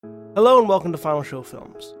Hello and welcome to Final Show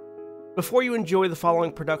Films. Before you enjoy the following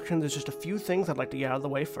production, there's just a few things I'd like to get out of the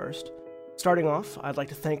way first. Starting off, I'd like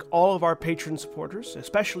to thank all of our Patreon supporters,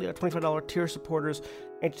 especially our $25 tier supporters,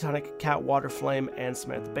 Antitonic, Cat, Waterflame, and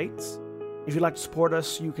Samantha Bates. If you'd like to support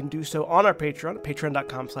us, you can do so on our Patreon at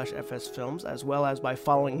patreon.com/fsfilms, as well as by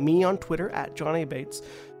following me on Twitter at Johnny Bates,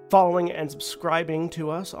 following and subscribing to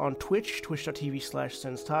us on Twitch,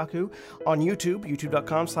 twitch.tv/Senstaku, on YouTube,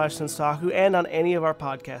 youtube.com/Senstaku, and on any of our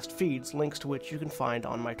podcast feeds, links to which you can find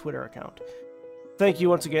on my Twitter account. Thank you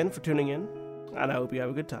once again for tuning in, and I hope you have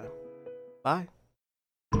a good time. Bye.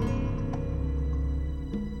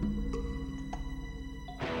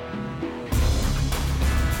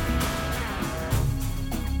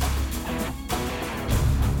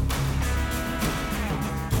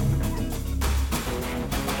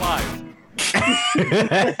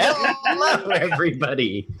 Hello,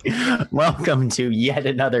 everybody. Welcome to yet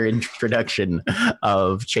another introduction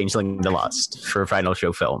of Changeling the Lost for Final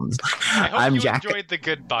Show Films. I'm Jack. Enjoyed the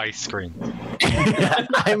goodbye screen.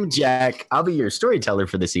 I'm Jack. I'll be your storyteller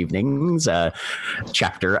for this evening's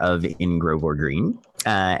chapter of In Grove or Green.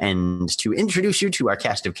 And to introduce you to our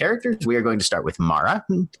cast of characters, we are going to start with Mara.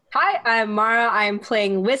 Hi, I'm Mara. I'm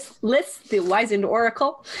playing Liss, the Wizened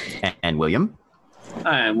Oracle. And William.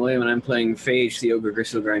 Hi, I'm William, and I'm playing Phage, the Ogre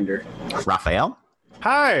Gristlegrinder. Rafael.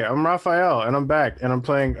 Hi, I'm Rafael, and I'm back, and I'm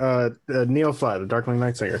playing Neofly, the Darkling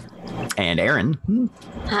Nightsinger. And Erin.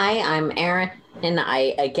 Hi, I'm Erin, and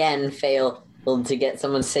I again failed to get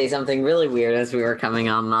someone to say something really weird as we were coming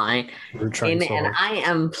online. And I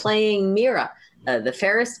am playing Mira, the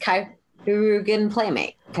Fairest Chirurgeon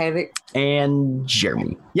Playmate. And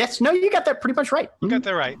Jeremy. Yes, no, you got that pretty much right. You got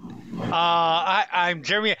that right. I'm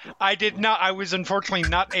Jeremy. I was unfortunately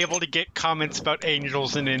not able to get comments about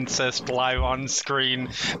angels and incest live on screen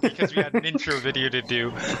because we had an intro video to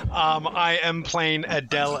do. I am playing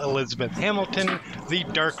Adele Elizabeth Hamilton, the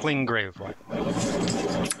Darkling Gravewight.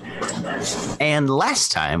 And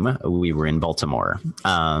last time we were in Baltimore,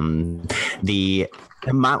 the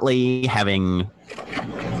Motley having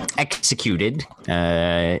executed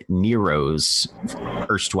Nero's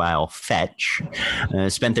erstwhile Fetch,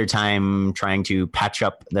 spent their time trying to patch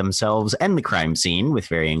up themselves and the crime scene with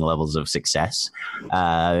varying levels of success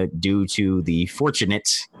due to the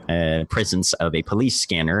fortunate presence of a police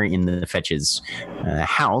scanner in the Fetch's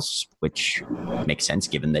house, which makes sense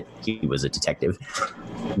given that he was a detective.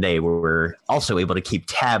 They were also able to keep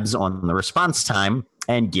tabs on the response time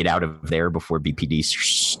and get out of there before BPD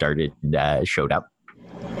showed up.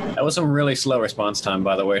 That was a really slow response time,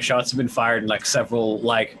 by the way. Shots have been fired in a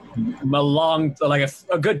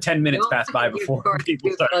good 10 minutes passed by before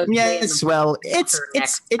people started. Yes, well, it's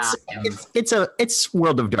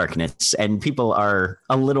World of Darkness, and people are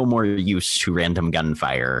a little more used to random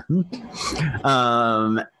gunfire.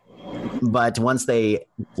 But once they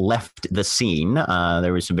left the scene,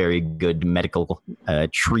 there was some very good medical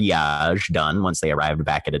triage done once they arrived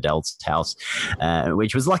back at Adele's house,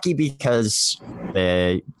 which was lucky because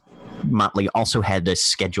Motley also had a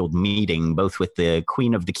scheduled meeting both with the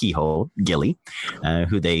Queen of the Keyhole, Gilly,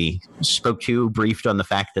 who they spoke to, briefed on the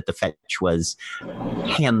fact that the Fetch was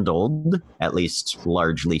handled, at least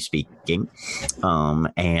largely speaking,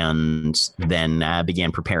 and then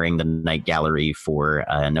began preparing the night gallery for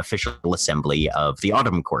an official assembly of the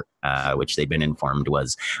Autumn Court, which they'd been informed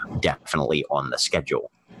was definitely on the schedule.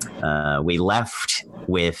 We left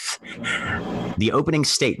with the opening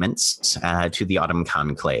statements to the Autumn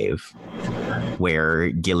Conclave, where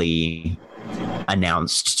Gilly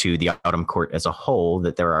announced to the Autumn Court as a whole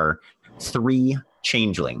that there are 3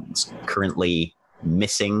 changelings currently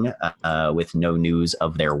missing with no news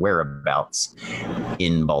of their whereabouts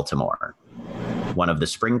in Baltimore. One of the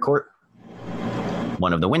Spring Court,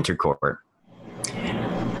 one of the Winter Court,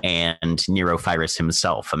 and Nero Fairest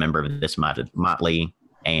himself, a member of this motley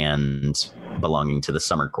and belonging to the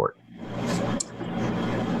Summer Court.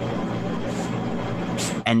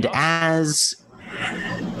 And as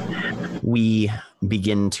we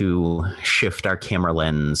begin to shift our camera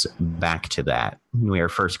lens back to that, we are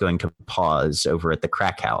first going to pause over at the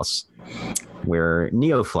Crack House, where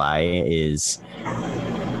Neofly is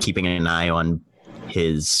keeping an eye on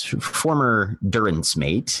his former durance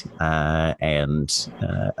mate and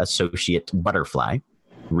associate Butterfly,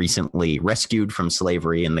 recently rescued from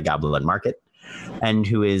slavery in the Goblin Market, and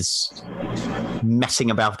who is messing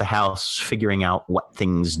about the house, figuring out what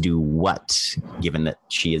things do what, given that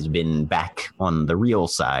she has been back on the real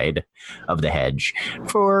side of the hedge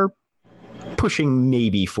for pushing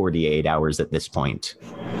maybe 48 hours at this point.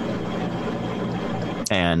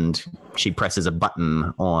 And she presses a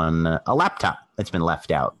button on a laptop that's been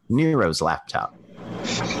left out, Nero's laptop.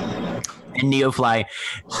 And Neofly,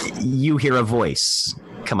 you hear a voice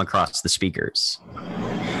come across the speakers.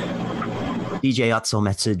 DJ Otzel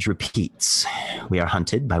message repeats. We are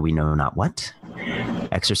hunted by we know not what.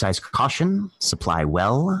 Exercise caution, supply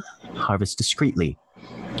well, harvest discreetly.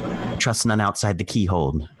 Trust none outside the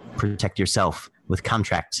keyhole. Protect yourself with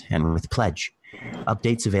contract and with pledge.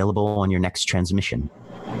 Updates available on your next transmission.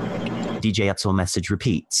 DJ Etzel message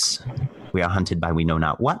repeats. We are hunted by we know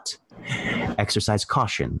not what. Exercise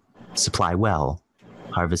caution. Supply well.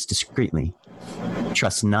 Harvest discreetly.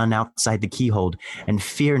 Trust none outside the keyhole, and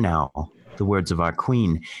fear now the words of our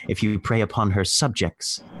queen. If you prey upon her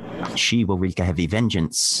subjects, she will wreak a heavy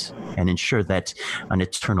vengeance and ensure that an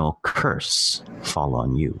eternal curse fall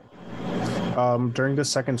on you. During the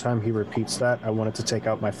second time he repeats that, I wanted to take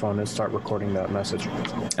out my phone and start recording that message.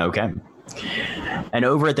 Okay. And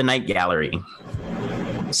over at the Night Gallery,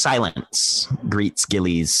 silence greets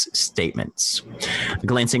Gilly's statements.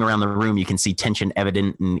 Glancing around the room, you can see tension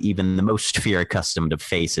evident in even the most fear-accustomed of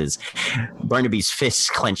faces. Barnaby's fists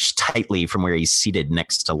clenched tightly from where he's seated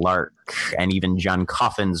next to Lark, and even John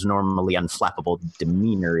Coffin's normally unflappable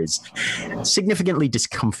demeanor is significantly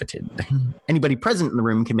discomfited. Anybody present in the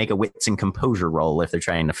room can make a wits and composure roll if they're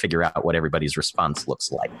trying to figure out what everybody's response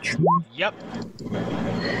looks like. Yep.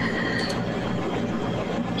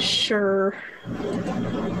 Sure.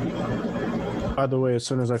 By the way, as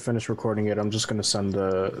soon as I finish recording it, I'm just going to send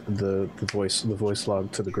the voice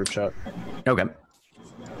log to the group chat. Okay.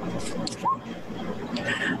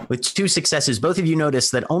 With 2 successes, both of you notice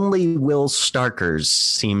that only Will Starkers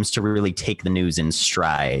seems to really take the news in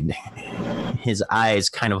stride. His eyes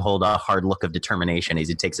kind of hold a hard look of determination as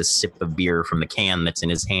he takes a sip of beer from the can that's in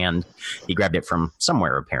his hand. He grabbed it from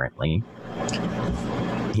somewhere, apparently.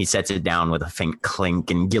 He sets it down with a faint clink,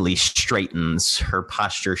 and Gilly straightens, her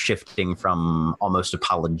posture shifting from almost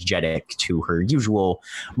apologetic to her usual,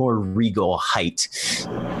 more regal height.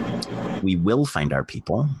 We will find our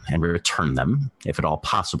people and return them, if at all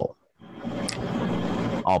possible.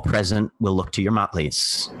 All present will look to your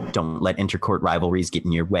motleys. Don't let intercourt rivalries get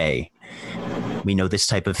in your way. We know this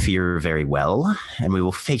type of fear very well, and we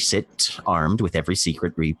will face it armed with every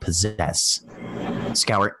secret we possess.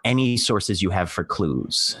 Scour any sources you have for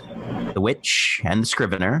clues. The Witch and the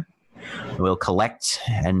Scrivener will collect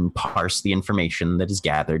and parse the information that is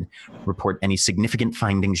gathered. Report any significant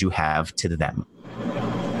findings you have to them.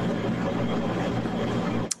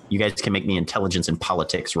 You guys can make me intelligence and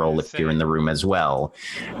politics roll if you're in the room as well.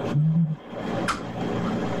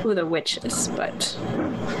 Ooh, the witches, but...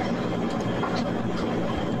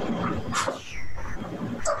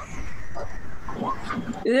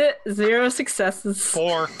 Zero successes.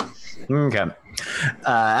 4. Okay.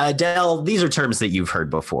 Adele, these are terms that you've heard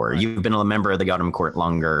before. You've been a member of the Autumn Court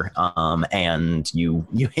longer, and you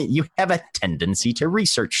have a tendency to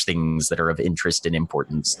research things that are of interest and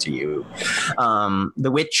importance to you.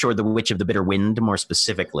 The Witch, or the Witch of the Bitter Wind, more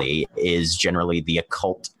specifically, is generally the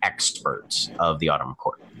occult expert of the Autumn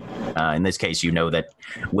Court. In this case, you know that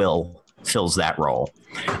Will fills that role.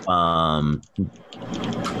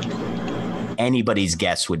 Anybody's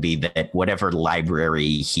guess would be that whatever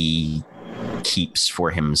library he keeps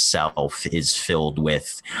for himself is filled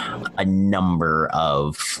with a number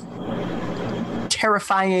of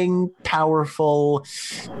terrifying, powerful,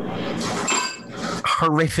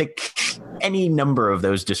 horrific, any number of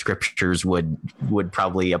those descriptors would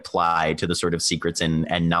probably apply to the sort of secrets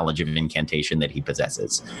and knowledge of incantation that he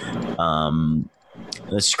possesses.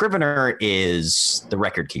 The Scrivener is the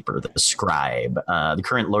record keeper, the scribe. The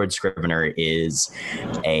current Lord Scrivener is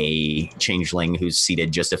a changeling who's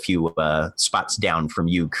seated just a few spots down from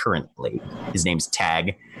you currently. His name's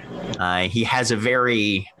Tag. He has a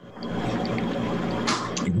very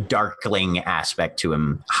Darkling aspect to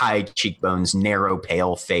him. High cheekbones, narrow,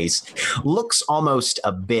 pale face. Looks almost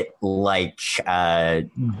a bit like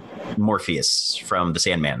Morpheus from the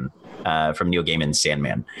Sandman. From Neil Gaiman's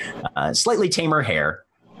Sandman. Slightly tamer hair.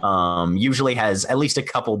 Usually has at least a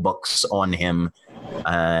couple books on him.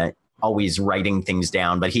 Always writing things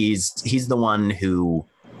down, but he's the one who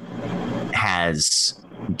has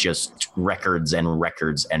just records and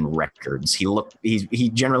records and records. He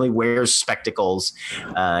generally wears spectacles.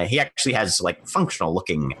 He actually has like functional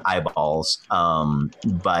looking eyeballs,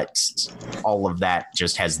 but all of that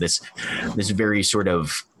just has this very sort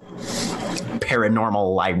of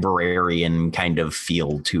paranormal librarian kind of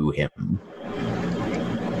feel to him.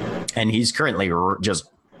 And he's currently just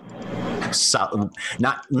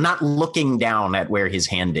not looking down at where his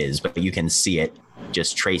hand is, but you can see it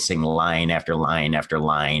just tracing line after line after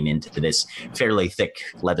line into this fairly thick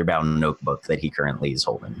leather-bound notebook that he currently is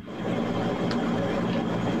holding.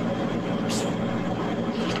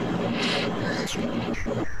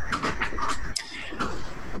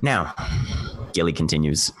 Now, Gilly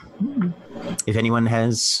continues. If anyone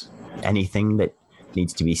has anything that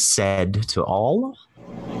needs to be said to all,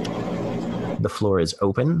 the floor is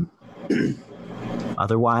open.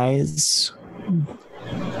 Otherwise,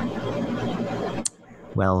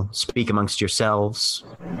 well, speak amongst yourselves,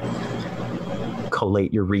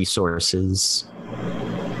 collate your resources,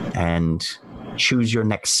 and choose your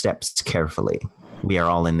next steps carefully. We are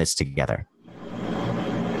all in this together.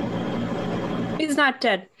 He's not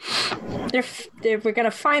dead. We're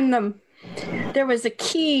gonna find them. There was a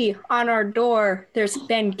key on our door. There's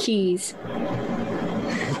been keys.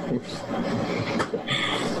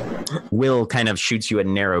 Will kind of shoots you a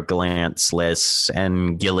narrow glance, Liss,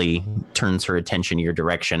 and Gilly turns her attention your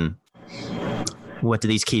direction. What do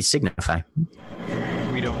these keys signify?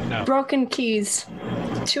 We don't know. Broken keys.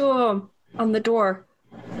 2 of them on the door.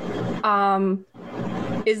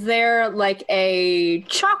 Is there like a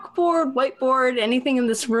chalkboard, whiteboard, anything in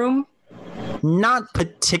this room? Not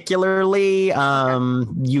particularly.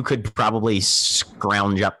 You could probably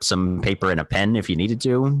scrounge up some paper and a pen if you needed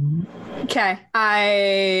to. Okay,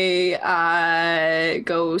 I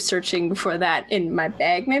go searching for that in my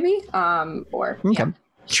bag, maybe. Or okay, yeah,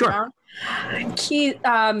 sure. Key,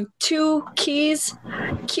 2 keys,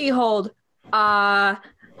 keyhold.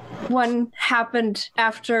 One happened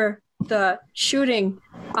after the shooting.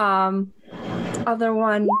 Other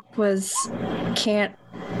one was can't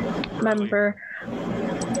remember.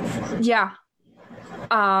 Yeah.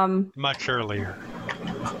 Much earlier.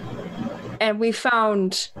 And we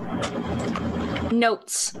found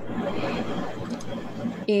notes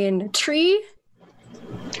in a tree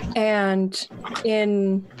and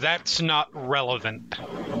in... That's not relevant.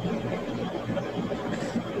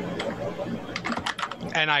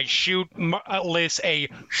 And I shoot Liss a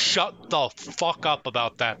shut the fuck up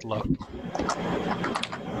about that look.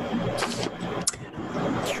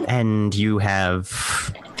 And you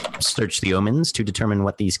have searched the omens to determine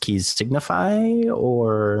what these keys signify,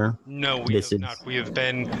 or... No, we have not.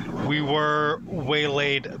 We were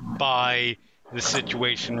waylaid by the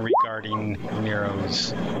situation regarding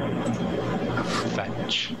Nero's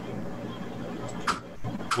fetch.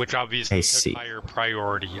 Which obviously took higher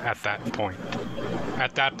priority at that point.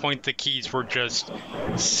 At that point, the keys were just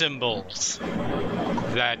symbols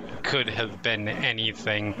that could have been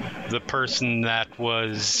anything. The person that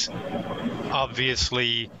was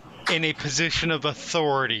obviously in a position of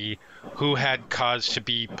authority who had cause to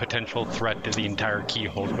be potential threat to the entire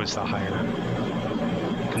keyhold was the higher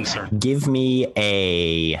concern. Give me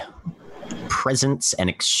a presence and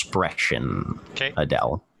expression, okay.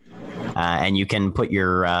 Adele. And you can put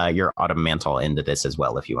your autumn mantle into this as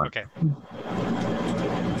well if you want. Okay.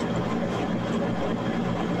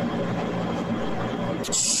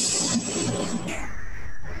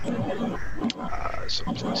 So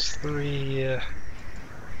 +3.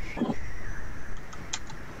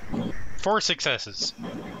 4 successes.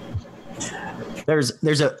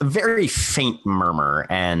 There's a very faint murmur,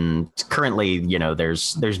 and currently,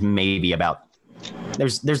 there's maybe about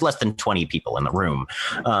there's less than 20 people in the room,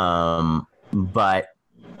 but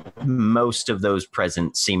most of those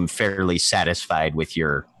present seem fairly satisfied with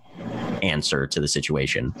your answer to the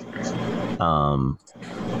situation.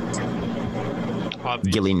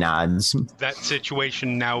 Gilly nods. That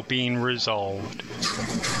situation now being resolved,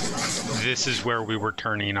 this is where we were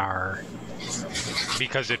turning our...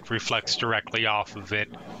 Because it reflects directly off of it,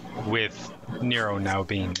 with Nero now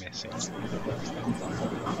being missing.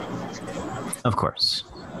 Of course.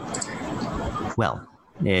 Well,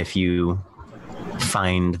 if you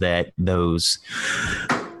find that those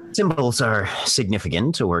symbols are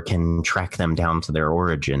significant or can track them down to their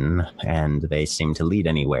origin and they seem to lead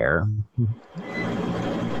anywhere,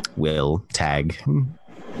 we'll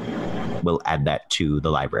add that to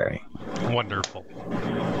the library. Wonderful.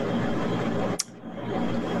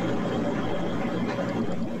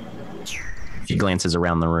 He glances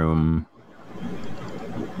around the room.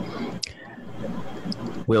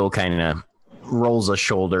 Will kind of rolls a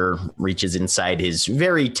shoulder, reaches inside his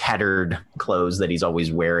very tattered clothes that he's always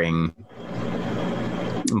wearing,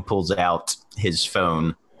 and pulls out his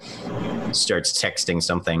phone, starts texting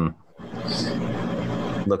something,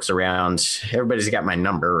 looks around. Everybody's got my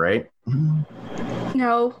number, right?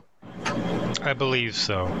 No. I believe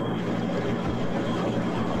so.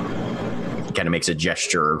 Kind of makes a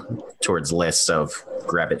gesture towards Liss of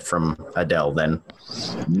grab it from Adele then.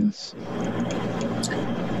 Yes.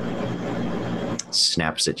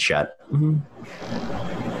 Snaps it shut.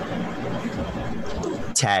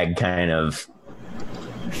 Tag kind of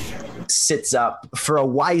sits up. For a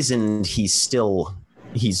Wizened, he's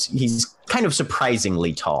kind of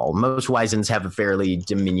surprisingly tall. Most Wizens have a fairly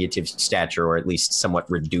diminutive stature, or at least somewhat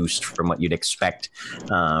reduced from what you'd expect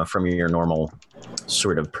from your normal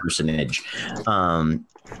sort of personage.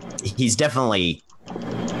 He's definitely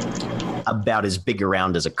about as big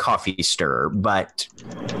around as a coffee stirrer, but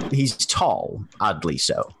he's tall, oddly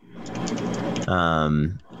so.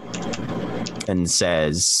 And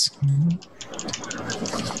says,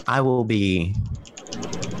 I will be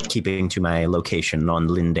keeping to my location on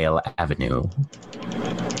Lindale Avenue,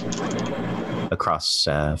 across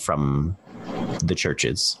from the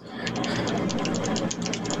churches.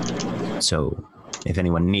 So if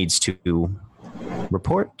anyone needs to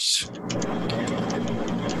report.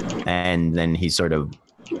 And then he sort of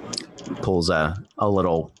pulls a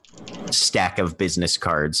little stack of business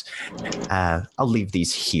cards. I'll leave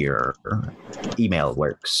these here. Email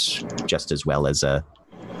works just as well as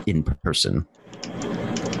in person.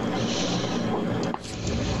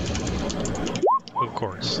 Of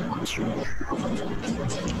course.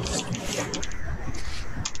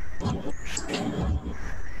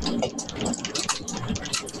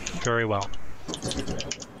 Very well.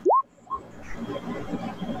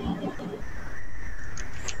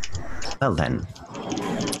 Well then,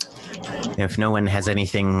 if no one has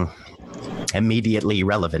anything immediately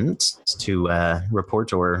relevant to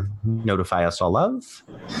report or notify us all of,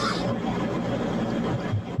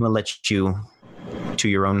 we'll let you to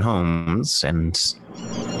your own homes and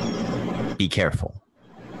be careful.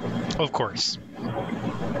 Of course.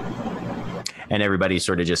 And everybody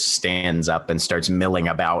sort of just stands up and starts milling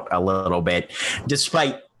about a little bit.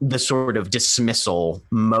 Despite the sort of dismissal,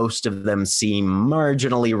 most of them seem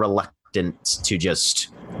marginally reluctant to just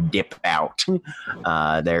dip out.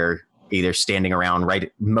 They're either standing around,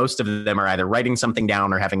 most of them are either writing something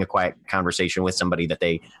down or having a quiet conversation with somebody that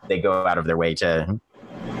they go out of their way to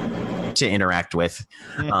interact with.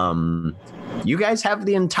 You guys have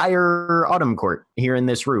the entire Autumn Court here in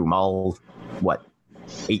this room, all,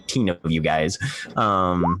 18 of you guys.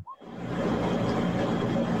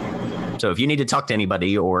 So if you need to talk to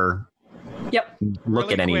anybody or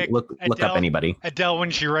look up anybody. Adele,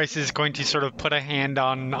 when she writes, is going to sort of put a hand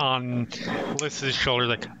on Liss's shoulder,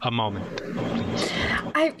 like, a moment, please.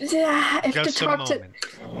 I have Just to talk a to. moment.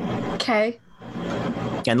 Okay.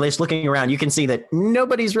 And Liss, looking around, you can see that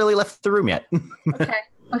nobody's really left the room yet.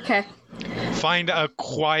 Okay. Find a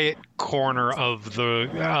quiet corner of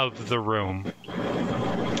the room.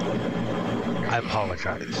 I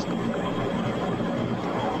apologize.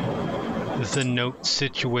 The note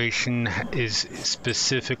situation is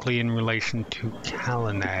specifically in relation to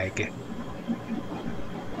Kalanag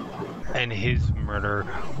and his murder,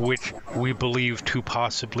 which we believe to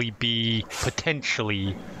possibly be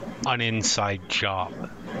potentially an inside job.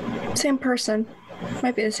 Same person.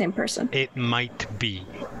 Might be the same person. It might be.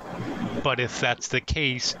 But if that's the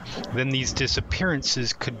case, then these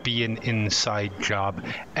disappearances could be an inside job.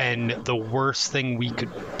 And the worst thing we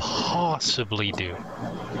could possibly do,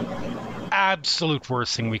 absolute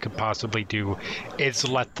worst thing we could possibly do, is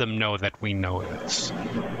let them know that we know this.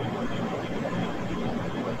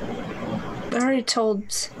 I already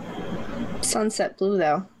told Sunset Blue,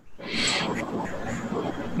 though.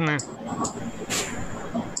 Nah.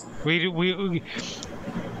 We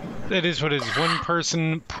that is what it is. One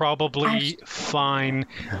person, probably fine.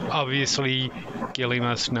 Obviously, Gilly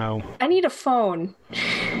must know. I need a phone.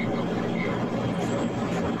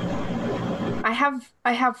 I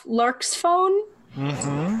have Lark's phone.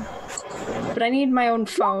 Mm-hmm. But I need my own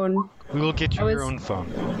phone. We will get you your own phone.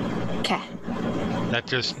 Okay. That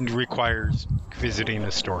just requires visiting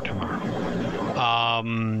the store tomorrow.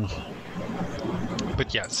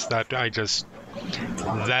 But yes, that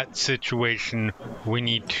situation, we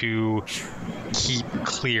need to keep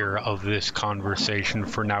clear of this conversation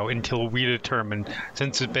for now until we determine,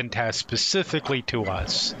 since it's been tasked specifically to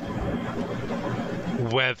us,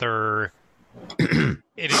 whether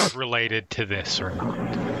it is related to this or not.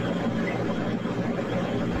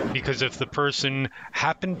 Because if the person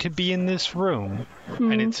happened to be in this room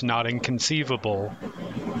and it's not inconceivable,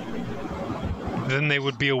 then they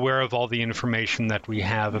would be aware of all the information that we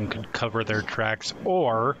have and could cover their tracks,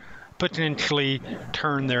 or potentially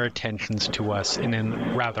turn their attentions to us in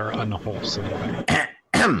a rather unwholesome way.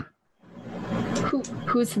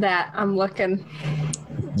 Who's that? I'm looking.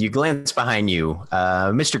 You glance behind you.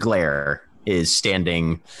 Mr. Glare is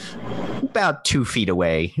standing about 2 feet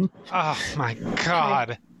away. Oh my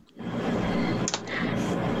god.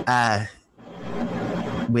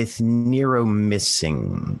 With Nero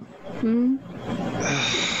missing,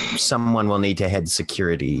 someone will need to head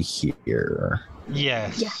security here.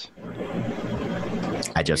 Yes. Yeah.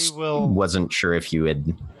 I just wasn't sure if you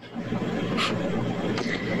had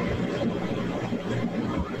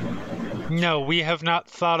No, we have not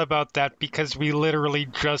thought about that because we literally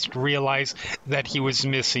just realized that he was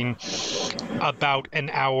missing about an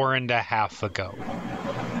hour and a half ago.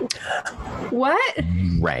 What?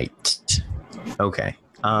 Right. Okay.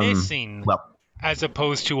 Missing, Well, as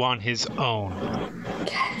opposed to on his own.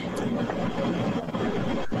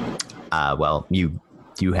 well, you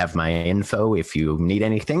have my info if you need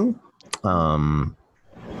anything.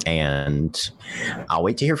 And I'll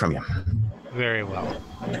wait to hear from you. Very well.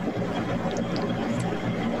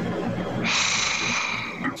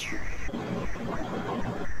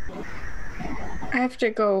 I have to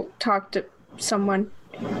go talk to someone.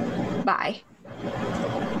 Bye.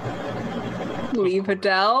 Leave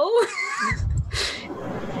Adele.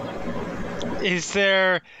 Is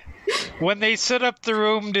there... When they set up the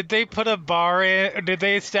room, did they put a bar in? Did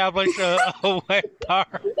they establish a wet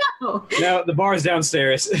bar? No, the bar is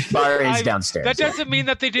downstairs. Bar is downstairs. That doesn't mean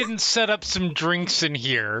that they didn't set up some drinks in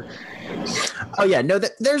here. Oh yeah, no,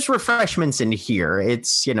 there's refreshments in here.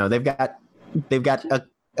 It's, you know, they've got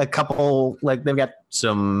a couple, like they've got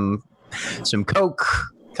some Coke,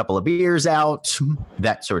 a couple of beers out,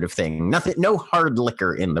 that sort of thing. Nothing, no hard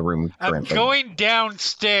liquor in the room currently. I'm going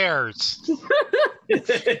downstairs. You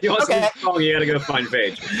want to you gotta go find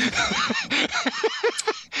Phage.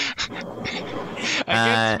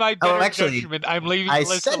 Against my better judgment, I'm leaving I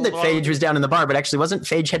Liss said that alone. Phage was down in the bar, but actually wasn't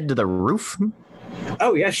Phage headed to the roof?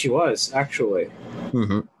 Oh yes, she was actually.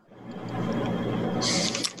 Mm-hmm.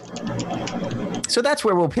 So that's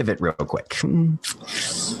where we'll pivot real quick.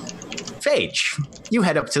 Phage, you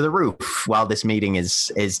head up to the roof while this meeting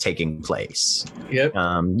is taking place. Yep.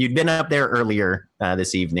 You'd been up there earlier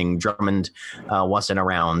this evening. Drummond wasn't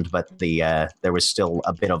around, but there was still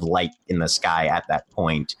a bit of light in the sky at that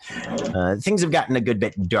point. Things have gotten a good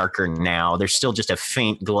bit darker now. There's still just a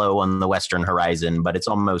faint glow on the western horizon, but it's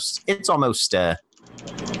almost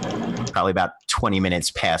probably about 20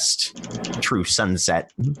 minutes past true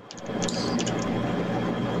sunset.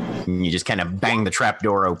 You just kind of bang the trap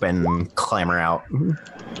door open and clamber out.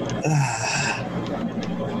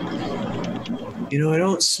 You know, I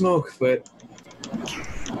don't smoke, but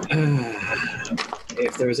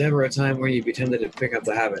if there was ever a time where you'd be tempted to pick up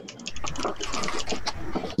the habit.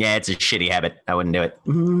 Yeah, it's a shitty habit. I wouldn't do it.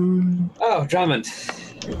 Oh, Drummond.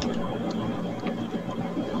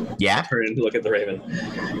 Yeah? Turn and look at the Raven.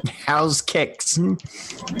 How's kicks?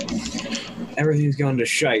 Everything's going to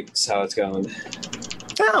shite, that's how it's going.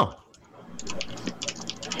 Oh.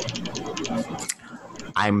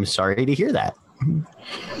 I'm sorry to hear that.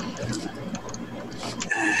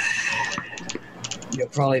 You'll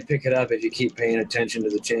probably pick it up if you keep paying attention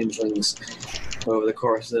to the changelings over the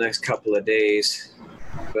course of the next couple of days.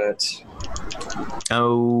 But...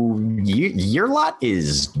 Oh, your lot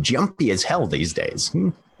is jumpy as hell these days.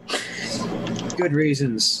 Good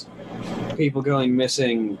reasons. People going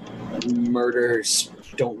missing, murders,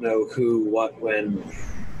 don't know who, what, when.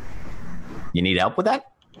 You need help with that?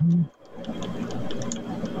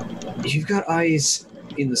 You've got eyes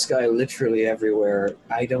in the sky literally everywhere.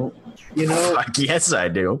 I don't, you know... Yes, I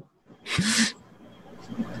do.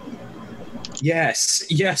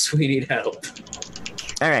 Yes, we need help.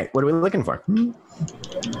 All right, what are we looking for?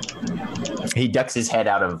 He ducks his head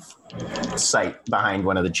out of sight behind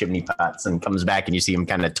one of the chimney pots and comes back, and you see him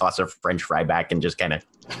kind of toss a French fry back and just kind of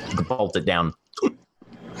bolt it down.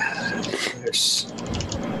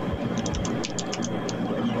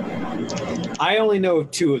 I only know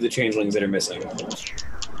of two of the changelings that are missing.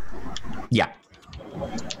 Yeah.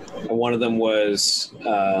 One of them was,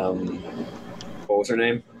 what was her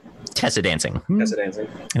name? Tessa Dancing. Tessa Dancing.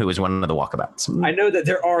 Who was one of the walkabouts. I know that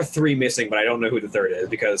there are three missing, but I don't know who the third is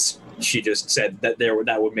because she just said that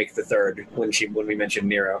that would make the third when we mentioned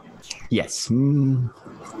Nero. Yes.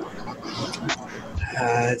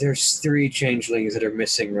 There's three changelings that are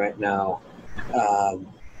missing right now.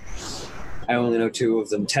 I only know two of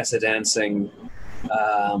them, Tessa Dancing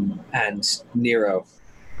and Nero.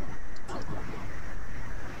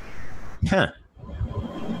 Huh.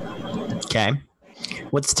 Okay.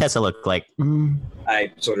 What's Tessa look like?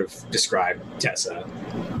 I sort of described Tessa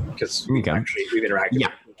because we've interacted. Yeah.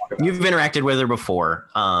 You've interacted with her before.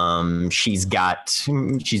 She's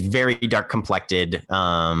very dark complected,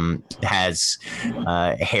 has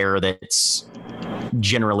hair that's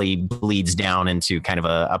generally bleeds down into kind of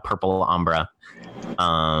a purple ombre.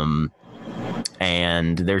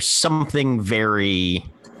 And there's something very...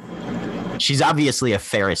 She's obviously a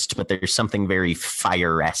Fairest, but there's something very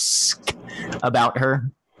fire-esque about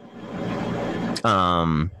her.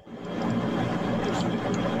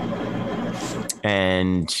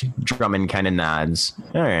 And Drummond kind of nods.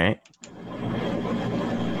 All right.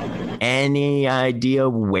 Any idea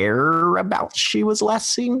whereabouts she was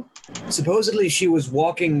last seen? Supposedly she was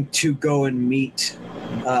walking to go and meet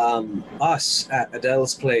us at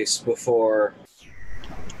Adele's place before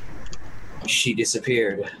she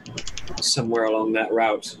disappeared, somewhere along that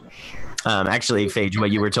route. Actually, Phage,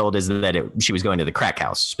 what you were told is that she was going to the crack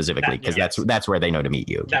house specifically, because that's where they know to meet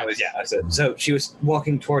you. That's it. So she was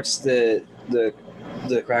walking towards the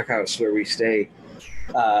crack house where we stay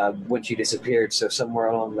when she disappeared. So somewhere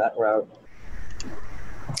along that route.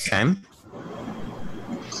 Okay.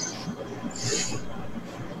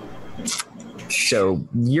 So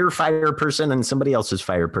your fire person and somebody else's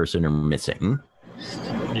fire person are missing.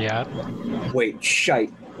 Yeah. Wait,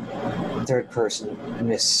 shite. Third person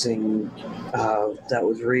missing. That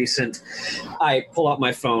was recent. I pull out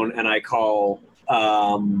my phone and I call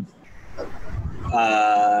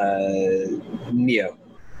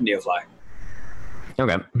Neofly.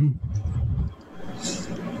 Okay.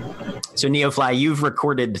 So Neofly, you've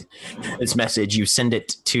recorded this message. You send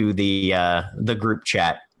it to the group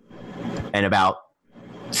chat, and about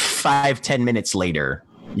 5-10 minutes later,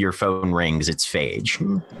 your phone rings. It's Phage.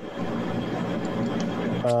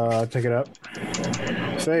 Pick it up.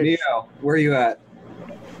 Phage. Neo, where are you at?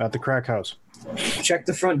 At the crack house. Check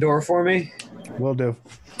the front door for me. Will do.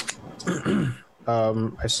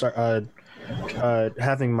 I start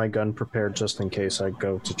having my gun prepared just in case I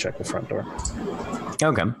go to check the front door.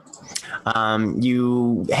 Okay.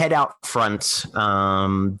 You head out front.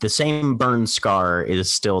 The same burn scar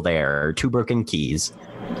is still there. 2 broken keys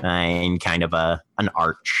and kind of an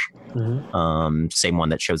arch. Mm-hmm. Same one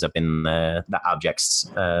that shows up in the objects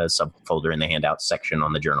subfolder in the handouts section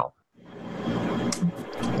on the journal.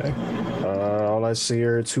 Okay. All I see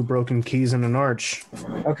are 2 broken keys and an arch.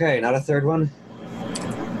 Okay, not a third one?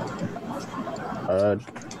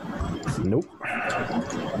 Nope.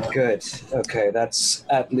 Good. Okay, that's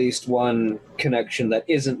at least one connection that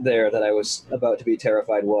isn't there that I was about to be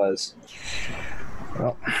terrified was.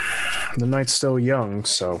 Well, the night's still young,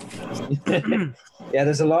 so... Yeah,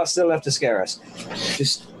 there's a lot still left to scare us.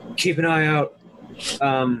 Just keep an eye out.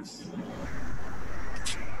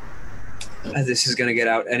 This is going to get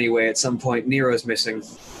out anyway at some point. Nero's missing.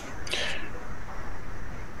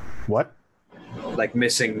 What? Like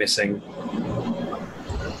missing.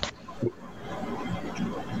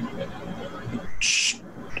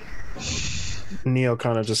 Neo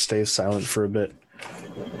kind of just stays silent for a bit.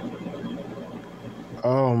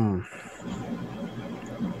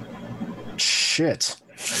 Shit.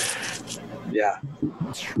 Yeah.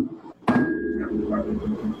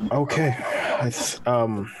 Okay. I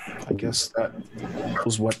guess that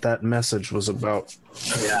was what that message was about.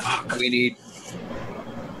 Yeah. We need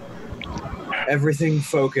everything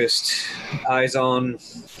focused, eyes on,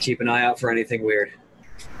 keep an eye out for anything weird.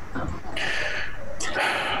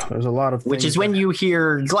 There's a lot of things. Which is when you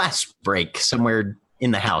hear glass break somewhere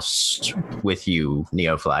in the house with you,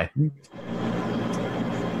 Neofly.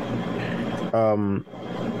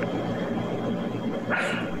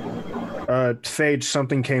 Phage,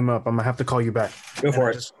 something came up. I'm gonna have to call you back. Go for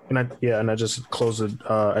it. I just close it.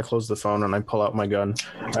 I close the phone and I pull out my gun.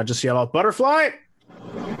 I just yell out, "Butterfly!"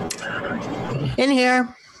 In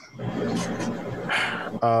here.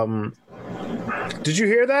 Did you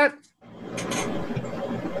hear that?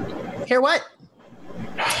 Hear what?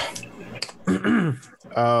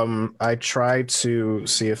 I try to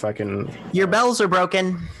see if I can. Your bells are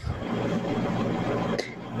broken.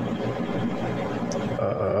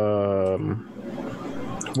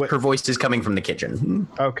 Her voice is coming from the kitchen.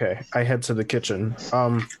 Okay, I head to the kitchen.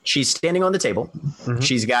 She's standing on the table. Mm-hmm.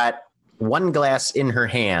 She's got one glass in her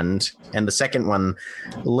hand and the second one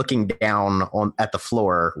looking down at the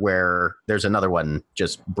floor where there's another one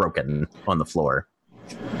just broken on the floor.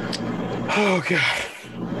 Oh,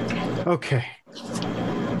 God. Okay.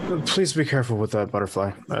 Please be careful with that,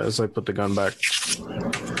 Butterfly, as I put the gun back.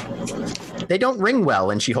 They don't ring well,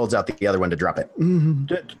 and she holds out the other one to drop it.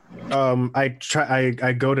 I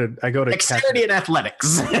go to Dexterity and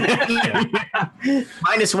athletics.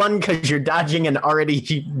 -1 because you're dodging an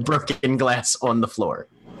already broken glass on the floor.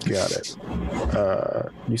 Got it.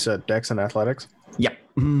 You said Dex and athletics? Yep.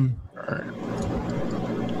 All right.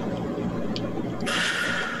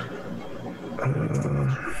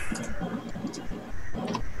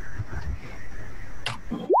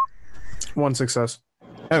 1 success.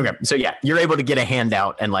 Okay, so yeah, you're able to get a hand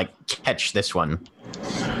out and like catch this one.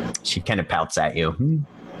 She kind of pouts at you.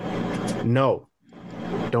 No,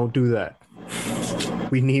 don't do that.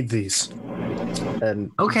 We need these.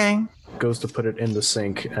 And okay, goes to put it in the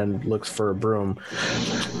sink and looks for a broom.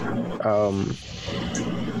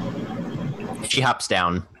 She hops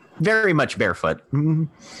down very much barefoot.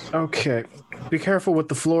 Okay. Be careful with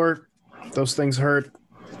the floor. Those things hurt.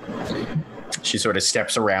 She sort of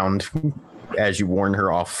steps around as you warn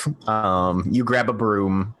her off. You grab a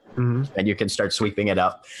broom. And you can start sweeping it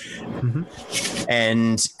up.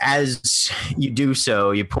 And as you do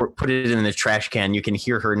so, you put it in the trash can. You can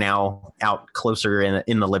hear her now out closer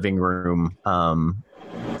in the living room,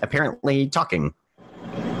 apparently talking.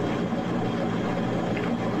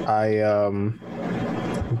 I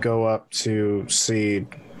go up to see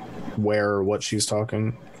where or what she's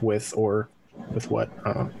talking with, or with what.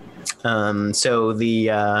 So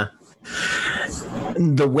the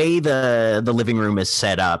way the living room is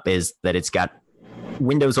set up is that it's got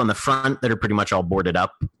windows on the front that are pretty much all boarded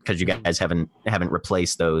up because you guys haven't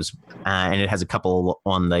replaced those, and it has a couple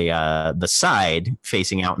on the side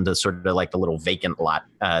facing out into sort of like the little vacant lot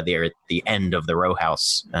there at the end of the row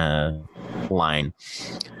house line.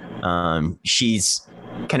 She's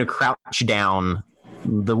kind of crouched down.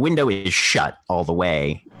 The window is shut all the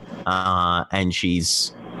way, and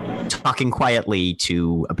she's talking quietly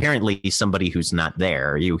to apparently somebody who's not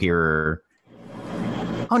there. You hear,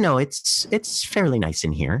 "Oh no, it's fairly nice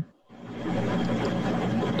in here."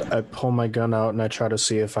 I pull my gun out and I try to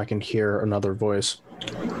see if I can hear another voice.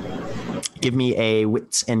 Give me a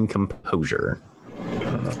wits and composure.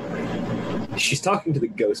 She's talking to the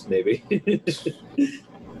ghost, maybe.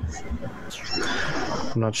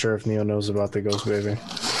 I'm not sure if Neo knows about the ghost baby.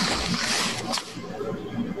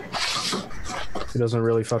 He doesn't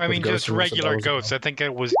really fuck with ghosts. Just regular ghosts. I think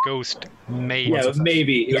it was ghost made. Yeah, it was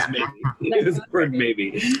maybe. It was maybe. It was the word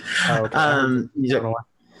maybe. Oh,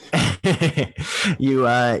 okay.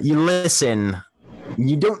 You listen.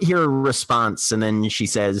 You don't hear a response, and then she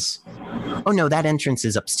says, "Oh no, that entrance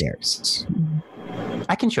is upstairs.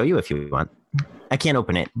 I can show you if you want. I can't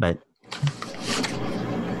open it, but."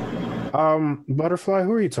 Butterfly,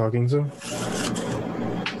 who are you talking to?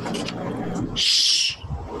 Shh.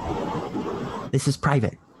 This is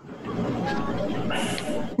private.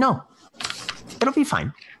 No, it'll be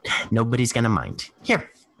fine. Nobody's gonna mind. Here.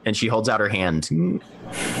 And she holds out her hand.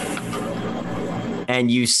 And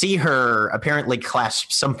you see her apparently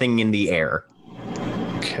clasp something in the air.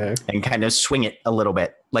 Okay. And kind of swing it a little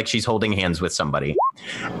bit, like she's holding hands with somebody.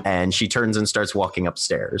 And she turns and starts walking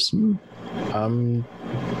upstairs. I'm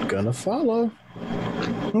gonna follow.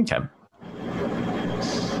 Okay.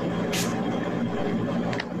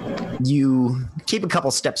 You keep a couple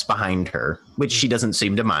steps behind her, which she doesn't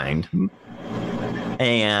seem to mind.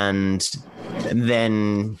 And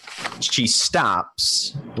then she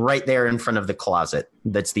stops right there in front of the closet.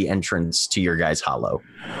 That's the entrance to your guys' hollow.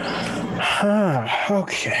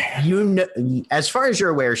 Okay. You know, as far as you're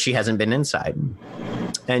aware, she hasn't been inside.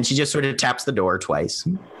 And she just sort of taps the door twice.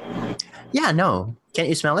 Yeah, no. Can't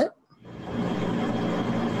you smell it?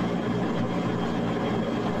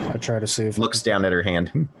 I try to see if... Looks down at her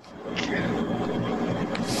hand.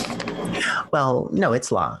 Well, no,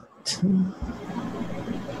 it's locked.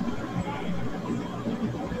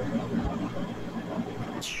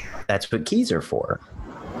 That's what keys are for.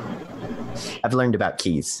 I've learned about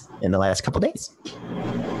keys in the last couple days.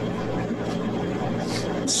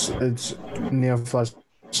 It's Neo Flash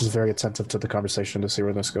is very attentive to the conversation to see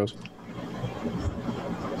where this goes.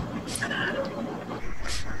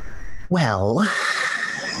 Well,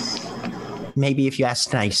 maybe if you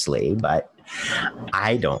ask nicely, but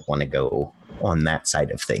I don't want to go on that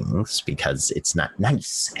side of things because it's not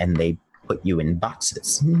nice and they put you in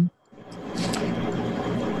boxes.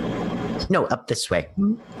 No, up this way.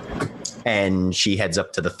 And she heads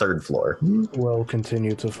up to the third floor. We'll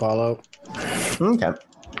continue to follow. Okay.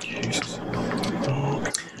 Jesus.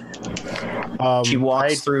 She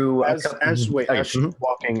walks through. As she's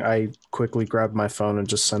walking, I quickly grab my phone and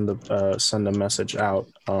just send a message out.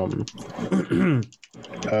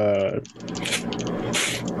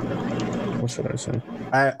 What should I say?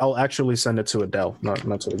 I'll actually send it to Adele, not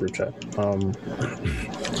to the group chat.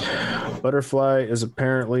 Butterfly is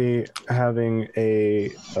apparently having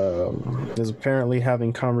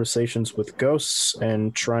conversations with ghosts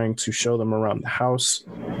and trying to show them around the house.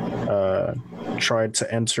 Tried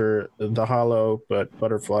to enter the hollow, but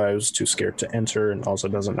Butterfly was too scared to enter and also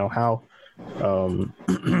doesn't know how.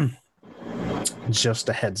 Just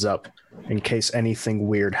a heads up in case anything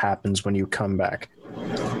weird happens when you come back.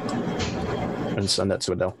 And send that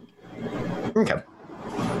to Adele. Okay.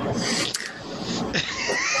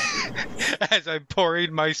 As I'm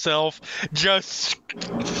pouring myself just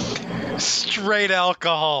straight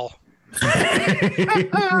alcohol.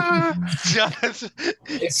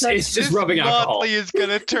 It's just rubbing alcohol.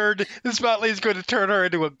 This Motley is going to turn her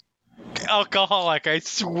into a alcoholic, I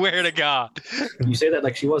swear to God. You say that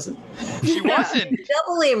like she wasn't. She wasn't.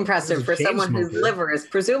 Doubly impressive for someone whose liver is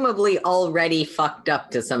presumably already fucked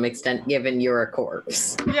up to some extent, given you're a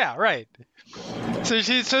corpse. Yeah, right. So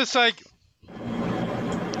she's just like,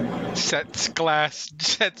 sets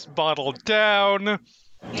bottle down,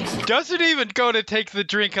 doesn't even go to take the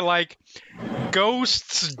drink, and like,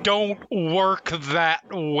 ghosts don't work that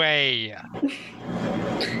way.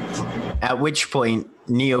 At which point,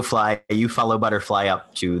 Neofly, you follow Butterfly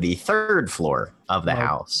up to the 3rd floor of the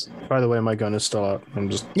house. By the way, my gun is still out.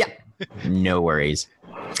 Yeah, no worries.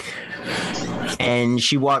 And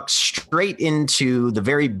she walks straight into the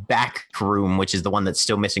very back room, which is the one that's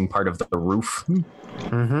still missing part of the roof.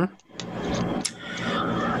 Mm-hmm.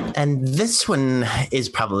 And this one is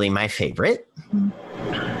probably my favorite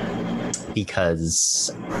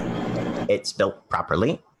because it's built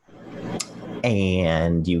properly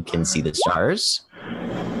and you can see the stars.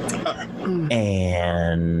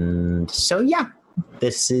 And so, yeah,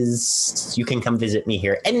 you can come visit me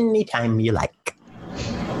here anytime you like.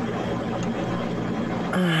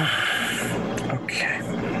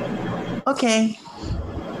 Okay.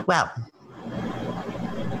 Well,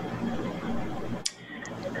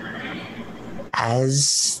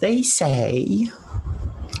 as they say,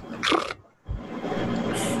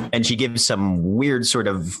 and she gives some weird sort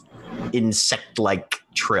of insect-like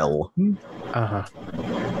trill. Uh-huh.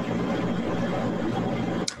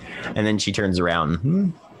 And then she turns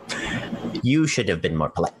around. You should have been more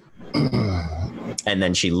polite. And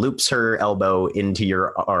then she loops her elbow into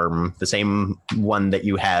your arm, the same one that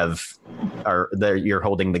you have, or that you're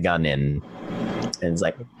holding the gun in. And it's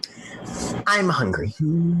like, I'm hungry.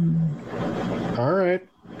 All right.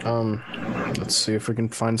 Let's see if we can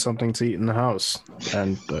find something to eat in the house.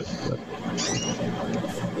 And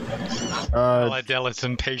While Adele is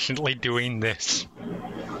impatiently doing this.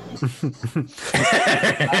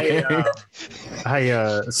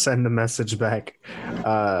 I send a message back.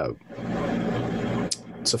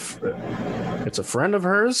 It's a friend of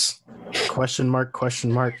hers? Question mark,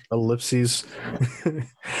 ellipses.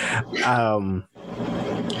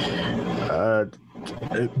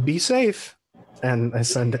 Be safe. And I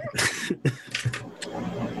send it.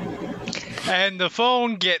 And the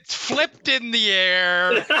phone gets flipped in the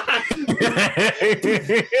air.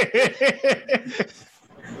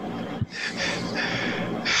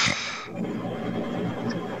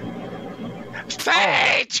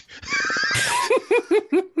 Phage!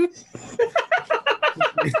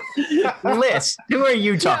 Liss, who are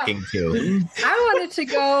you talking to? I wanted to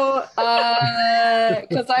go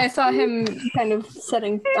because I saw him kind of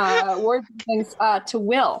setting words and things to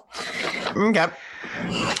Will. Okay.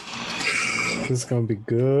 This is gonna be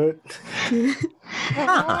good.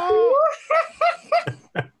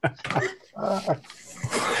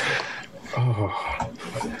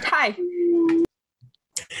 Hi.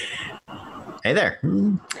 Hey there.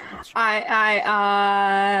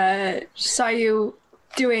 I saw you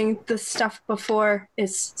doing the stuff before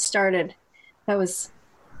it started.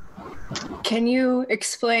 Can you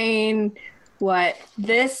explain what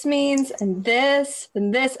this means and this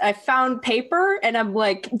and this? I found paper and I'm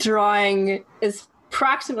like drawing as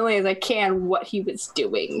approximately as I can what he was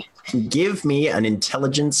doing. Give me an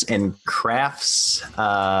intelligence and crafts.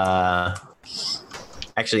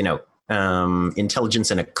 Actually, no.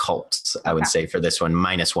 Intelligence and occult, I would say, for this one,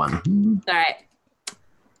 -1. All right.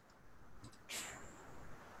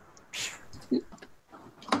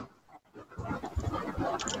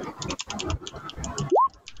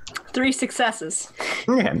 Three successes.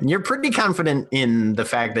 Yeah, you're pretty confident in the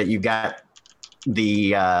fact that you got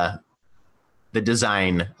the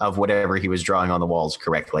design of whatever he was drawing on the walls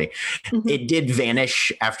correctly. Mm-hmm. It did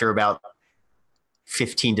vanish after about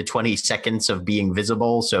 15 to 20 seconds of being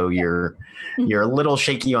visible, so you're a little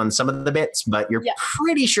shaky on some of the bits, but you're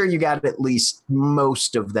pretty sure you got at least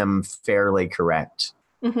most of them fairly correct.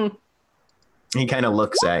 Mm-hmm. He kind of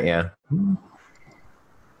looks at you.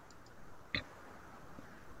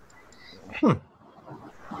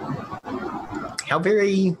 How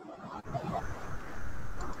very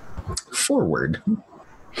forward.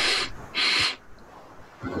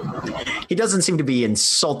 He doesn't seem to be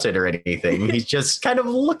insulted or anything. He's just kind of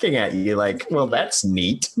looking at you like, well, that's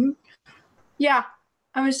neat. Yeah,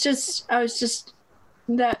 I was just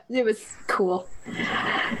that it was cool. All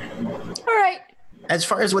right. As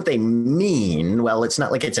far as what they mean, well, it's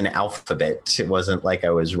not like it's an alphabet. It wasn't like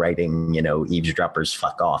I was writing, eavesdroppers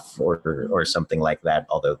fuck off or something like that,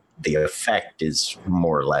 although the effect is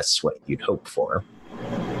more or less what you'd hope for.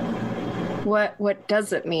 What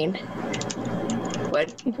does it mean?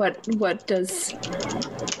 What does...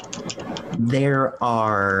 There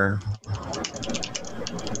are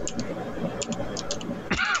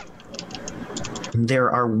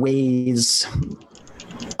there are ways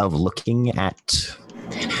of looking at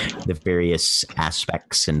the various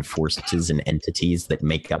aspects and forces and entities that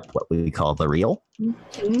make up what we call the real.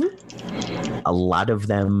 Mm-hmm. A lot of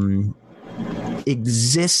them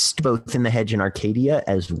exist both in the Hedge and Arcadia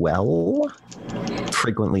as well,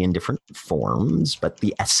 frequently in different forms, but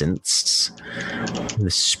the essence,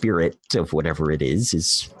 the spirit of whatever it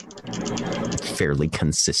is fairly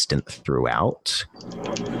consistent throughout.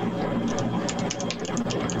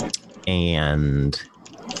 And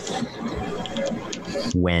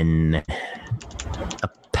when a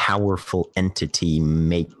powerful entity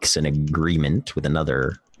makes an agreement with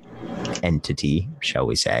another entity, shall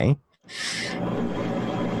we say,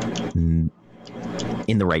 in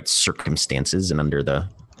the right circumstances and under the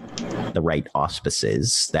right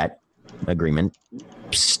auspices, that agreement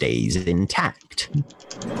stays intact.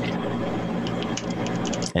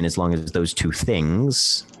 And as long as those two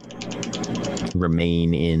things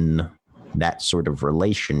remain in that sort of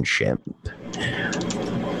relationship,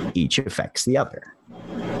 each affects the other.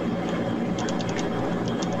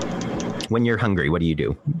 When you're hungry, what do you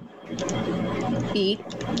do? Eat.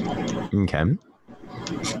 Okay.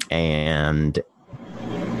 And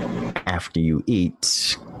after you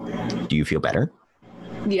eat, do you feel better?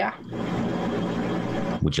 Yeah.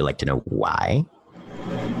 Would you like to know why?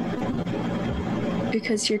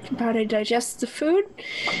 Because your body digests the food?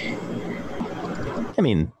 I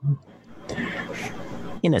mean,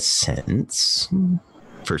 in a sense,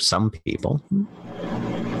 for some people.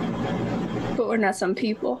 But we're not some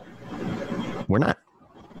people. We're not.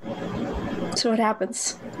 So what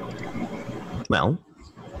happens? Well,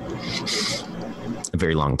 a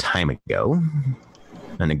very long time ago,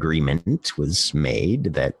 an agreement was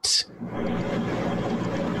made that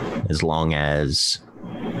as long as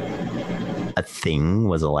a thing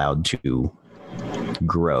was allowed to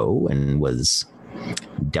grow and was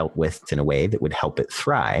dealt with in a way that would help it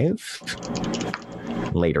thrive,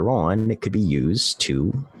 later on it could be used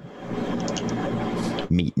to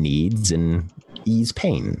meet needs and ease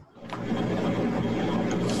pain.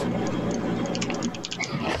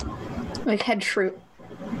 Like head fruit.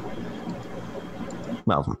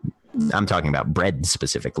 Well, I'm talking about bread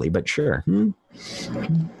specifically, but sure.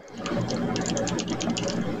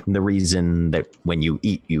 The reason that when you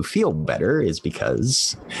eat, you feel better is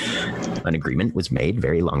because an agreement was made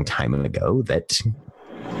very long time ago that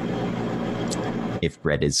if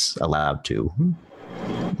bread is allowed to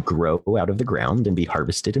grow out of the ground and be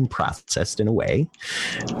harvested and processed in a way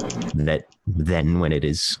that then when it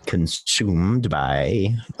is consumed by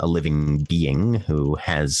a living being who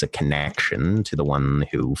has a connection to the one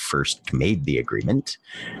who first made the agreement,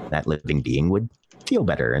 that living being would feel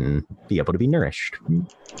better and be able to be nourished.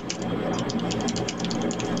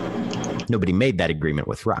 Nobody made that agreement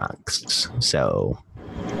with rocks, so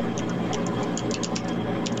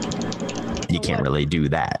you can't really do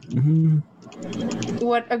that.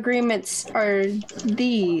 What agreements are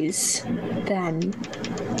these, then?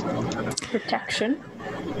 Protection?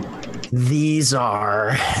 These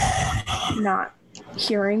are Not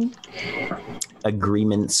hearing?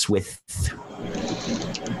 agreements with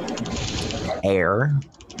air,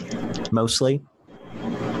 mostly.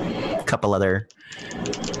 A couple other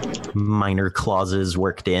minor clauses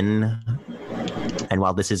worked in. And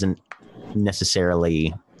while this isn't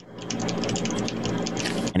necessarily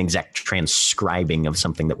an exact transcribing of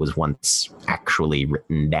something that was once actually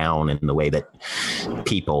written down in the way that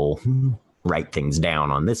people write things down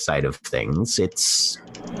on this side of things, it's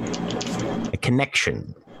a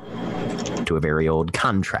connection to a very old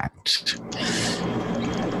contract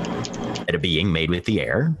at a being made with the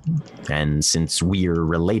air. And since we're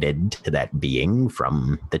related to that being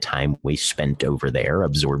from the time we spent over there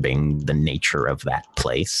absorbing the nature of that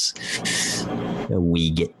place, we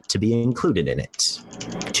get to be included in it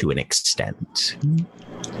to an extent.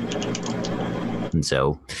 And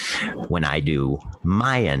so when I do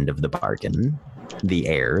my end of the bargain, the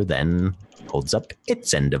air then holds up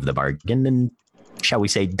its end of the bargain and, shall we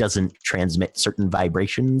say, doesn't transmit certain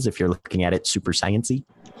vibrations, if you're looking at it super sciencey,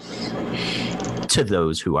 to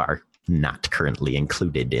those who are not currently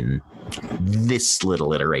included in this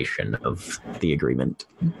little iteration of the agreement.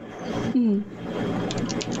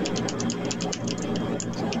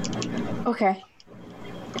 Okay.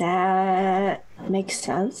 That makes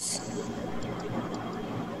sense.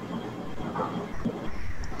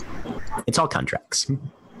 It's all contracts.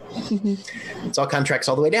 It's all contracts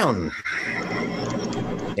all the way down.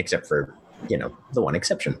 Except for, the one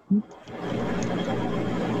exception.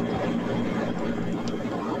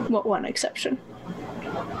 What one exception?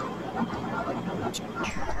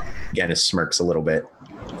 Gannis smirks a little bit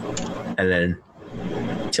and then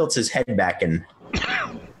tilts his head back and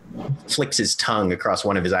flicks his tongue across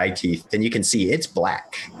one of his eye teeth, and you can see it's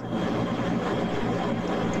black.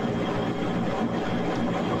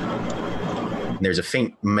 There's a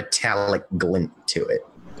faint metallic glint to it.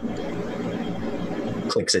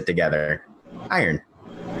 Clicks it together. Iron.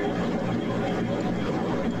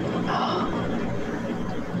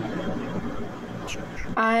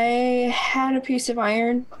 I had a piece of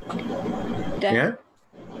iron that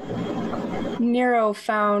Nero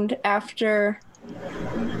found after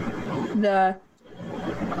the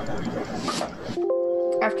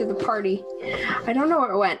party. I don't know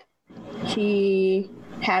where it went. He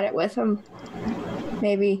had it with him.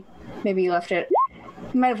 Maybe he left it.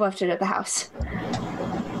 He might have left it at the house.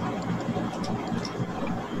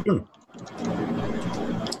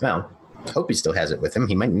 Well, hope he still has it with him.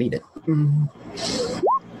 He might need it.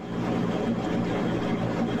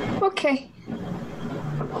 Okay.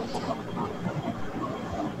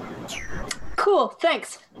 Cool,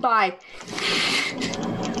 thanks. Bye.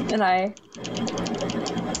 And I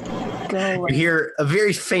go away. You hear a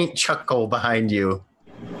very faint chuckle behind you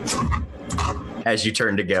as you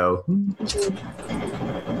turn to go.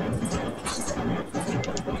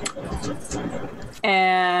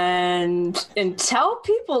 And until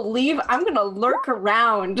people leave, I'm gonna lurk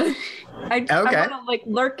around. I wanna like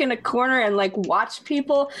lurk in a corner and like watch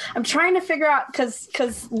people. I'm trying to figure out because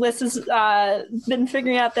Liss has been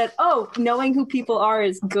figuring out that knowing who people are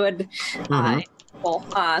is good.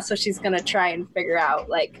 So she's gonna try and figure out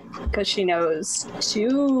because she knows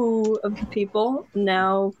two of the people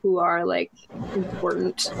now who are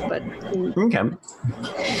important, but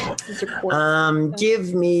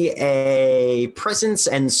give me a presence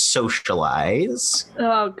and socialize.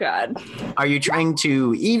 Oh god. Are you trying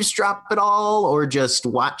to eavesdrop at all or just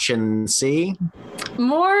watch and see?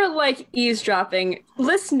 More like eavesdropping.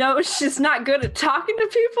 Liss knows she's not good at talking to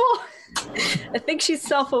people. I think she's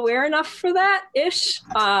self-aware enough for that ish.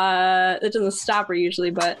 It doesn't stop her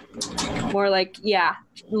usually, but more like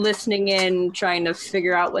listening in, trying to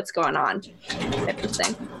figure out what's going on type of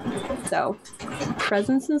thing. So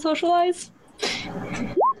presence and socialize.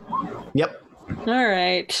 Yep. All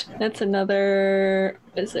right, that's another.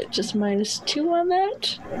 Is it just -2 on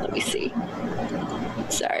that? Let me see.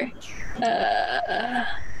 Sorry.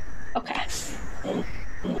 Okay.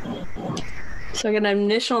 So I get an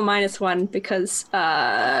initial -1 because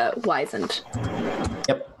Wizened.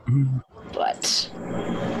 Yep. But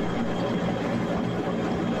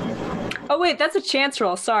oh wait, that's a chance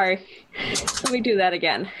roll. Sorry. Let me do that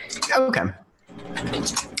again. Okay.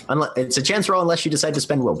 It's a chance roll unless you decide to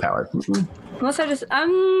spend willpower. Unless I just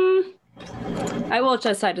I will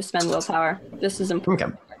decide to spend willpower. This is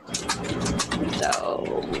important. Okay. So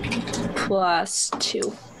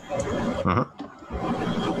 +2.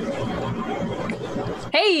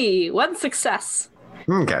 Hey, 1 success.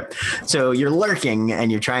 Okay. So you're lurking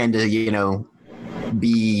and you're trying to,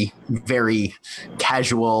 be very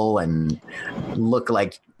casual and look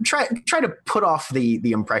like try to put off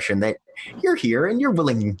the impression that you're here and you're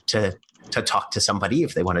willing to talk to somebody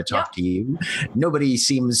if they want to talk to you. Nobody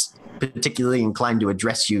seems particularly inclined to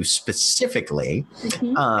address you specifically.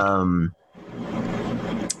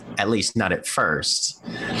 At least not at first.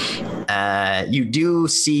 You do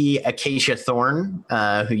see Acacia Thorn,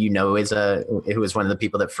 who is one of the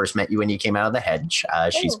people that first met you when you came out of the hedge.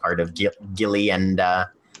 She's part of Gilly and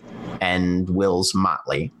Will's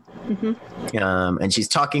motley. And she's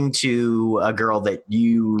talking to a girl that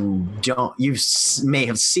you may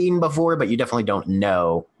have seen before, but you definitely don't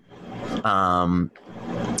know.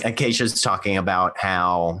 Acacia's talking about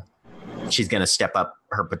how she's going to step up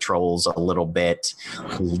her patrols a little bit,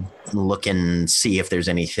 look and see if there's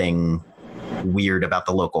anything weird about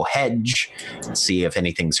the local hedge, see if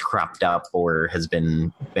anything's cropped up or has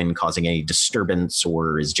been causing any disturbance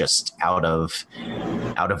or is just out of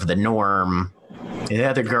the norm. The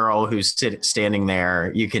other girl who's standing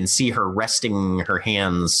there, you can see her resting her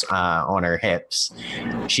hands on her hips.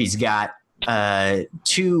 She's got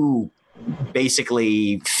 2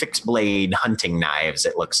 basically fixed blade hunting knives,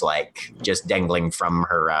 it looks like, just dangling from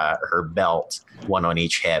her belt, one on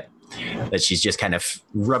each hip, that she's just kind of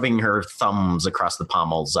rubbing her thumbs across the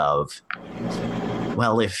pommels of.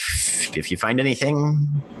 Well, if you find anything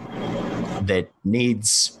that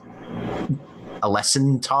needs a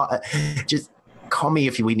lesson taught, just call me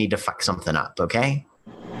if we need to fuck something up, okay?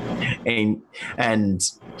 And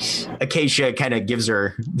Acacia kind of gives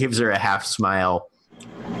her a half smile.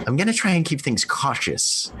 I'm going to try and keep things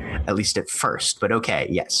cautious, at least at first. But okay,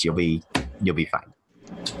 yes, you'll be fine.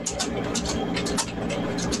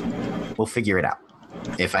 We'll figure it out.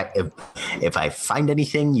 If I find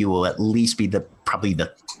anything, you will at least be probably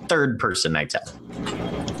the third person I tell.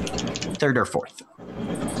 Third or fourth.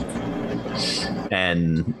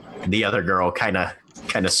 And the other girl kind of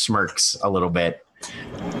smirks a little bit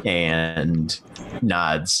and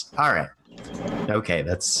nods. All right. Okay,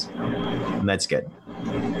 that's good.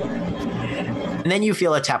 And then you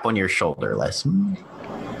feel a tap on your shoulder, Liss.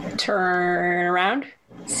 Turn around,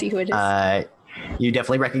 see who it is. You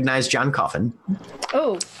definitely recognize John Coffin.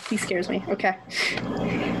 Oh, he scares me. Okay.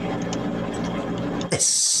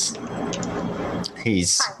 Yes.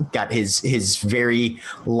 He's got his very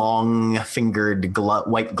long-fingered,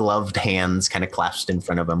 white-gloved hands kind of clasped in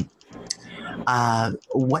front of him.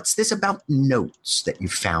 What's this about notes that you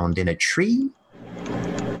found in a tree?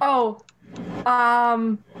 Oh,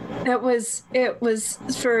 it was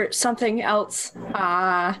for something else.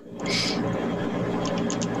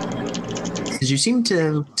 Because you seem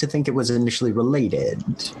to think it was initially related.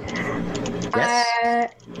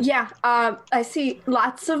 Yes? Yeah. I see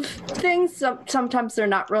lots of things. Sometimes they're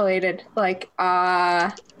not related. Like,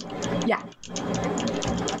 yeah.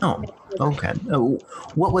 Oh, okay. Oh,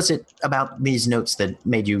 what was it about these notes that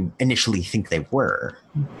made you initially think they were?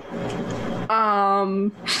 I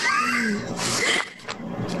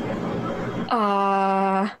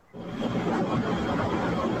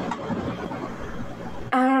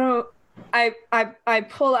don't know. I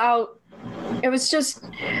pull out. It was just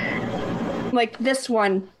like this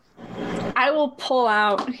one. I will pull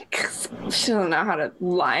out. She doesn't know how to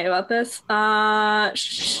lie about this.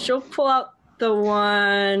 She'll pull out the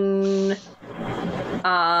one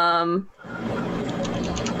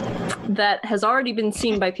that has already been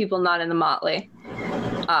seen by people not in the Motley.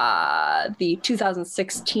 The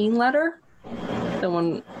 2016 letter, the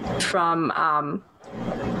one from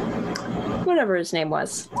whatever his name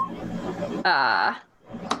was.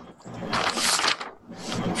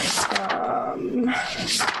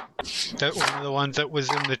 That one of the ones that was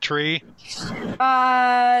in the tree?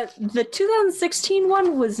 The 2016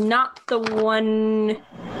 one was not the one.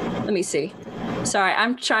 Let me see. Sorry,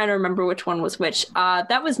 I'm trying to remember which one was which.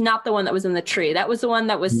 That was not the one that was in the tree. That was the one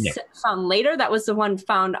that was found later. That was the one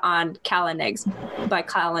found on Kalaneg's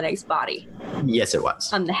body. Yes, it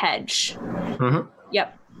was. On the hedge. Mm-hmm.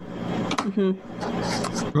 Yep.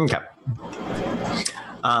 Mm-hmm. Okay.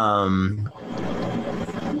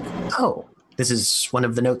 Oh, this is one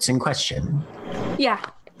of the notes in question. Yeah.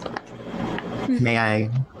 May I?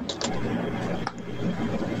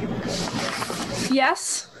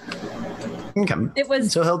 Yes. Okay. It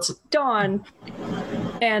was dawn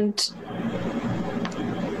and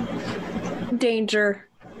danger.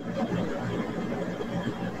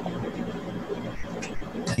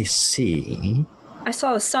 I see. I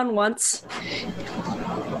saw the sun once.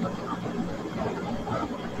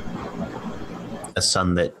 A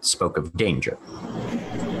sun that spoke of danger.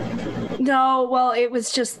 No, well, it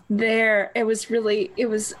was just there. It was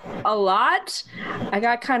a lot. I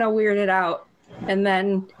got kind of weirded out. And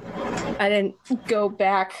then I didn't go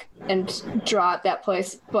back and draw at that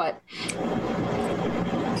place, but...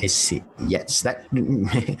 I see. Yes, that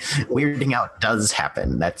weirding out does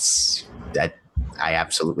happen. That I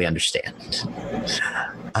absolutely understand.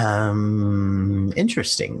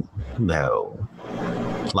 Interesting, though.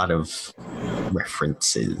 A lot of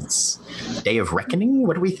references. Day of Reckoning?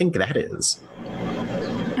 What do we think that is?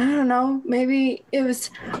 I don't know. Maybe it was...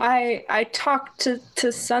 I talked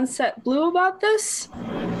to Sunset Blue about this,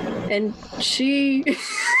 and she...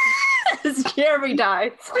 Jeremy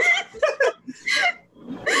died.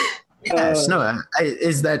 Yes, no,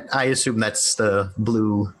 I assume that's the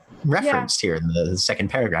blue referenced here in the second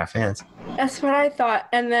paragraph, yes. That's what I thought.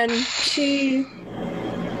 And then she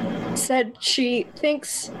said she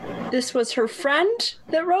thinks this was her friend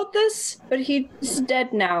that wrote this, but he's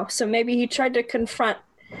dead now, so maybe he tried to confront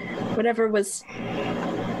whatever was...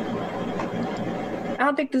 I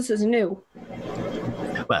don't think this is new.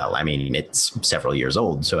 Well, I mean, it's several years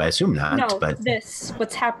old, so I assume not. No, but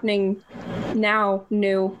what's happening now,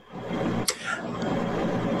 new.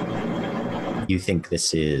 You think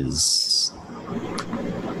this is...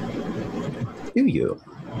 Do you?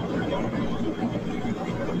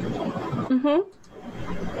 Mm-hmm.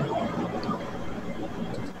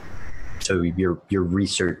 So your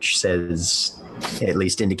research says, at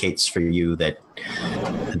least indicates for you that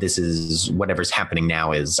this is whatever's happening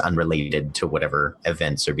now is unrelated to whatever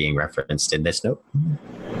events are being referenced in this note.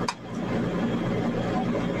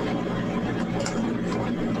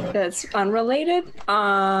 That's unrelated?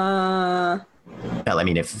 Well, I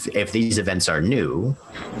mean, if these events are new,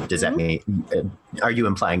 does that mean, are you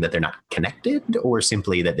implying that they're not connected, or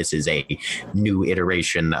simply that this is a new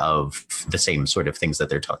iteration of the same sort of things that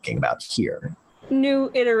they're talking about here? New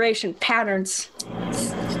iteration patterns.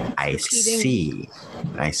 I see.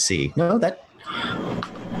 No, that...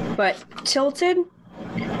 But tilted?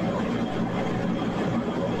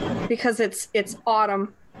 Because it's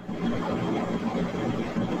autumn.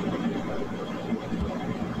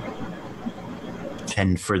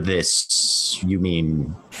 And for this, you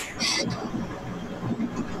mean,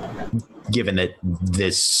 given that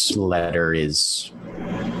this letter is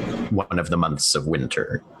one of the months of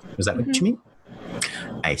winter, is that what you mean?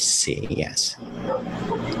 I see, yes.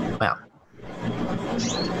 Well.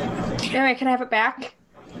 Anyway, can I have it back?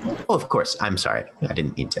 Oh, of course. I'm sorry. I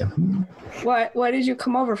didn't mean to. What did you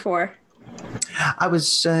come over for? I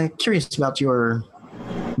was curious about your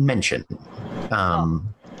mention.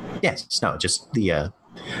 Yes, no, just the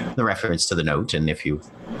reference to the note, and if you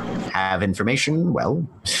have information, well,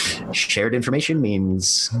 shared information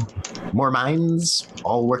means more minds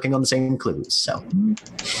all working on the same clues. So,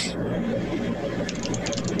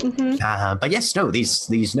 but yes, no,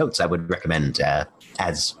 these notes I would recommend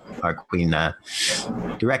as our queen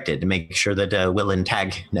directed to make sure that Will and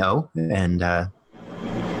Tag know, and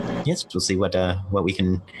yes, we'll see what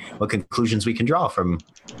conclusions we can draw from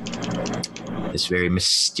this very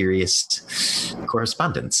mysterious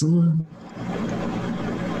correspondence.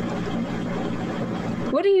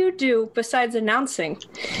 What do you do besides announcing?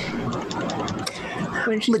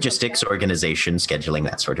 Logistics, organization, scheduling,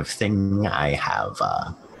 that sort of thing.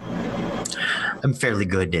 I'm fairly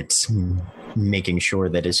good at making sure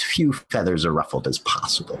that as few feathers are ruffled as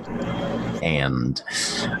possible. And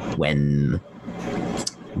when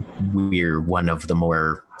we're one of the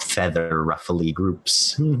more feather ruffly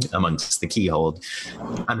groups amongst the Keyhold,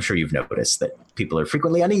 I'm sure you've noticed that people are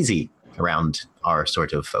frequently uneasy around our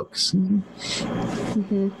sort of folks. So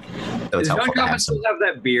it's helpful to have still have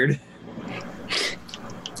that beard?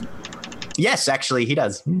 Yes, actually, he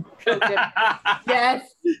does. Okay.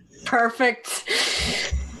 Yes, perfect.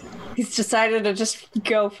 He's decided to just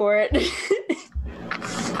go for it.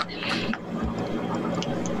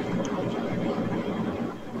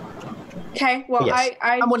 Okay, well, yes.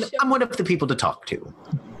 I'm one of the people to talk to,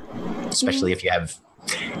 especially if you have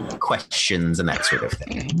questions and that sort of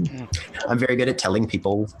thing. I'm very good at telling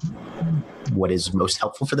people what is most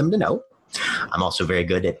helpful for them to know. I'm also very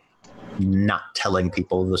good at not telling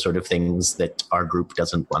people the sort of things that our group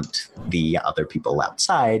doesn't want the other people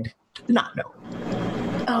outside to not know.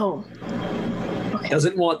 Oh. Okay.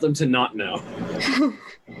 Doesn't want them to not know.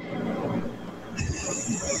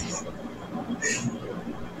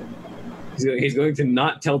 He's going to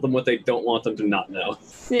not tell them what they don't want them to not know.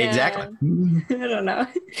 Yeah. Exactly. I don't know.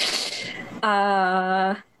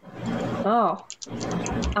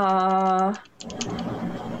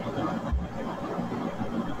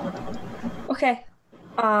 Okay.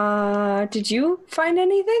 Did you find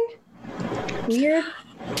anything weird?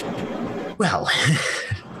 Well,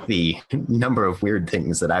 the number of weird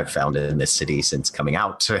things that I've found in this city since coming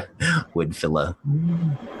out would fill a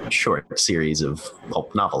short series of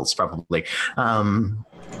pulp novels, probably.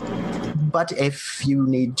 But if you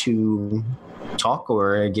need to talk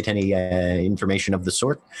or get any information of the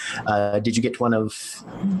sort, did you get one of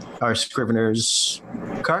our Scrivener's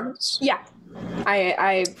cards? Yeah.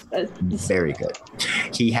 I Very good.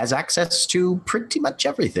 He has access to pretty much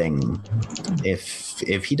everything.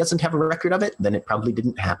 If he doesn't have a record of it, then it probably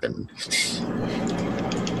didn't happen.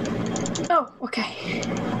 Oh, okay.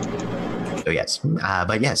 So yes,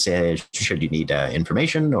 but yes, should you need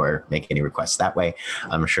information or make any requests that way,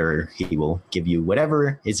 I'm sure he will give you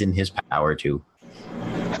whatever is in his power to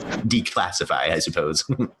declassify, I suppose.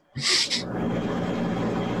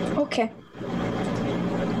 Okay.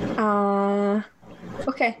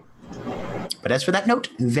 Okay. But as for that note,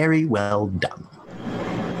 very well done.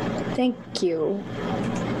 Thank you.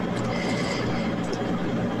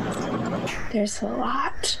 There's a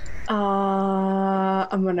lot.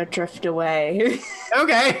 I'm gonna drift away.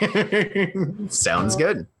 Okay. Sounds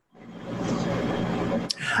good.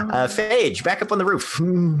 Phage, back up on the roof.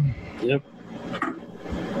 Yep.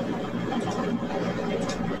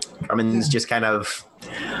 Carmen's just kind of...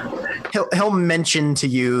 He'll mention to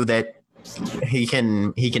you that he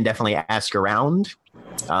can definitely ask around.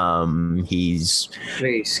 Please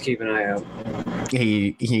keep an eye out.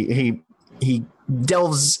 He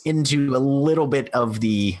delves into a little bit of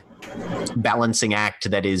the balancing act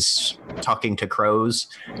that is talking to crows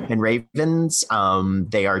and ravens.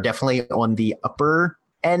 They are definitely on the upper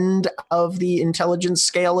end of the intelligence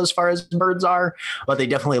scale as far as birds are, but they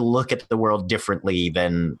definitely look at the world differently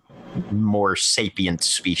than more sapient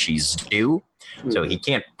species do. So he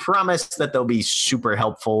can't promise that they'll be super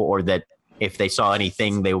helpful or that if they saw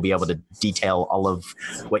anything, they will be able to detail all of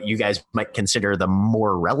what you guys might consider the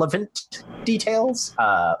more relevant details.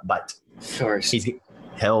 But Of course. he's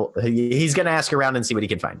going to ask around and see what he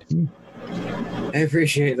can find. I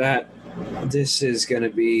appreciate that. This is going to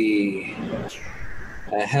be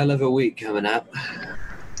a hell of a week coming up.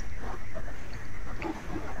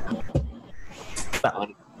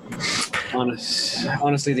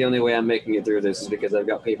 Honestly, the only way I'm making it through this is because I've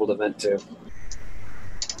got people to vent to.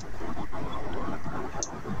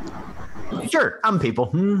 Sure, I'm people.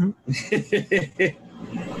 Well,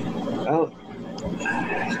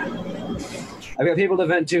 I've got people to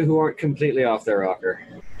vent to who aren't completely off their rocker.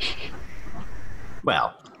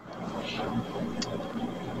 Well,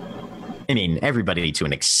 I mean, everybody to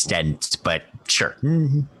an extent, but sure.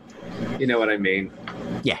 You know what I mean.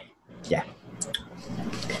 Yeah.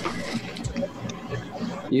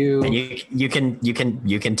 You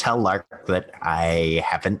can tell Lark that I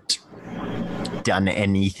haven't done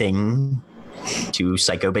anything to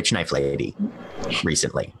Psycho Bitch Knife Lady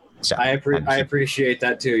recently. So I appreciate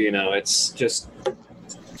that too. You know, it's just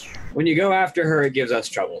when you go after her, it gives us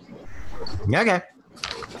trouble. Okay.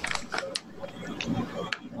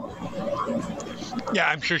 Yeah,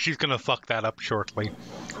 I'm sure she's gonna fuck that up shortly.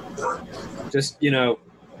 Just, you know,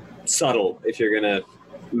 subtle if you're gonna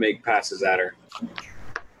make passes at her.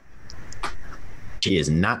 She is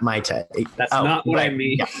not my type. That's not what I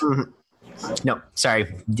mean. Yeah. No, sorry.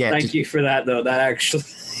 Yeah. Thank you for that, though. That actually,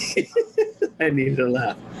 I need to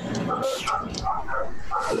laugh.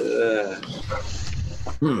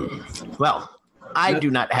 Well, I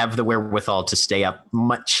do not have the wherewithal to stay up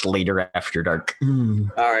much later after dark. All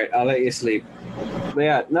right, I'll let you sleep. But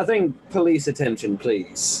yeah, nothing police attention,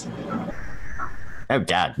 please. Oh,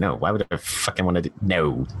 God, no. Why would I fucking want to do...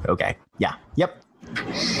 No. Okay. Yeah. Yep.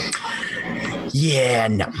 Yeah,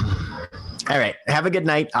 no. All right. Have a good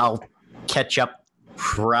night. I'll catch up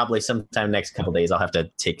probably sometime next couple days. I'll have to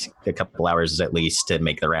take a couple hours at least to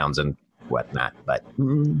make the rounds and whatnot, but...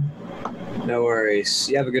 No worries.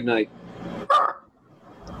 You have a good night.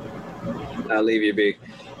 I'll leave you be.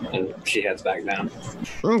 And she heads back down.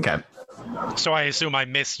 Okay. So I assume I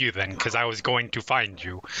miss you then, because I was going to find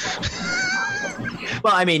you.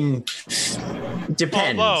 Well, I mean,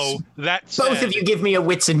 depends. Although, that said, both of you give me a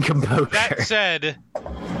wits and composure. That said,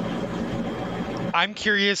 I'm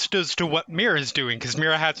curious as to what Mira's doing, because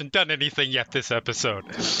Mira hasn't done anything yet this episode.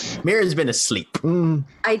 Mira's been asleep.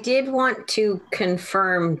 I did want to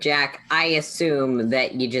confirm, Jack, I assume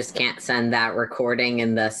that you just can't send that recording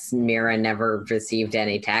and thus Mira never received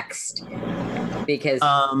any text. Because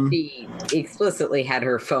she explicitly had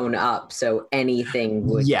her phone up, so anything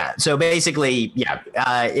would. Yeah. So basically, yeah.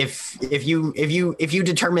 If you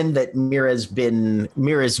determine that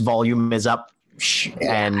Mira's volume is up,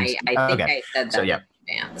 and I think I said that. So yeah.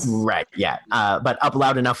 In advance. Right. Yeah. But up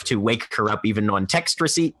loud enough to wake her up, even on text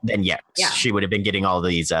receipt, then yes, she would have been getting all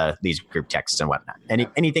these group texts and whatnot.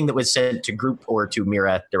 Anything that was sent to group or to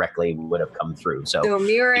Mira directly would have come through. So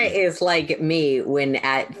Mira is like me when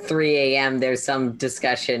at 3 a.m. there's some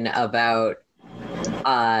discussion about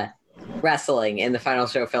wrestling in the Final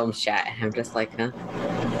Show Films chat. And I'm just like, huh?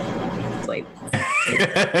 Sleep.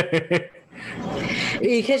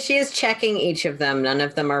 Because she is checking each of them. None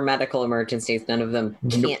of them are medical emergencies. None of them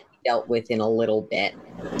can't be dealt with in a little bit.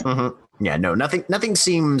 Mm-hmm. Yeah, no, nothing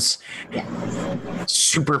seems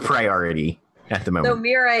super priority at the moment. So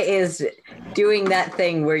Mira is doing that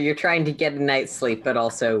thing where you're trying to get a night's sleep, but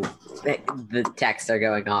also the texts are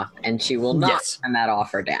going off, and she will not turn that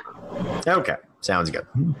off or down. Okay, sounds good.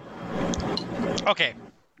 Okay.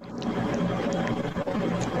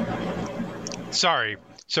 Sorry.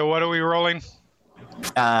 So what are we rolling?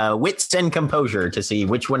 Wits and composure to see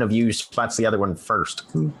which one of you spots the other one first.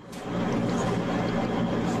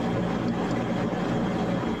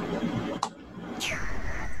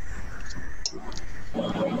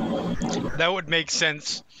 That would make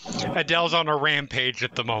sense. Adele's on a rampage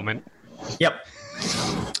at the moment. Yep.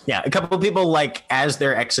 Yeah, a couple of people, like, as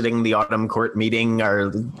they're exiting the autumn court meeting,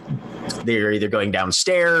 they're either going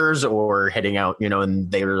downstairs or heading out,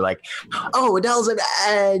 and they're like, oh, Adele's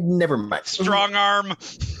never mind. Strong arm.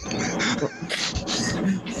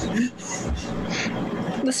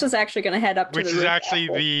 This was actually going to head up to Which is actually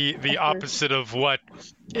the opposite of what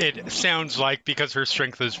it sounds like, because her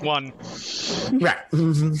strength is 1. Right.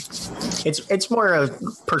 Mm-hmm. It's more a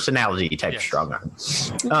personality type strong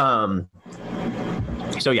arm.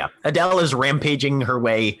 So yeah, Adele is rampaging her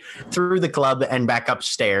way through the club and back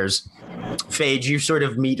upstairs. Phage, you sort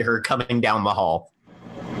of meet her coming down the hall.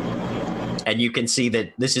 And you can see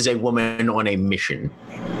that this is a woman on a mission.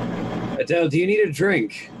 Adele, do you need a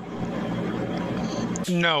drink?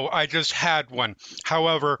 No, I just had one.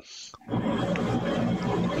 However,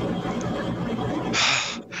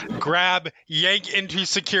 grab, yank into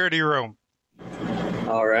security room.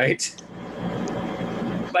 All right.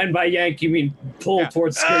 And by yank, you mean pull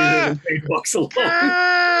towards security room and Phage walks along.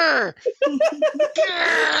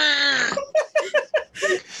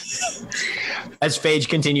 As Phage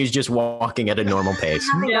continues just walking at a normal pace.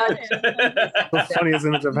 The funniest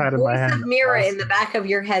image I've had in my head. Mira in the back of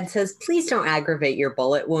your head says, please don't aggravate your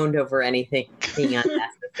bullet wound over anything being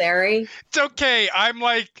unnecessary. It's okay. I've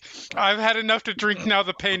had enough to drink now.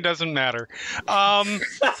 The pain doesn't matter.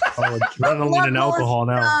 Adrenaline and alcohol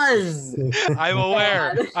now. I'm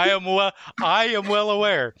aware. I am well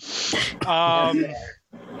aware.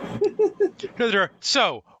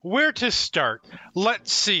 So, where to start?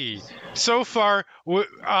 Let's see. So far,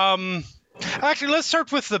 actually, let's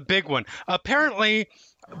start with the big one. Apparently,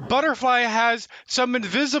 Butterfly has some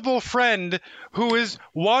invisible friend who is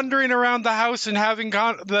wandering around the house and having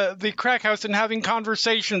the crack house and having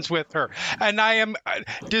conversations with her. And I am,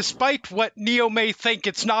 despite what Neo may think,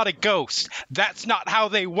 it's not a ghost. That's not how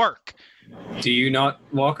they work. Do you not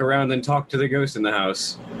walk around and talk to the ghost in the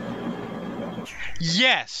house?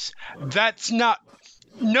 Yes, that's not...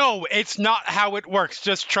 No, it's not how it works.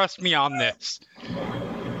 Just trust me on this.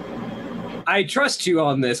 I trust you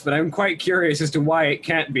on this, but I'm quite curious as to why it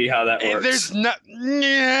can't be how that works. There's no...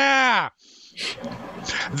 Yeah.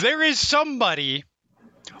 There is somebody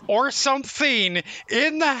or something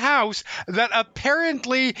in the house that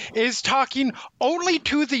apparently is talking only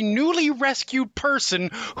to the newly rescued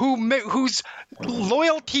person whose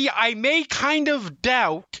loyalty I may kind of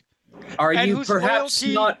doubt. Are you perhaps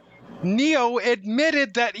not... Neo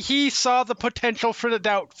admitted that he saw the potential for the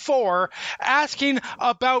doubt for, asking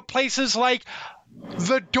about places like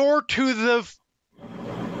the door to the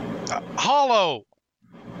hollow.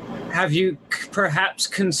 Have you perhaps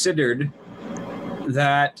considered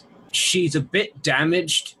that she's a bit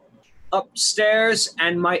damaged upstairs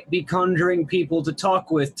and might be conjuring people to talk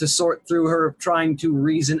with to sort through her trying to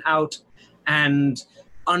reason out and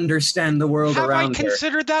understand the world around her? Have I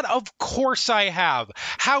considered that? Of course I have.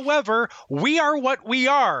 However, we are what we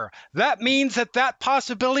are. That means that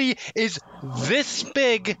possibility is this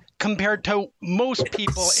big compared to most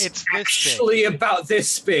people. It's this big. Actually about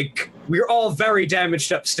this big. We're all very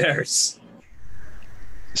damaged upstairs.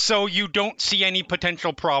 So you don't see any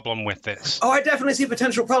potential problem with this? Oh, I definitely see a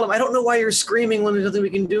potential problem. I don't know why you're screaming when there's nothing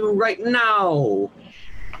we can do right now.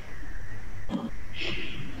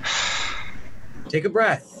 Take a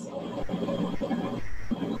breath.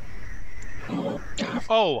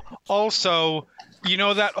 Oh, also, you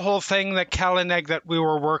know that whole thing that Kalineg that we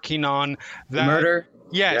were working on? That, murder?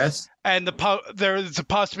 Yes. And there's a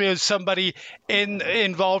possibility of somebody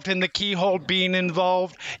involved in the keyhole being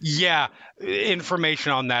involved. Yeah,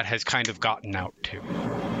 information on that has kind of gotten out too.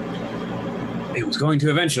 It was going to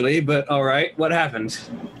eventually, but all right. What happened?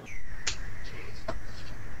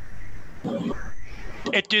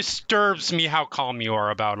 It disturbs me how calm you are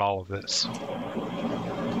about all of this.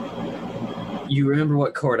 You remember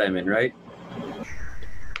what court I'm in, right?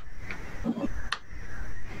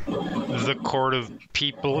 The court of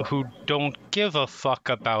people who don't give a fuck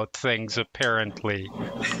about things, apparently.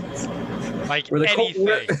 Like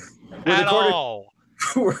anything. At all.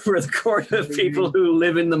 We're the court of people who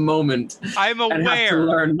live in the moment. I'm aware. And have to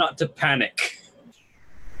learn not to panic.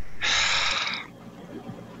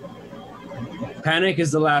 Panic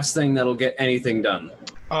is the last thing that'll get anything done.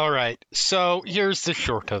 All right, so here's the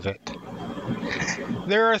short of it.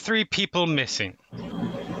 There are 3 people missing.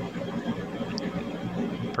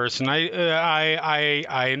 Person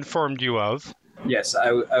I informed you of. Yes,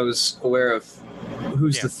 I was aware of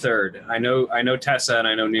who's the third. I know Tessa and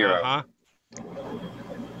I know Nero. Uh-huh.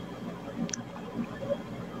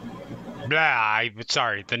 Blah,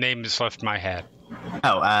 sorry, the name has left my head.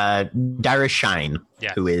 Oh, Dara Shine,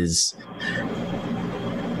 yes.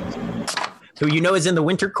 who you know is in the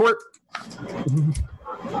Winter Court.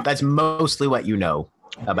 That's mostly what you know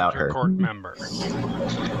about her. Court member.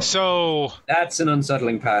 So that's an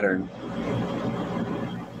unsettling pattern.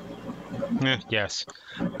 Yes.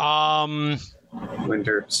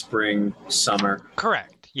 Winter, spring, summer.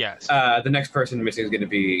 Correct. Yes. The next person missing is going to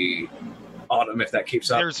be autumn if that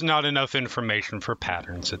keeps up. There's not enough information for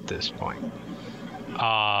patterns at this point.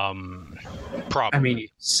 Probably. I mean, you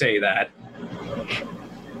say that.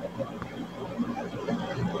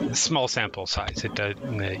 Small sample size. It does.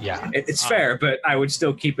 Yeah. It's fair, but I would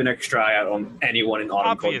still keep an extra eye out on anyone in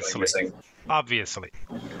Autumn Court going missing. Obviously.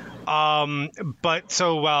 But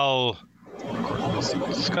so while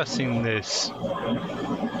discussing this,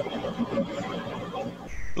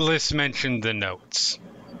 Liss mentioned the notes.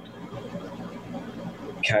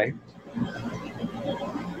 Okay.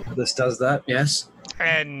 This does that, yes.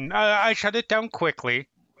 And I shut it down quickly.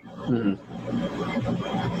 Mm-hmm.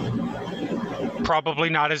 Probably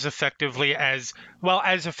not as effectively as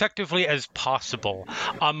possible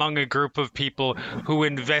among a group of people who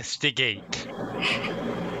investigate.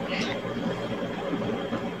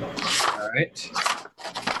 All right.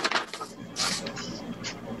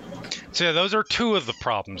 So yeah, those are two of the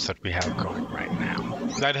problems that we have going right now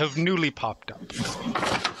that have newly popped up.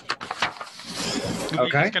 We're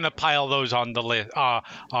just gonna pile those on the list,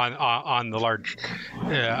 on the large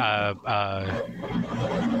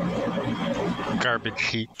garbage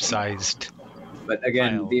heap-sized. But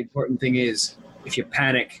again, pile. the important thing is, if you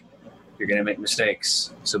panic, you're gonna make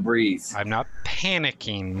mistakes. So breathe. I'm not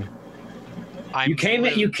panicking. You came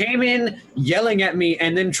in yelling at me,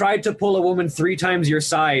 and then tried to pull a woman 3 times your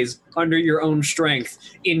size under your own strength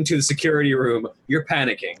into the security room. You're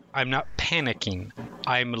panicking. I'm not panicking.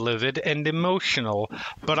 I'm livid and emotional,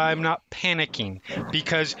 but I'm not panicking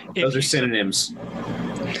because Those are synonyms.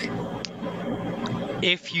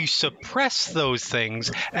 If you suppress those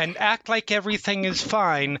things and act like everything is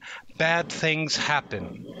fine, bad things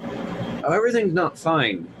happen. Oh, everything's not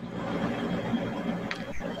fine.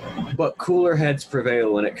 But cooler heads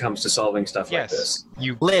prevail when it comes to solving stuff like this.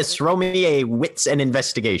 Liss, roll me a wits and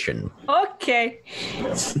investigation. Okay.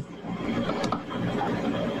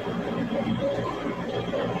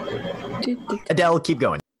 Adele, keep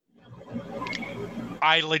going.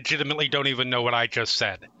 I legitimately don't even know what I just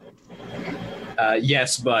said.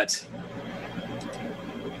 Yes, but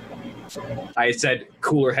I said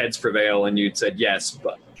cooler heads prevail, and you'd said yes,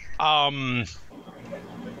 but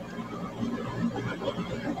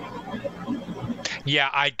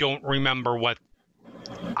yeah, I don't remember what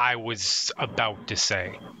I was about to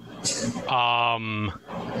say.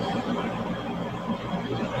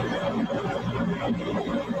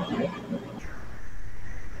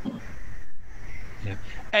 Yeah.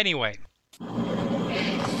 Anyway.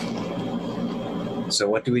 So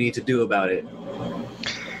what do we need to do about it?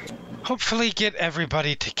 Hopefully get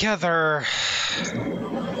everybody together.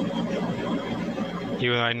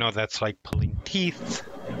 Even though I know that's like pulling teeth.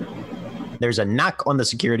 There's a knock on the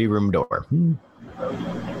security room door.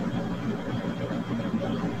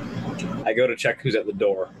 I go to check who's at the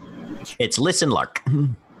door. It's Liss and Lark.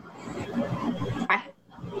 Hi.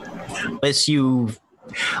 Liss,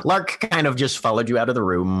 Lark kind of just followed you out of the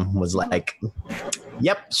room, was like,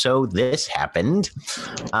 yep, so this happened.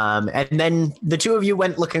 And then the two of you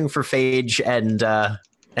went looking for Phage and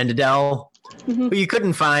Adele, who you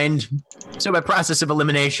couldn't find. So by process of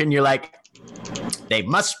elimination, you're like, they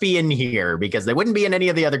must be in here because they wouldn't be in any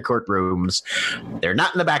of the other courtrooms. They're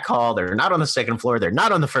not in the back hall. They're not on the second floor. They're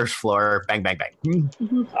not on the first floor. Bang, bang, bang.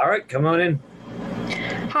 All right, come on in.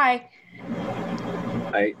 Hi.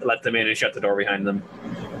 I let them in and shut the door behind them.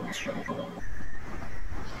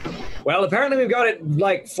 Well, apparently we've got it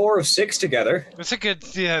like 4 of 6 together. That's a good,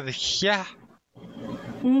 yeah.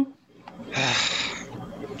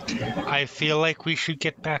 I feel like we should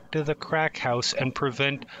get back to the crack house and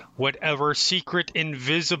prevent whatever secret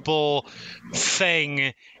invisible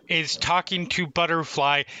thing is talking to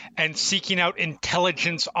Butterfly and seeking out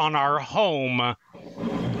intelligence on our home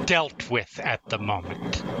dealt with at the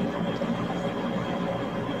moment.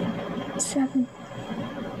 7.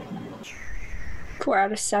 4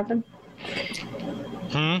 out of 7.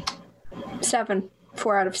 7.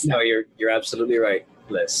 4 out of 7. No, you're absolutely right,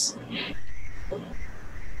 Liss.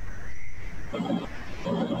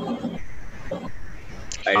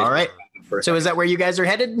 All right. So is that where you guys are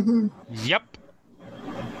headed? Yep.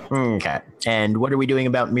 Okay. And what are we doing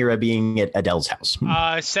about Mira being at Adele's house?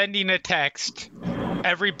 Sending a text.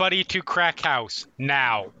 Everybody to crack house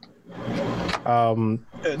now.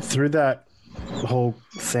 Through that whole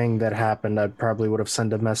thing that happened, I probably would have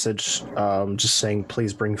sent a message just saying,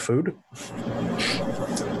 please bring food.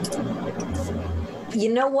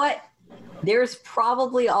 You know what? There's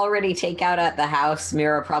probably already takeout at the house.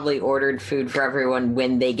 Mira probably ordered food for everyone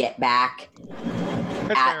when they get back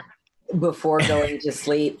before going to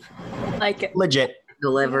sleep. Like it. Legit.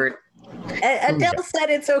 Delivered. Adele said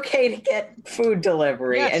it's okay to get food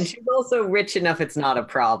delivery, and she's also rich enough it's not a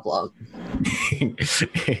problem.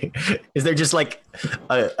 Is there just like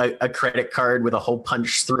a credit card with a hole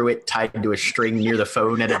punched through it tied to a string near the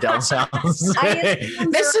phone at Adele's house?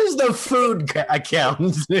 This is the food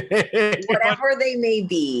account. Whatever they may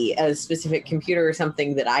be, a specific computer or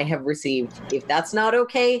something that I have received. If that's not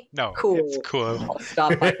okay, No, cool. it's cool. I'll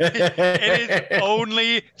stop by. It is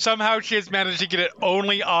only, somehow she has managed to get it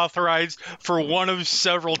only authorized for one of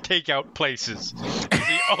several takeout places. It's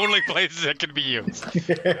the only places that can be used.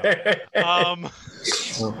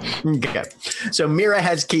 Okay. So Mira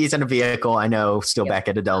has keys in a vehicle, I know, still back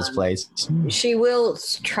at Adele's place. She will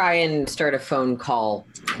try and start a phone call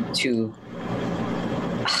to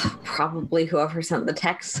probably whoever sent the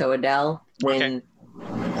text, so Adele, when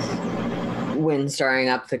starting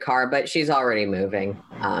up the car, but she's already moving.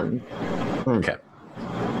 Okay.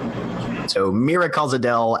 So Mira calls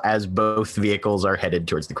Adele as both vehicles are headed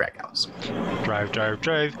towards the crack house.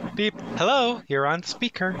 Drive. Beep. Hello, you're on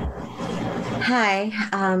speaker. Hi,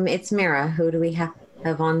 it's Mira. Who do we have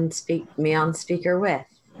on speaker with?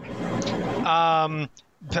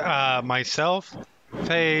 Myself,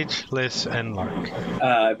 Phage, Liss, and Lark.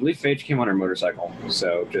 I believe Phage came on her motorcycle,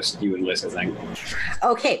 so just you and Liss, I think.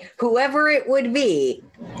 Okay, whoever it would be.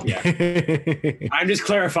 Yeah, I'm just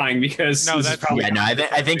clarifying because No, this that's is probably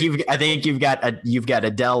I think you've got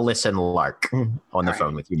Adele, Liss, and Lark on the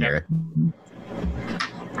phone with you, Mira.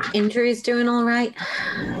 Injuries doing all right?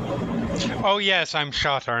 Oh yes, I'm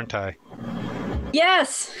shot, aren't I?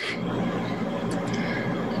 Yes.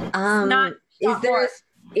 Not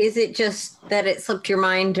Is it just that it slipped your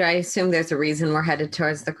mind? I assume there's a reason we're headed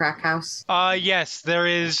towards the crack house. Yes, there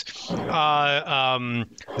is.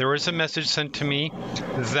 There was a message sent to me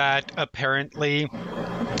that apparently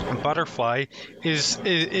Butterfly is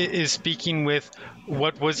speaking with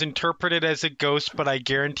what was interpreted as a ghost, but I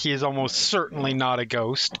guarantee is almost certainly not a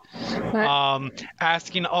ghost.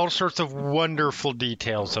 Asking all sorts of wonderful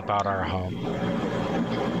details about our home.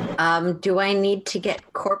 Do I need to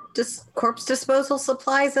get corpse disposal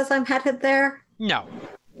supplies as I'm headed there? No,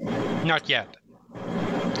 not yet.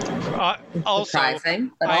 Also,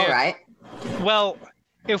 surprising, but all right. Well,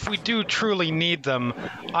 if we do truly need them,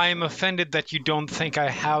 I am offended that you don't think I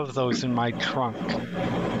have those in my trunk.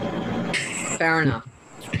 Fair enough.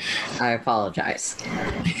 I apologize.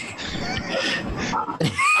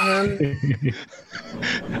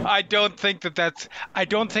 I don't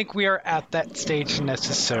think we are at that stage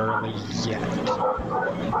necessarily yet.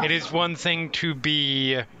 It is one thing to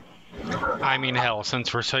be, I mean, hell,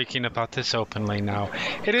 since we're talking about this openly now,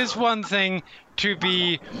 it is one thing to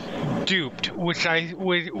be duped, which I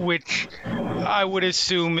would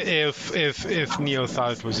assume if Neo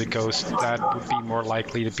thought it was a ghost, that would be more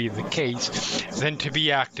likely to be the case than to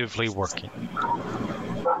be actively working.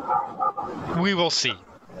 We will see.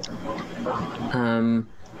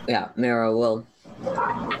 Yeah, Mira will.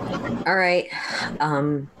 All right.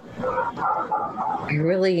 I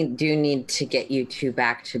really do need to get you two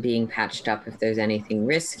back to being patched up if there's anything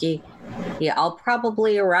risky. Yeah, I'll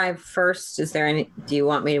probably arrive first. Do you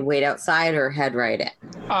want me to wait outside or head right in?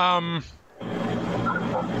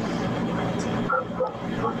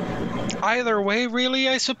 Either way, really,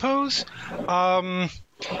 I suppose.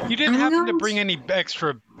 You didn't happen to bring any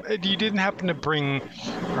extra. You didn't happen to bring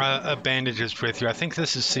bandages with you. I think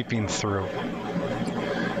this is seeping through.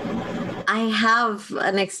 I have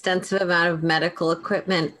an extensive amount of medical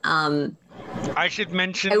equipment. I should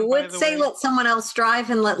mention. I would say let someone else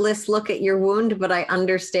drive and let Liss look at your wound, but I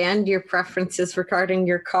understand your preferences regarding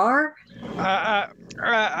your car.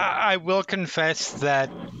 I will confess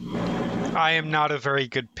that I am not a very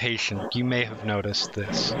good patient. You may have noticed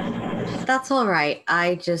this. That's all right.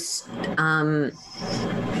 I just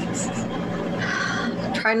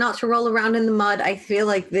try not to roll around in the mud. I feel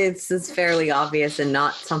like this is fairly obvious and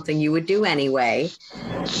not something you would do anyway.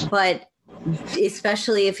 But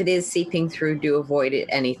especially if it is seeping through, do avoid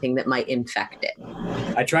anything that might infect it.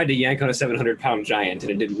 I tried to yank on a 700-pound giant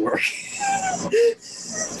and it didn't work.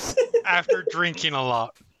 After drinking a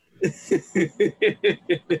lot.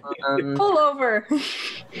 Pull over.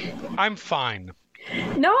 I'm fine.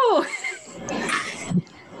 No.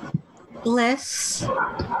 Liss.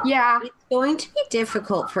 Yeah. It's going to be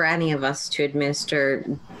difficult for any of us to administer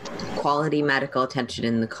quality medical attention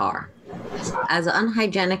in the car. As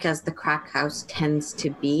unhygienic as the crack house tends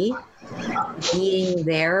to be, being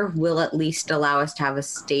there will at least allow us to have a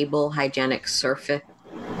stable, hygienic surface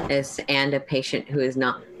and a patient who is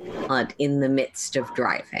not in the midst of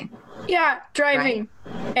driving. Yeah, driving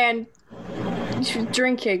and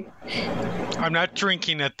drinking. I'm not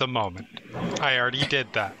drinking at the moment. I already did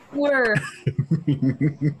that.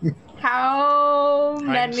 How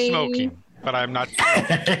many? I'm smoking. but I'm not.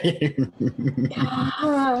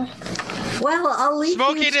 Well, I'll leave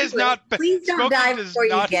Smoking you to is it. not. Please don't smoking die does before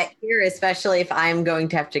you not- get here, especially if I'm going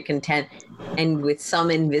to have to contend and with some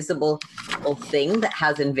invisible thing that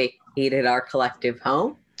has invaded our collective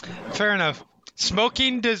home. Fair enough.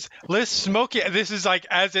 Smoking does Liss smoking. This is like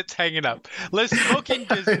as it's hanging up. Liss smoking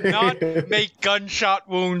does not make gunshot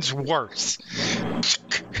wounds worse,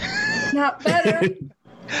 Not better.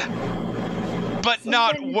 but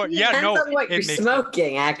not worse. Yeah, Depends no, on what you're it makes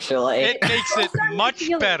smoking, actually. it makes it much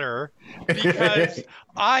better because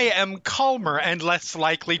I am calmer and less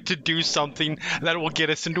likely to do something that will get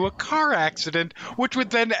us into a car accident, which would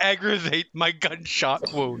then aggravate my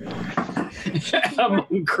gunshot wound.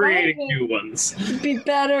 Among creating new ones. Be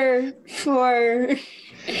better for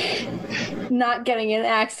not getting an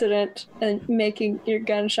accident and making your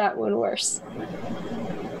gunshot wound worse.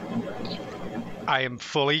 I am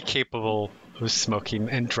fully capable of smoking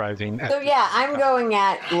and driving. So yeah, I'm going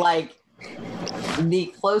at like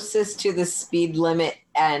the closest to the speed limit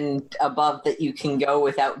and above that you can go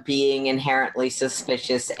without being inherently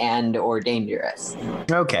suspicious and or dangerous.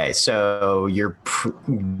 Okay, so you're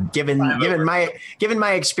given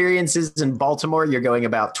my experiences in Baltimore, you're going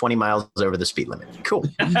about 20 miles over the speed limit. Cool.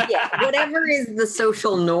 Yeah, whatever is the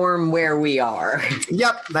social norm where we are.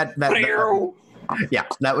 Yep, that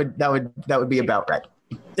would be about right.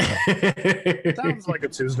 Sounds like a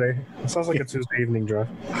Tuesday. It sounds like a Tuesday evening drive.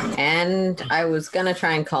 And I was gonna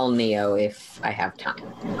try and call Neo if I have time.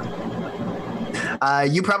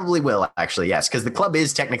 You probably will, actually, yes, because the club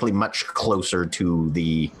is technically much closer to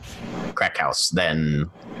the crack house than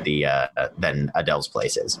Adele's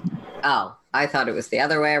place is. Oh, I thought it was the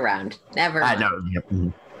other way around. Never mind. No. Yep.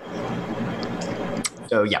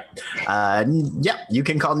 So yeah, you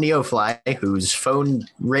can call Neofly, whose phone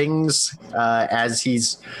rings as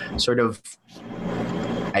he's sort of,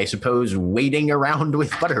 I suppose, waiting around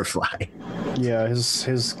with Butterfly. Yeah,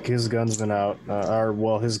 his gun's been out.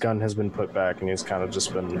 His gun has been put back, and he's kind of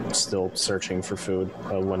just been still searching for food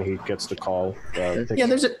when he gets the call. Yeah,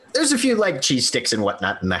 there's a few like cheese sticks and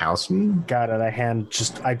whatnot in the house. Got it.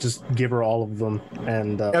 I just give her all of them,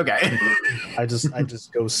 and okay. I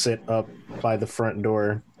just go sit up by the front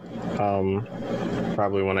door.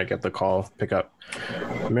 Probably when I get the call, pick up.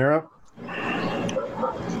 Mira.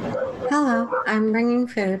 Hello, I'm bringing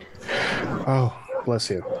food. Oh, bless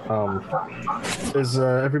you. Is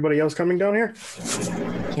everybody else coming down here?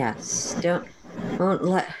 Yes, won't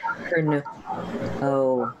let her know.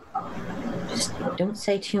 Oh, just don't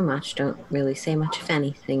say too much. Don't really say much of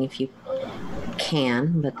anything if you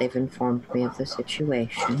can, but they've informed me of the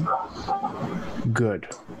situation. Good.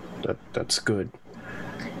 That's good.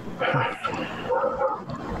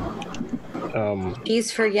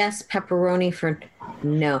 Cheese for yes, pepperoni for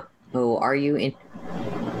no. Oh, are you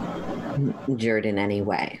injured in any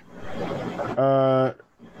way? No.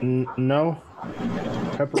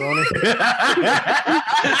 Pepperoni.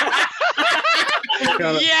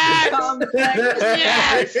 Yes!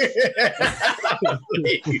 Yes!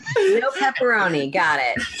 No pepperoni. Got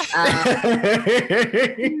it.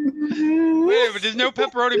 Wait, but there's no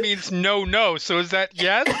pepperoni means no. So is that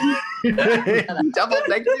yes? Double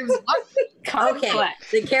negatives. What? Okay.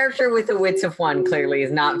 The character with the wits of one clearly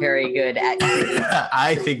is not very good at.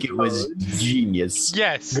 I think it was genius.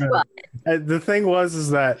 Yes. The thing is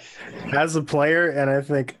that as a player, and I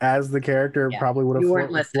think as the character, probably would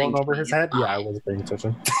have flown over his head. Yeah, I wasn't paying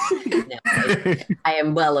attention. No, I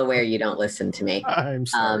am well aware you don't listen to me. I'm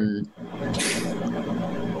sorry.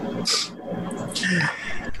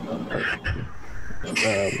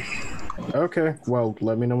 Okay, well,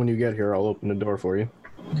 let me know when you get here. I'll open the door for you.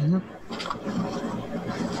 Mm-hmm.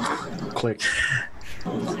 Click.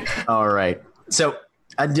 All right. So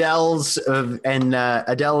Adele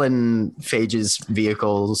and Phage's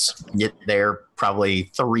vehicles get there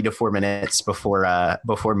probably 3 to 4 minutes before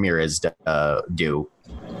Mira's due,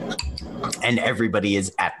 and everybody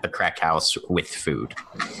is at the crack house with food.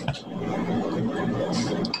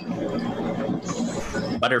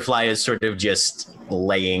 Butterfly is sort of just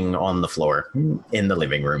laying on the floor in the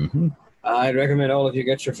living room. I'd recommend all of you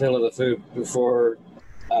get your fill of the food before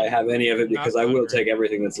I have any of it, because I will take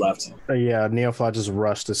everything that's left. Yeah, Neofly just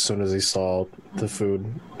rushed as soon as he saw the food.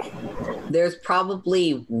 There's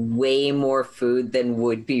probably way more food than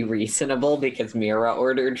would be reasonable because Mira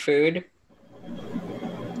ordered food.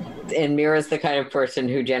 And Mira's the kind of person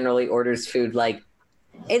who generally orders food like,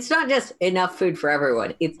 it's not just enough food for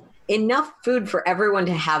everyone. It's enough food for everyone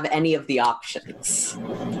to have any of the options.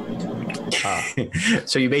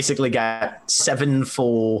 So you basically got 7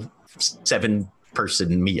 full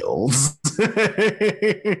 7-person meals.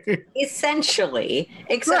 Essentially,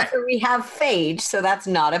 except for we have Phage, so that's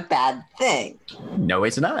not a bad thing. No,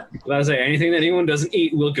 it's not. Let's say anything that anyone doesn't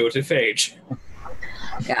eat will go to Phage.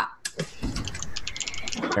 Yeah.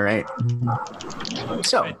 All right.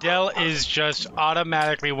 So Adele is just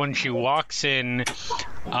automatically when she walks in.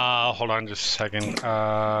 Hold on just a second.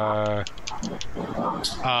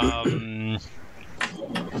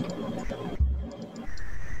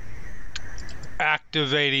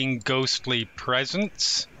 Activating ghostly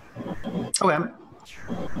presence. okay.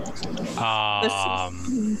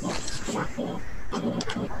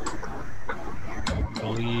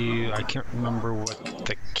 I can't remember what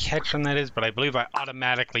the catch on that is, but I believe I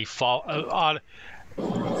automatically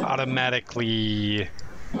automatically.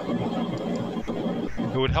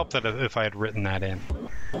 It would help that if I had written that in.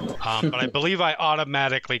 But I believe I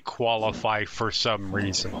automatically qualify for some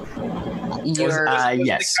reason.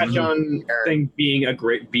 Yes. The catch-on thing being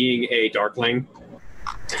a Darkling.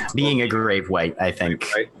 Being a Gravewight, I think.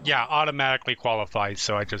 Right? Yeah, automatically qualifies,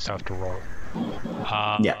 so I just have to roll.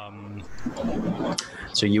 Yeah.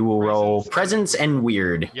 So you will roll presence and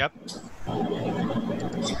weird. Yep.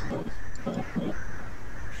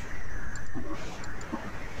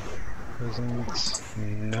 Presence,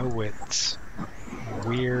 know it.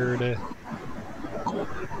 Weird.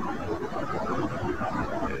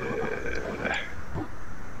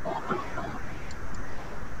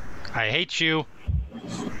 I hate you.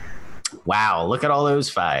 Wow, look at all those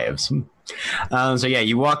fives. So yeah,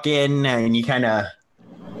 you walk in and you kind of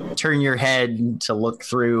turn your head to look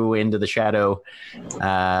through into the shadow.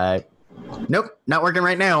 Nope, not working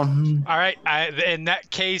right now. All right. In that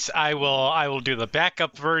case, I will do the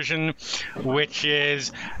backup version, which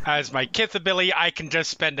is as my Kith ability, I can just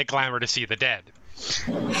spend a glamour to see the dead.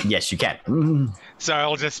 Yes, you can. So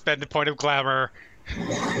I'll just spend a point of glamour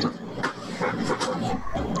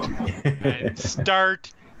and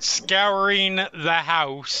start scouring the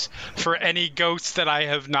house for any ghosts that I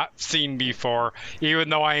have not seen before, even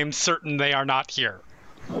though I am certain they are not here.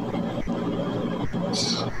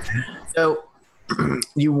 So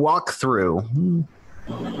you walk through,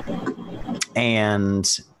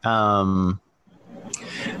 and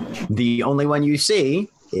the only one you see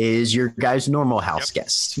is your guy's normal house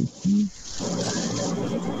guest.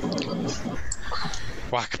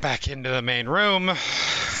 Walk back into the main room.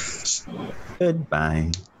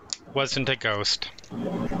 Goodbye. Wasn't a ghost.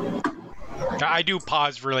 I do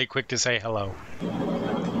pause really quick to say hello.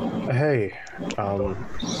 Hey,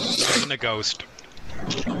 Wasn't a ghost.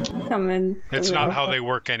 Coming. It's not how they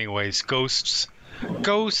work anyways. Ghosts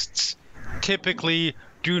typically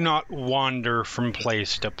do not wander from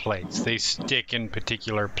place to place. They stick in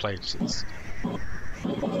particular places.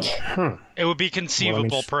 It would be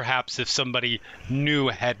conceivable perhaps if somebody new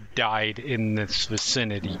had died in this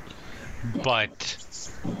vicinity, but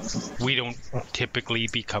we don't typically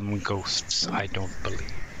become ghosts, I don't believe.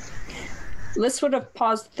 Liss would have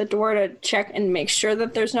paused at the door to check and make sure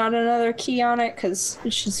that there's not another key on it, because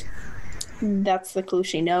that's the clue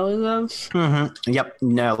she knows of. Mm-hmm. Yep.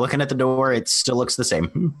 No, looking at the door, it still looks the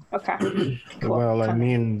same. Okay. Cool. well, I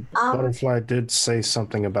mean, Butterfly did say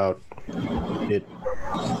something about it.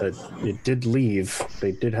 It did leave.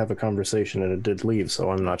 They did have a conversation, and it did leave.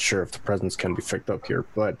 So I'm not sure if the presence can be picked up here.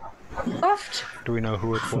 But Left. Do we know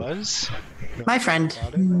who it was? My friend.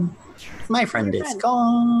 My friend is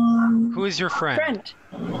gone. Who is your friend?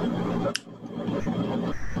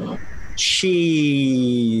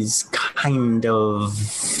 She's kind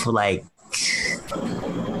of like...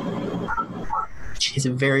 She's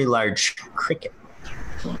a very large cricket.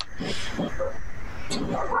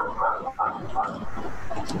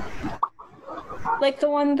 Like the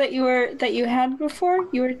one that you had before?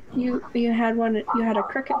 You had one. You had a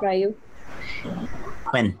cricket by you.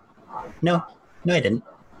 When? No, I didn't.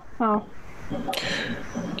 Oh.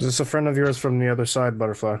 is this a friend of yours from the other side,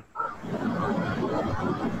 Butterfly?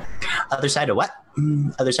 Other side of what?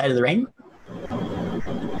 Other side of the rain?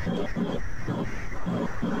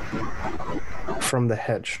 From the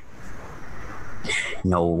hedge.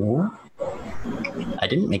 No. I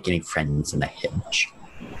didn't make any friends in the hedge.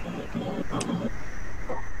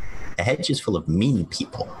 The hedge is full of mean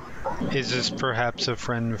people. Is this perhaps a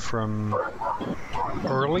friend from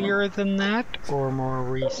earlier than that, or more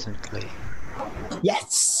recently?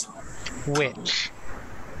 Yes. Which?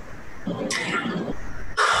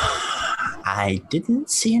 I didn't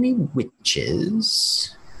see any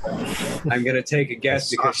witches. I'm gonna take a guess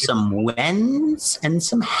because Some whens and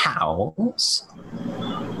some howls.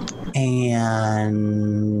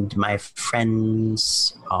 And my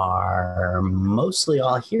friends are mostly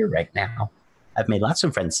all here right now. I've made lots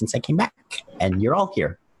of friends since I came back, and you're all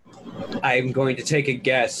here. I'm going to take a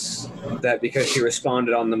guess that because she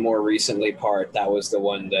responded on the more recently part, that was the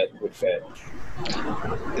one that would fit.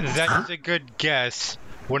 That's a good guess.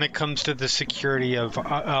 When it comes to the security of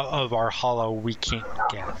our hollow, we can't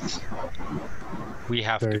guess. We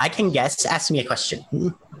have to. I can guess. Ask me a question.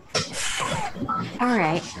 All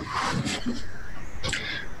right.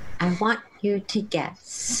 I want you to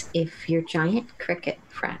guess if your giant cricket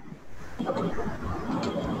friend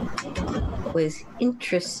was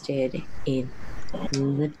interested in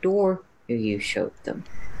the door you showed them.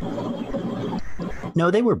 No,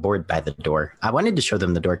 they were bored by the door. I wanted to show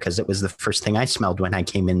them the door because it was the first thing I smelled when I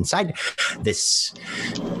came inside this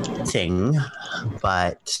thing,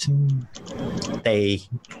 but they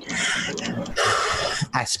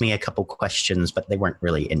asked me a couple questions, but they weren't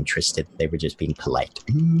really interested. They were just being polite.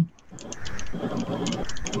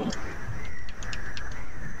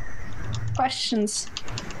 Questions.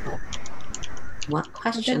 What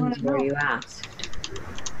questions were you asked?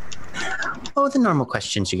 Oh, the normal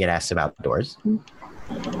questions you get asked about doors.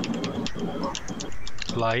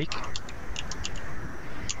 Like?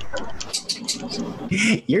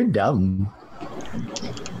 You're dumb.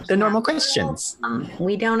 The normal questions.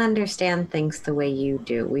 We don't understand things the way you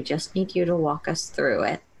do. We just need you to walk us through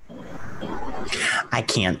it. I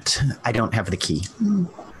can't. I don't have the key.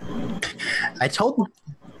 I told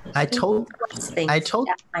step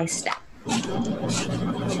by step.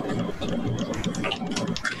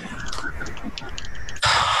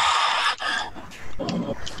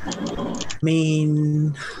 I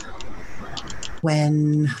mean,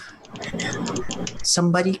 when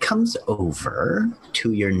somebody comes over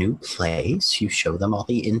to your new place, you show them all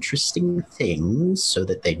the interesting things so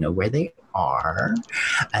that they know where they are.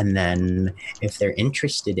 And then if they're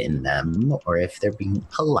interested in them or if they're being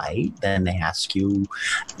polite, then they ask you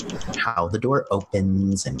how the door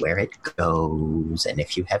opens and where it goes and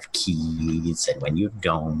if you have keys. And when you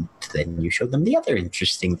don't, then you show them the other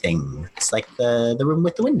interesting thing. It's like the room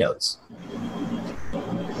with the windows.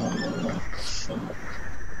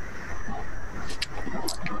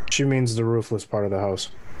 She means the roofless part of the house.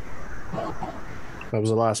 That was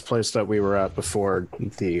the last place that we were at before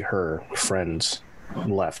her friends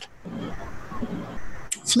left.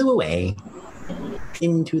 Flew away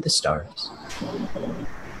into the stars.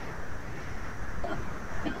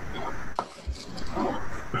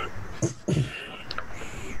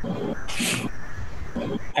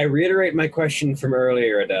 I reiterate my question from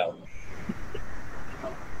earlier, Adele.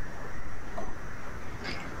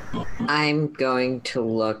 I'm going to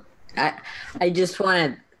look. I just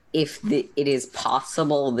want to, if it is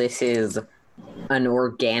possible, this is an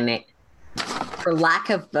organic, for lack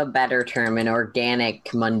of a better term, an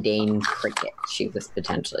organic, mundane cricket she was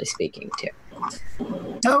potentially speaking to.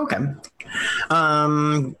 Oh, okay.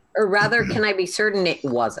 Or rather, can I be certain it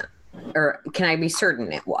wasn't? Or can I be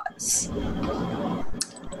certain it was?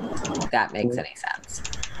 If that makes any sense.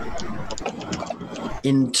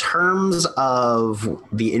 In terms of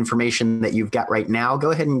the information that you've got right now, go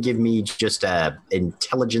ahead and give me just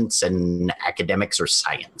intelligence and academics or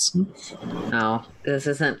science. Oh, this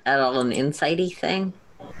isn't at all an insighty thing?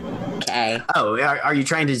 Okay. Oh, are you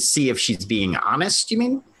trying to see if she's being honest, you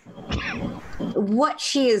mean? What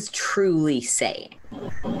she is truly saying.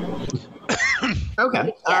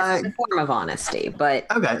 Okay. Yes, a form of honesty, but...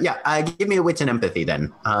 Okay, yeah. Give me a wits and empathy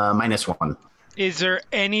then. -1. Is there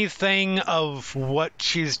anything of what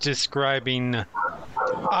she's describing?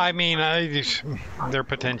 I mean, there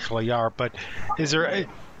potentially are, but is there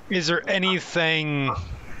anything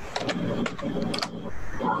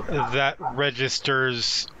that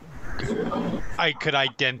registers I could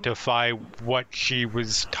identify what she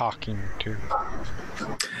was talking to?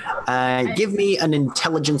 Give me an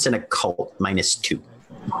intelligence and occult -2.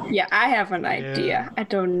 Yeah, I have an idea. I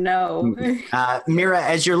don't know. Mira,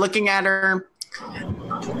 as you're looking at her,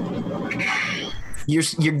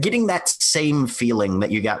 you're getting that same feeling that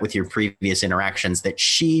you got with your previous interactions, that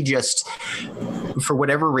she just, for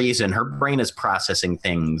whatever reason, her brain is processing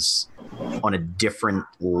things on a different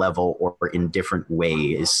level or in different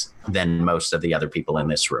ways than most of the other people in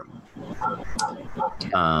this room.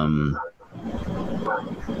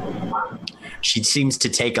 She seems to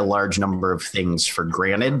take a large number of things for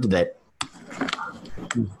granted that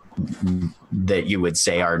you would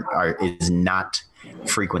say is not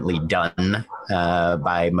frequently done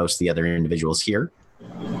by most of the other individuals here.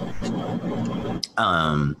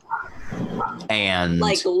 And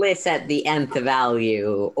like Liss at the nth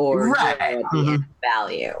value, or right. at the nth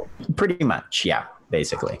value. Pretty much, yeah,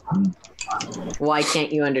 basically. Why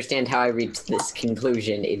can't you understand how I reached this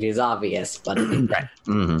conclusion? It is obvious, but right.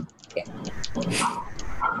 Mm-hmm. Yeah.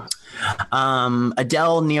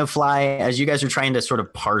 Adele, Neofly, as you guys are trying to sort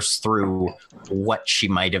of parse through what she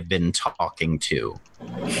might have been talking to,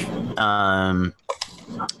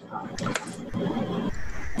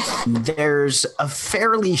 there's a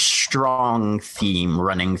fairly strong theme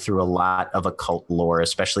running through a lot of occult lore,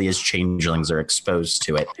 especially as changelings are exposed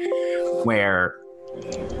to it, where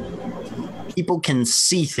people can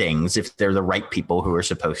see things if they're the right people who are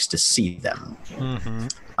supposed to see them. Mm-hmm.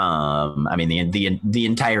 I mean, the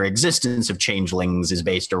entire existence of changelings is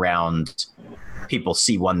based around people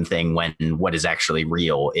see one thing when what is actually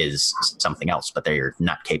real is something else, but they're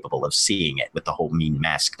not capable of seeing it with the whole mean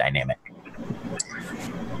mask dynamic.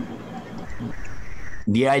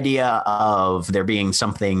 The idea of there being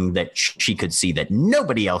something that she could see that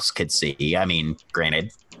nobody else could see. I mean,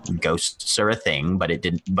 granted, ghosts are a thing, but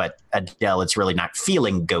Adele, it's really not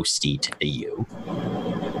feeling ghosty to you.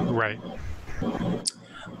 Right.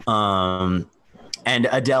 And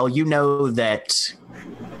Adele, you know that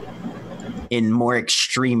in more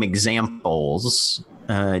extreme examples,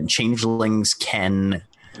 changelings can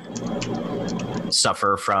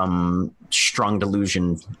suffer from strong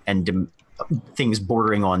delusion and things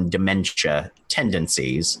bordering on dementia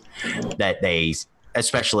tendencies that they,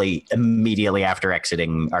 especially immediately after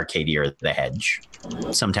exiting Arcadia or the Hedge,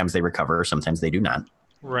 sometimes they recover, sometimes they do not.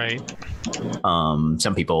 Right.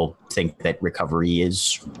 Some people think that recovery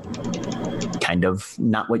is kind of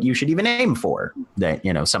not what you should even aim for, that,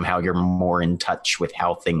 you know, somehow you're more in touch with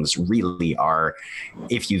how things really are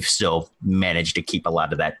if you've still managed to keep a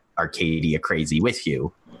lot of that Arcadia crazy with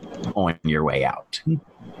you on your way out. And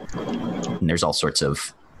there's all sorts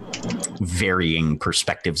of varying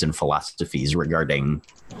perspectives and philosophies regarding,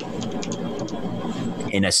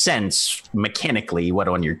 in a sense, mechanically, what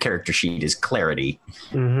on your character sheet is clarity,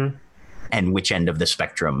 and which end of the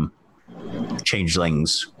spectrum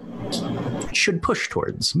changelings should push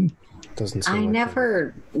towards. Doesn't seem I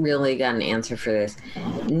never really got an answer for this.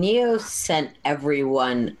 Neo sent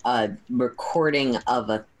everyone a recording of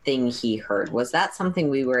a thing he heard. Was that something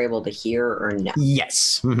we were able to hear or no?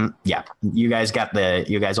 Yes. Yeah. You guys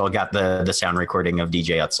all got the sound recording of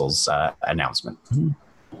DJ Utzel's announcement.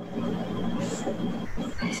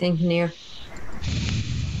 I think Neo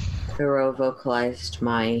Hero vocalized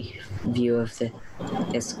my view of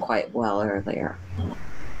this quite well earlier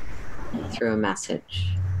through a message.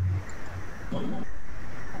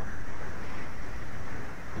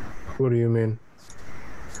 What do you mean?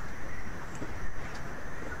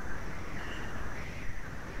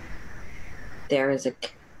 There is a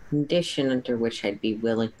condition under which I'd be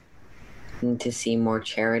willing to see more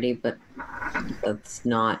charity, but that's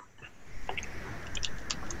not.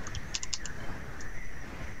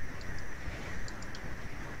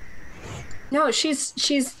 No, she's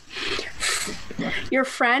your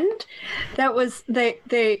friend. That was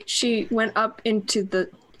she went up into the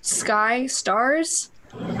sky stars.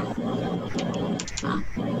 I'm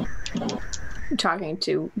talking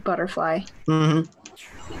to Butterfly.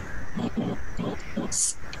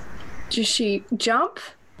 Does she jump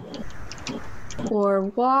or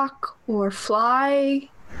walk or fly?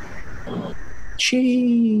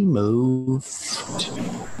 She moved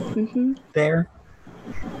there.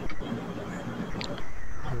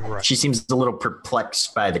 Right. She seems a little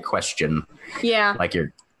perplexed by the question. Yeah. Like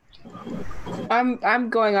you're... I'm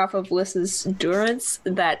going off of Liss's endurance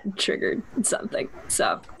that triggered something.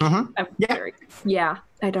 So I'm very,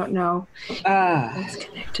 I don't know. It's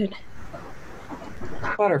connected.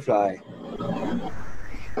 Butterfly.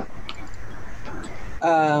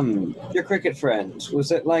 Your cricket friend.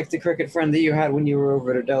 Was it like the cricket friend that you had when you were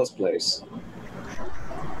over at Adele's place?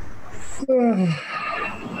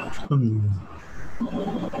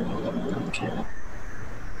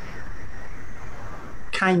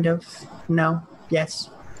 Kind of. No.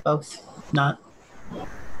 Yes. Both. Not.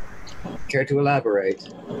 Care to elaborate?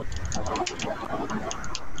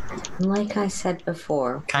 Like I said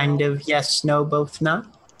before. Kind of. Yes. No. Both. Not.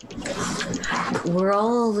 We're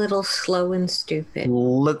all a little slow and stupid.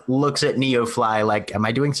 Looks at Neofly like, am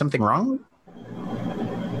I doing something wrong?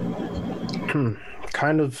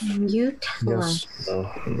 Kind of. You tell us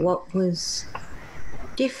what was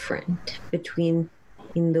different between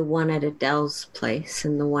in the one at Adele's place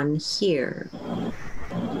and the one here.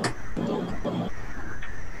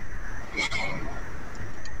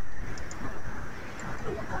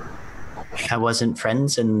 I wasn't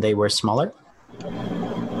friends and they were smaller.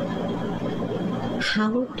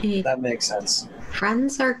 How did... That makes sense.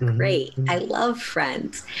 Friends are great. I love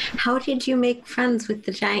friends. How did you make friends with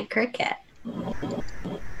the giant cricket?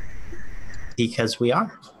 Because we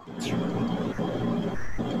are.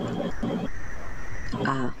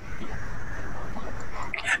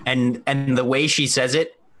 And the way she says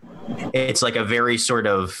it, it's like a very sort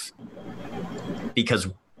of, because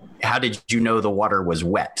how did you know the water was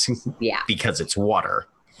wet? Yeah. Because it's water,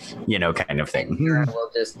 kind of thing.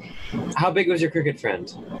 We'll just... How big was your cricket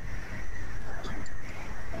friend?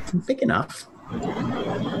 Big enough.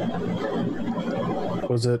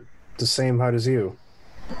 Was it the same height as you?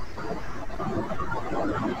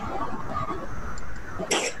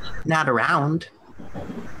 Not around.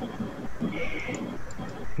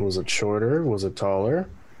 Was it shorter? Was it taller?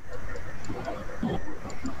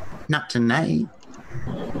 Not tonight.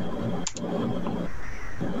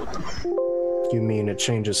 You mean it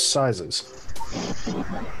changes sizes?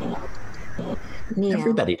 Neil,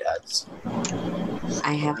 Everybody does.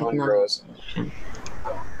 I have One another grows. question.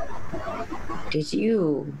 Did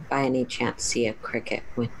you, by any chance, see a cricket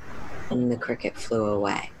when the cricket flew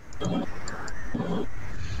away?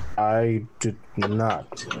 I did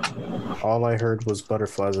not. All I heard was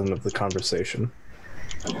butterflies in the conversation.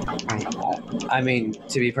 Right. I mean,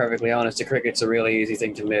 to be perfectly honest, a cricket's a really easy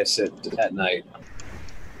thing to miss at night.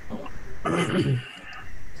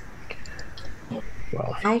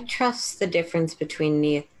 Well, I trust the difference between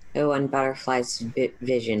Neo and Butterfly's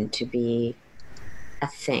vision to be a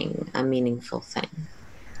thing, a meaningful thing.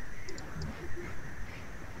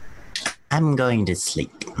 I'm going to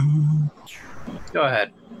sleep. Go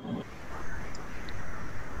ahead.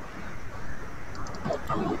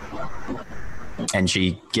 And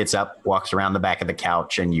she gets up, walks around the back of the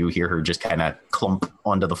couch, and you hear her just kind of clump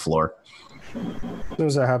onto the floor. as soon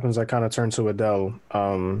as that happens, I kind of turn to Adele.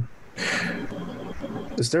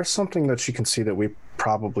 Is there something that she can see that we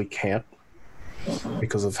probably can't?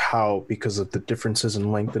 Because of the differences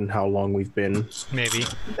in length and how long we've been Maybe.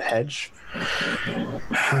 the hedge.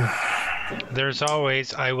 There's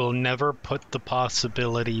always, I will never put the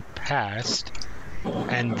possibility past,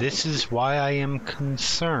 and this is why I am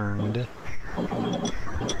concerned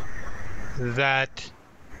that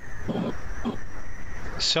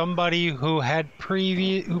somebody who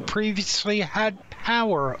previously had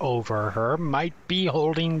power over her might be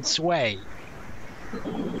holding sway.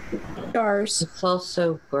 Stars. It's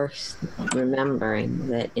also worth remembering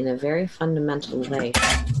that in a very fundamental way,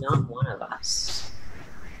 she's not one of us.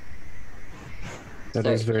 That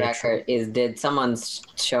is very true. Did someone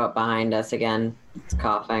show up behind us again? It's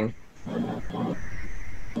coughing.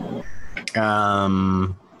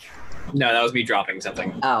 No, that was me dropping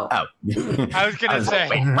something. Oh. Oh. I was going to say.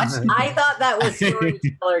 Wait, what? I thought that was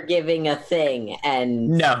Storyteller giving a thing, and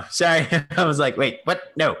No, sorry. I was like, wait,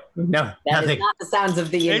 what? No, that nothing. is not the sounds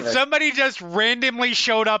of the If universe. somebody just randomly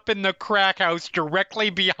showed up in the crack house directly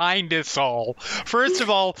behind us all, first of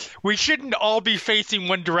all, we shouldn't all be facing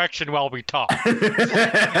one direction while we talk.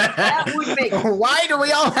 That would make Why do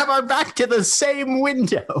we all have our back to the same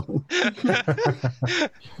window?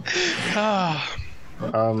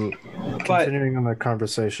 Continuing on that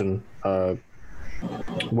conversation,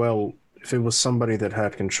 well, if it was somebody that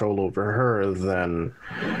had control over her, then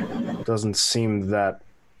it doesn't seem that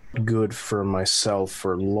good for myself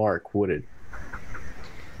or Lark, would it?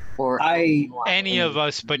 or Any of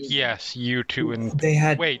us, but yes, you two and They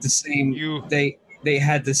had Wait, the same. you- They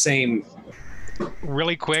had the same.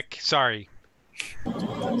 really quick. Sorry.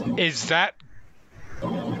 Is that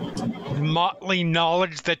motley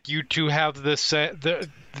knowledge that you two have the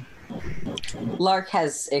Lark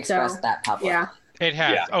has expressed So, that publicly. Yeah. It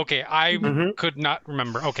has. Yeah. Okay, I Mhm. could not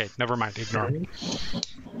remember. Okay, never mind. Ignore me.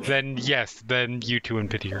 Then yes, then you two and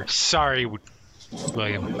Peter. Sorry,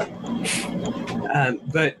 William.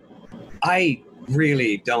 But I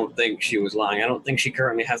really don't think she was lying. I don't think she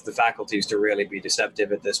currently has the faculties to really be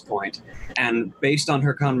deceptive at this point. And based on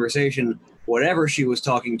her conversation, whatever she was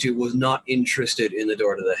talking to was not interested in the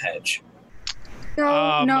door to the hedge.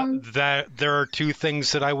 No. That there are two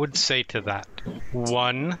things that I would say to that.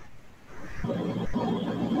 One,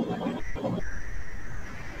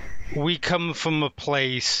 we come from a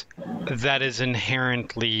place that is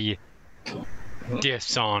inherently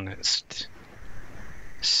dishonest.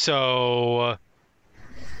 So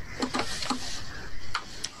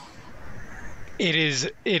it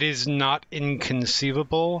is not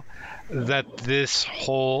inconceivable that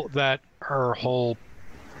her whole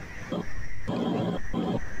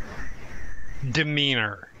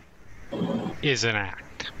demeanor is an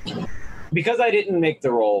act. Because I didn't make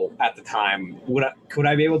the roll at the time, could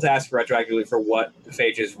I be able to ask retroactively for what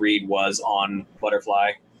Phage's read was on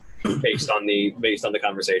Butterfly, based on the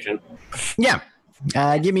conversation? Yeah.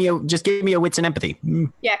 Give me a wits and empathy.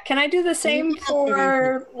 Yeah, can I do the same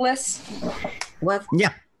for Liss? What,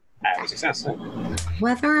 Yeah. I have a success.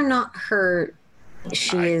 whether or not her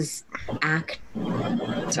She is Sorry.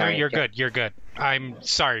 No, you're good. You're good. I'm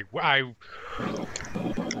sorry.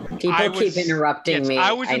 People keep interrupting me.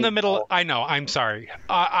 I was in the middle. I know. I'm sorry.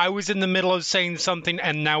 I was in the middle of saying something,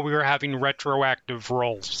 and now we were having retroactive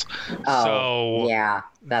rolls. Oh, so yeah,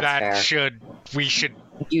 that's fair. We should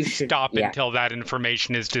stop until that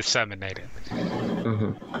information is disseminated.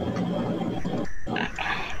 Mm-hmm.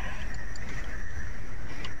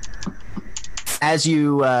 As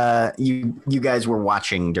you guys were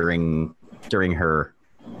watching during her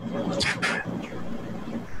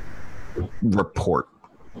report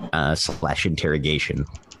 / interrogation,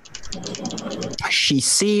 she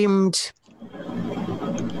seemed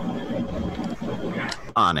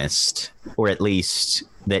honest, or at least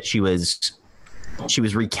that she was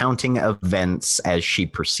recounting events as she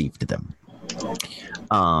perceived them.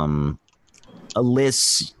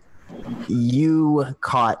 Liss, you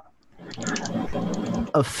caught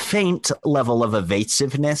a faint level of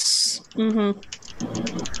evasiveness. Mm-hmm.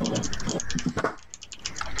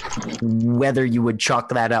 Whether you would chalk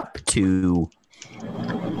that up to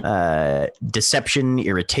deception,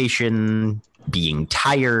 irritation, being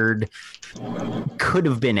tired, could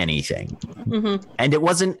have been anything. Mm-hmm. And it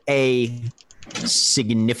wasn't a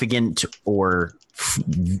significant or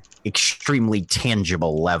extremely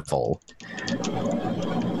tangible level.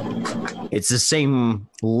 It's the same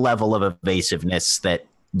level of evasiveness that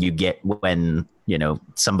you get when,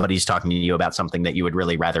 somebody's talking to you about something that you would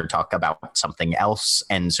really rather talk about something else.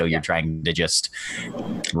 And so you're trying to just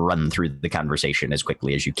run through the conversation as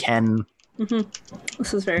quickly as you can. Mm-hmm.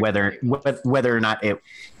 This is very whether or not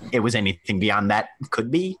it was anything beyond that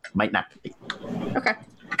might not be. Okay.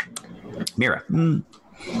 Mira.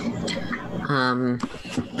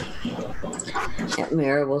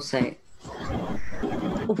 Mira will say,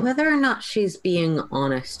 whether or not she's being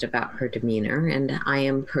honest about her demeanor, and I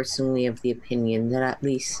am personally of the opinion that at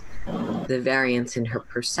least the variance in her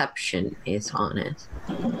perception is honest,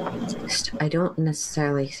 I don't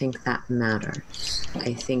necessarily think that matters.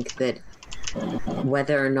 I think that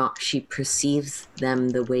whether or not she perceives them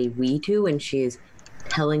the way we do, and she is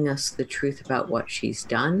telling us the truth about what she's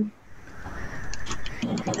done,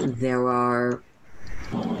 there are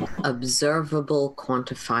observable,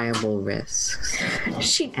 quantifiable risks.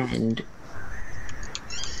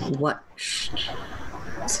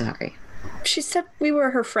 Sorry. She said we were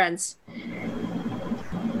her friends.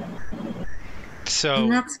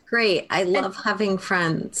 And that's great. I love having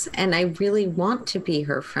friends, and I really want to be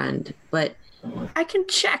her friend, but I can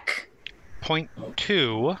check. Point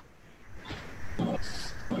 2.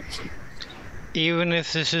 Even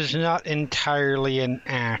if this is not entirely an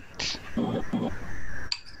act,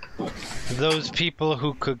 those people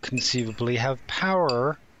who could conceivably have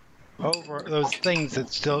power over those things that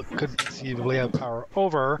still could conceivably have power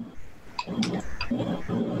over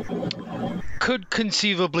could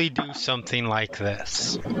conceivably do something like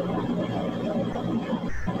this.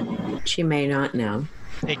 She may not know.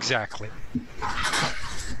 Exactly.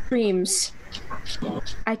 Dreams.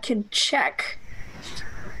 I can check.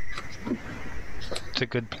 It's a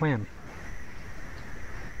good plan.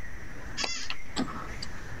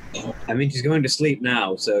 I mean, she's going to sleep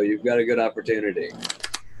now, so you've got a good opportunity.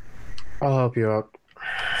 I'll help you out.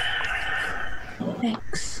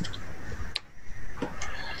 Thanks.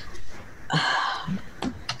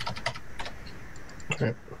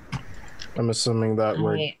 Okay. I'm assuming that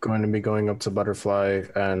we're going to be going up to Butterfly,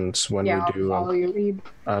 and when we do, I'll follow your lead.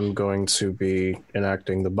 I'm going to be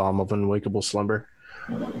enacting the Bomb of Unwakeable Slumber.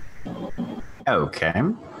 Okay.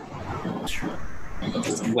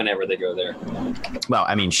 Whenever they go there. Well,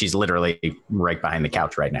 I mean, she's literally right behind the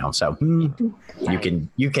couch right now, so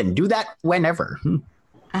you can do that whenever.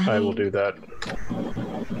 I will do that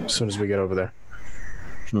as soon as we get over there.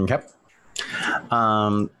 Okay.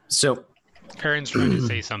 So Erin's trying to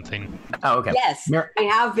say something. Oh, okay. Yes, I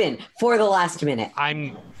have been for the last minute.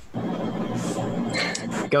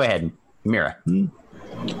 Go ahead, Mira.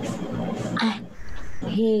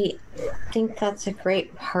 I think that's a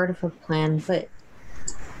great part of a plan, but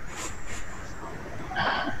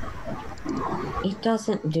it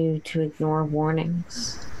doesn't do to ignore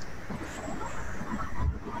warnings.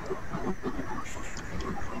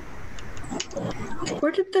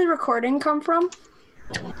 Where did the recording come from?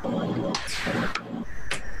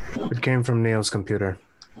 It came from Neo's computer.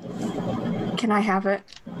 Can I have it?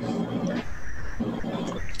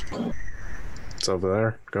 It's over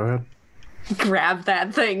there. Go ahead. Grab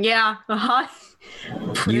that thing. Yeah. Uh-huh.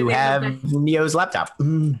 You have Neo's laptop.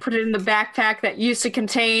 Put it in the backpack that used to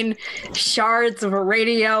contain shards of a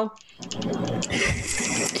radio.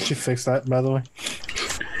 Did you fix that, by the way?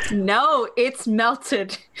 No, it's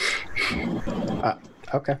melted.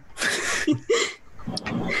 Okay.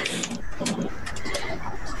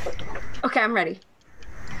 Okay, I'm ready.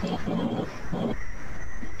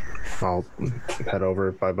 I'll head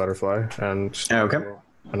over by Butterfly and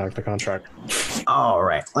enact the contract. All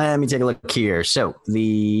right, let me take a look here. So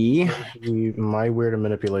my weird and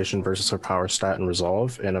manipulation versus her power stat and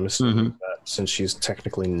resolve, and I'm assuming that since she's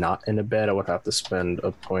technically not in a bed, I would have to spend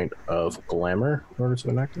a point of glamour in order to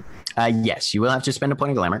enact it. Yes, you will have to spend a point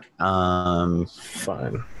of glamour.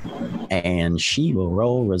 Fine. And she will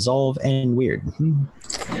roll resolve and weird.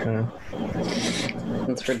 Okay.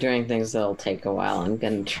 Since we're doing things that'll take a while, I'm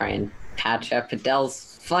gonna try and patch up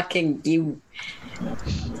Adele's fucking you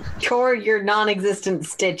tore your non-existent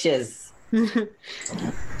stitches.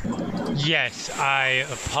 Yes, I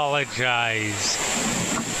apologize.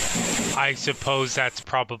 I suppose that's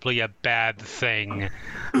probably a bad thing.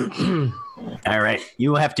 All right,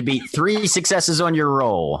 you will have to beat 3 successes on your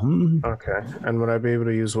roll. Okay. And would I be able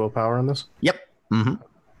to use willpower on this? Yep.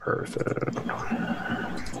 Perfect.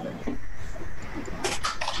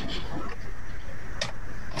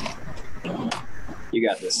 You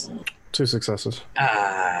got this. 2 successes.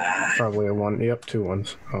 Probably a 1. Yep, 2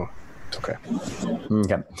 ones. Oh, it's okay.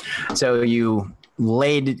 Okay. So you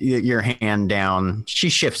laid your hand down. She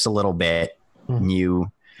shifts a little bit.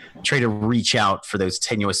 You try to reach out for those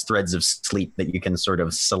tenuous threads of sleep that you can sort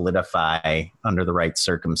of solidify under the right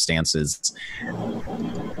circumstances.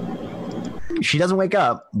 She doesn't wake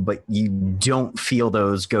up, but you don't feel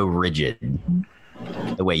those go rigid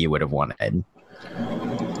the way you would have wanted.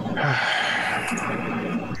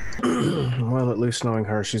 Well, at least knowing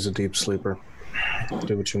her, she's a deep sleeper.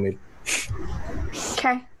 Do what you need.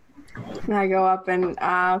 Okay. And I go up and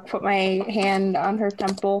put my hand on her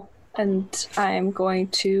temple, and I'm going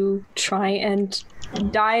to try and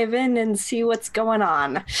dive in and see what's going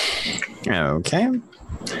on. Okay.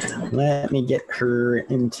 Let me get her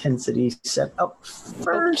intensity set up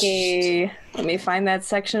first. Okay. Let me find that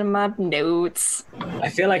section of my notes. I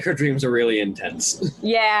feel like her dreams are really intense.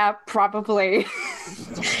 Yeah, probably.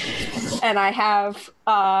 And I have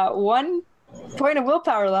 1 point of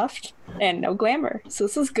willpower left and no glamour. So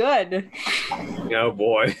this is good. Oh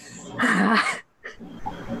boy.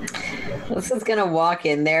 This is gonna walk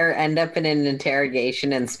in there, end up in an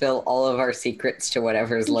interrogation, and spill all of our secrets to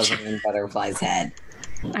whatever's living in Butterfly's head.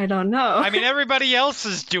 I don't know. I mean, everybody else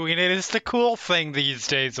is doing it. It's the cool thing these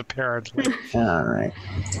days, apparently. All right.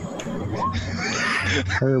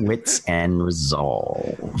 Her wits and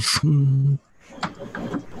resolve.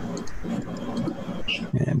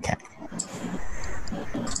 Okay.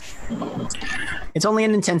 It's only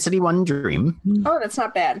an intensity 1 dream. Oh, that's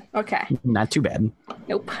not bad. Okay. Not too bad.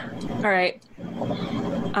 Nope. All right.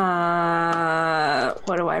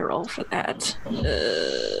 What do I roll for that?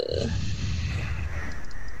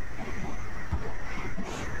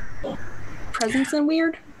 Presence and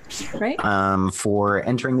weird, right? For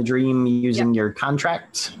entering the dream using your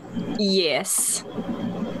contract. Yes.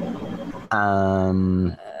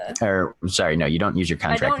 Or sorry, no, you don't use your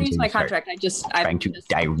contract. I don't use my contract. I'm trying to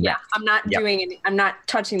direct. Yeah, I'm not doing any. I'm not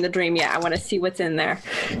touching the dream yet. I want to see what's in there.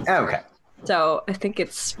 Okay. So I think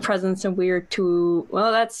it's presence and weird too.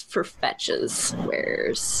 Well, that's for fetches.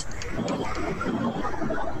 Where's?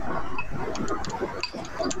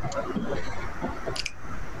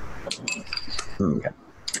 Okay.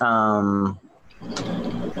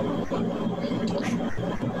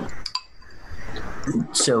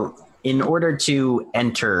 So in order to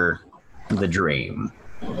enter the dream,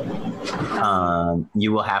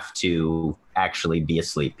 you will have to actually be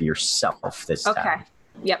asleep yourself this time. Okay.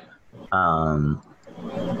 Yep.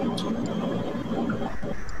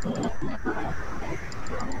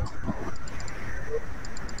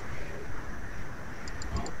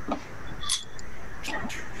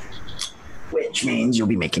 Which means you'll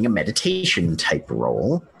be making a meditation type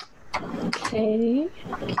roll. Okay.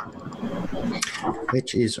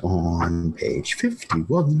 Which is on page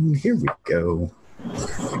 51. Here we go.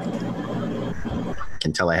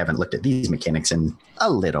 Can tell I haven't looked at these mechanics in a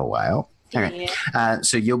little while. All right.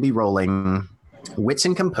 So you'll be rolling wits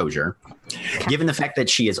and composure. Okay. Given the fact that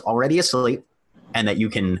she is already asleep and that you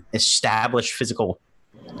can establish physical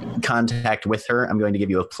contact with her, I'm going to give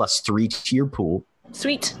you a +3 to your pool.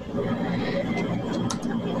 Sweet.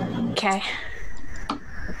 Okay.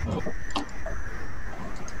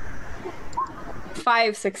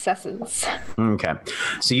 5 successes. Okay.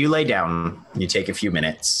 So you lay down, you take a few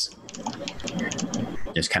minutes,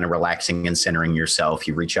 just kind of relaxing and centering yourself.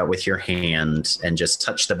 You reach out with your hand and just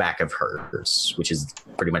touch the back of hers, which is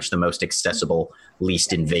pretty much the most accessible,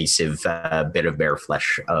 least invasive bit of bare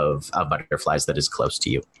flesh of butterflies that is close to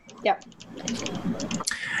you. Yep.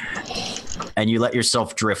 And you let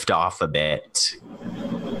yourself drift off a bit.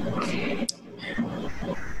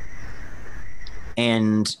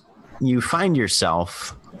 And you find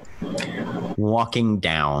yourself walking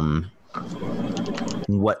down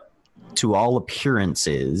what, to all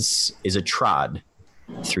appearances, is a trod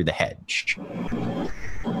through the hedge.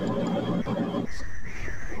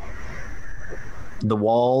 The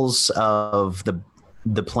walls of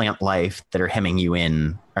the plant life that are hemming you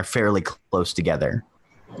in are fairly close together.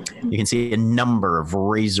 You can see a number of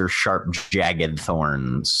razor-sharp, jagged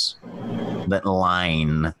thorns that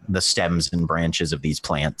line the stems and branches of these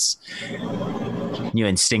plants. You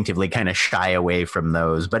instinctively kind of shy away from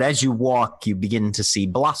those, but as you walk, you begin to see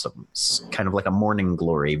blossoms, kind of like a morning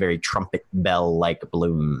glory, very trumpet bell-like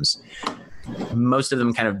blooms. Most of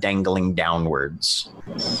them kind of dangling downwards,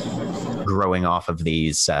 growing off of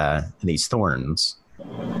these thorns.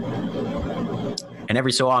 And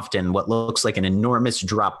every so often, what looks like an enormous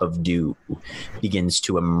drop of dew begins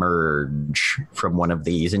to emerge from one of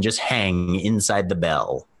these and just hang inside the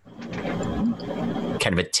bell.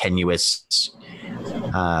 Kind of a tenuous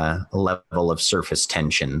level of surface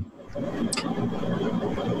tension.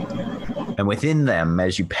 And within them,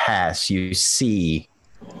 as you pass, you see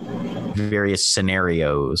various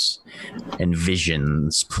scenarios and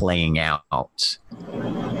visions playing out.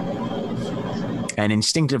 And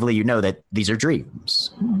instinctively, you know that these are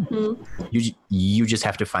dreams. Mm-hmm. You just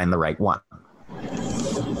have to find the right one.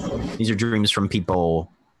 These are dreams from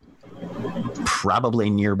people probably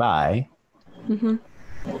nearby. Mm-hmm.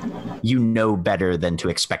 You know better than to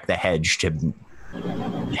expect the hedge to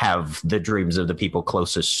have the dreams of the people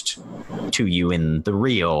closest to you in the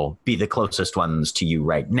real be the closest ones to you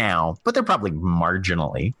right now, but they're probably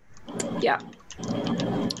marginally. Yeah.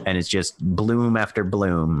 And it's just bloom after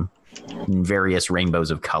bloom in various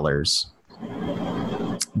rainbows of colors.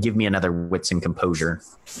 Give me another wits and composure.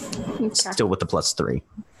 Okay. Still with the +3.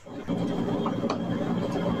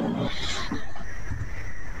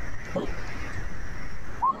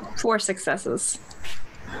 Four successes.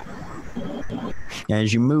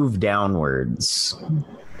 As you move downwards,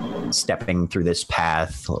 stepping through this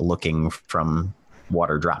path, looking from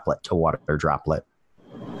water droplet to water droplet,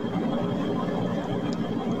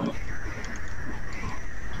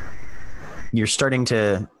 you're starting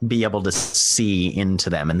to be able to see into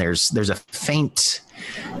them, and there's a faint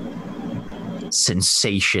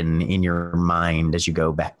sensation in your mind as you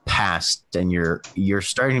go back past, and you're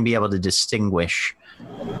starting to be able to distinguish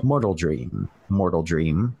mortal dream, mortal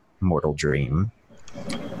dream, mortal dream.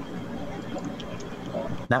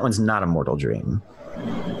 That one's not a mortal dream.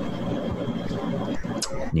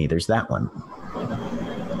 Neither's that one.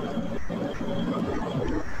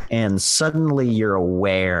 And suddenly you're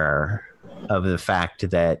aware of the fact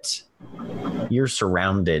that you're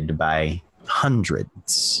surrounded by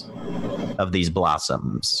hundreds of these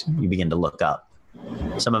blossoms. You begin to look up.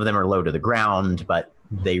 Some of them are low to the ground, but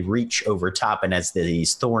they reach over top, and as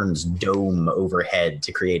these thorns dome overhead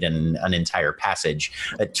to create an entire passage,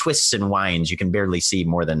 it twists and winds. You can barely see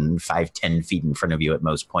more than 5-10 feet in front of you at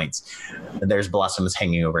most points. There's blossoms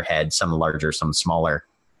hanging overhead, some larger, some smaller.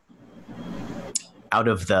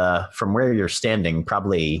 From where you're standing,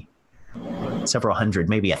 probably several hundred,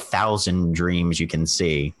 maybe 1,000 dreams you can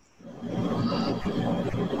see.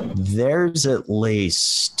 There's at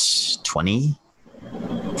least 20,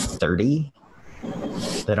 30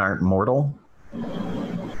 that aren't mortal,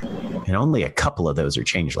 and only a couple of those are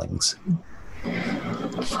changelings.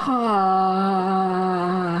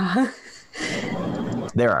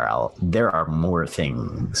 There are more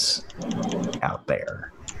things out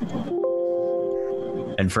there.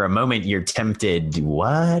 And for a moment you're tempted,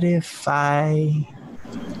 what if I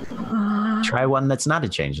try one that's not a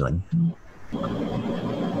changeling?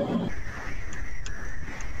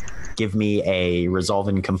 Give me a resolve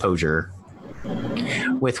and composure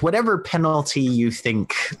with whatever penalty you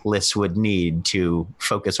think Liss would need to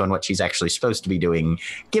focus on what she's actually supposed to be doing,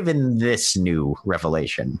 given this new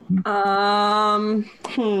revelation.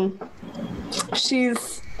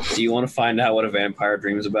 She's... Do you want to find out what a vampire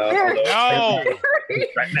dreams about? No!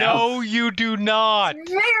 Right now. No, you do not!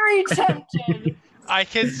 Very tempted. I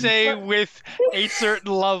can say with a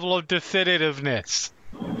certain level of definitiveness.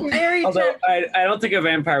 Very Although tempted. I don't think a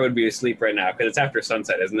vampire would be asleep right now because it's after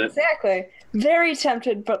sunset, isn't it? Exactly. Very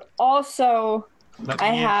tempted, but also Let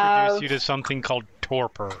me introduce you to something called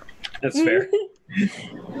torpor. That's fair.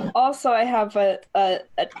 Also, I have a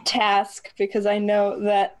task because I know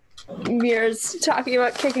that Mira's talking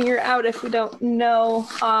about kicking her out if we don't know.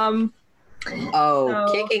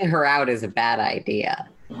 Kicking her out is a bad idea.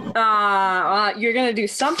 You're gonna do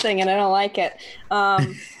something, and I don't like it.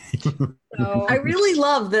 So I really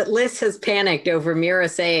love that Liss has panicked over Mira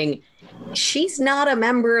saying she's not a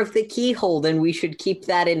member of the Keyhole, and we should keep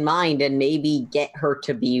that in mind and maybe get her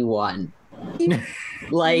to be one.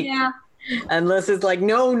 Like, yeah. and Liss is like,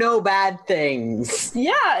 no bad things.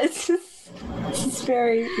 Yeah, it's just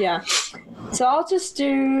very, yeah. So I'll just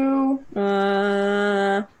do,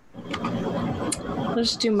 let's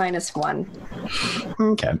just do -1.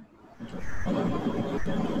 Okay.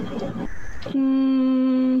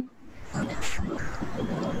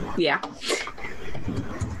 Yeah.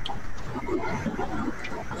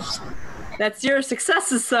 That's 0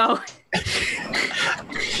 successes, so.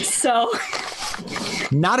 So.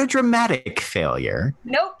 Not a dramatic failure.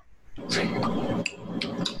 Nope.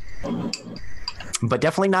 But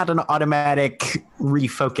definitely not an automatic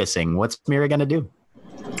refocusing. What's Mira going to do?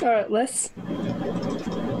 All right, Liss.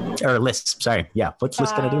 Or Liss, sorry. Yeah, what's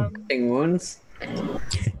Liss going to do? Wounds.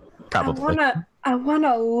 Probably. I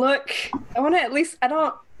wanna look. I wanna at least. I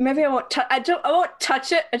don't. Maybe I won't. I won't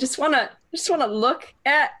touch it. I just wanna look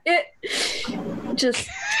at it. Just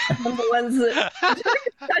one of the ones that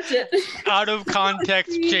touch it. Out of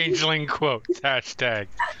context, changeling quotes. Hashtag.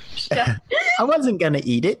 Yeah. I wasn't going to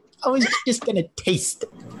eat it. I was just going to taste it.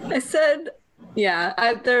 I said, yeah.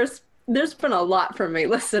 There's been a lot from me.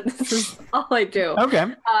 Listen, this is all I do. Okay.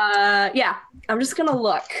 Yeah. I'm just gonna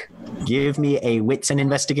look. Give me a wits and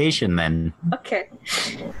investigation then. Okay.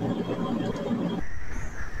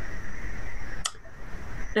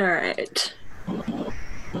 All right.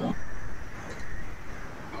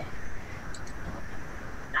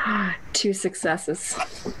 Two successes.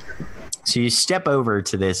 So you step over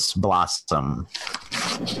to this blossom,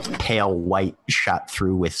 pale white shot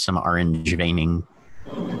through with some orange veining.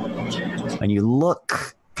 And you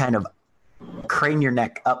look, kind of crane your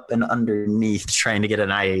neck up and underneath, trying to get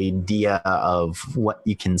an idea of what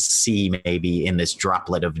you can see maybe in this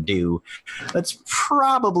droplet of dew. That's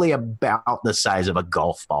probably about the size of a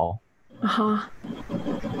golf ball. Uh-huh.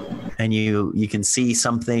 And you can see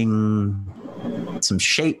something, some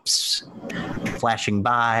shapes flashing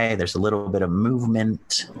by. There's a little bit of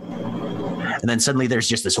movement. And then suddenly there's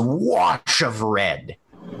just this wash of red.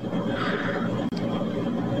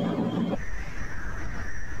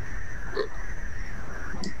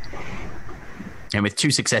 And with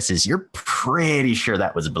 2 successes, you're pretty sure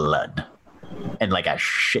that was blood. And like a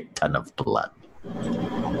shit ton of blood.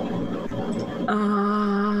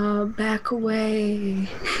 Back away.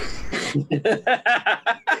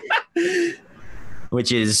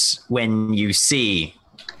 Which is when you see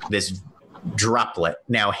this droplet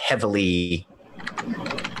now heavily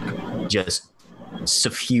just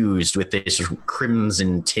suffused with this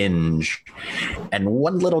crimson tinge. And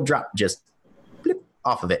one little drop just blip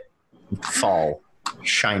off of it. Fall,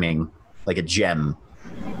 shining like a gem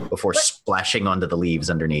before splashing onto the leaves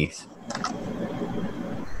underneath.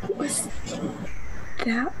 Was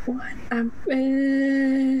that one?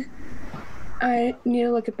 I need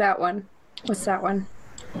to look at that one. What's that one?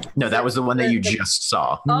 No, that was the one that you just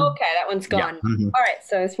saw. Oh, okay, that one's gone. Yeah. Mm-hmm. All right,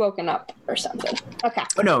 so it's woken up or something. Okay.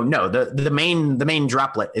 Oh no, the main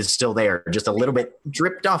droplet is still there, just a little bit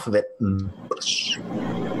dripped off of it.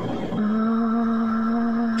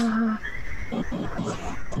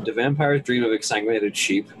 Do vampires dream of exsanguinated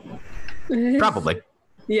sheep? Probably.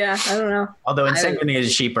 Yeah, I don't know. Although insanguinated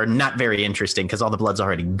sheep are not very interesting because all the blood's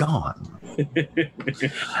already gone.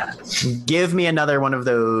 Give me another one of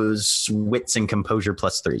those wits and composure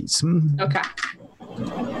 +3s. Okay.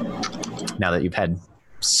 Now that you've had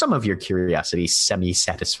some of your curiosity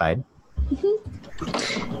semi-satisfied.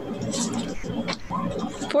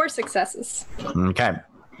 4 successes. Okay.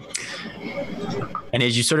 And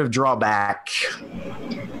as you sort of draw back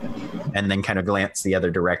and then kind of glance the other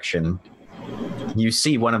direction, you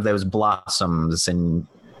see one of those blossoms and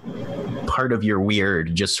part of your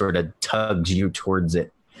weird just sort of tugs you towards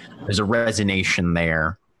it. There's a resonation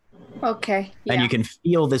there. Okay. Yeah. And you can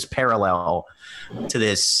feel this parallel to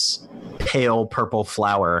this pale purple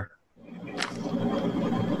flower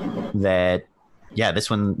that, yeah, this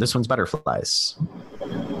one's butterflies.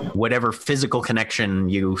 Whatever physical connection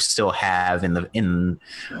you still have in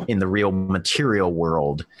the real material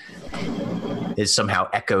world is somehow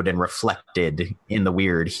echoed and reflected in the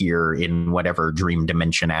weird here in whatever dream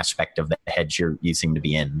dimension aspect of the hedge you seem to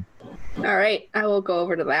be in. All right, I will go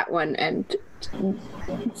over to that one and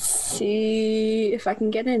see if I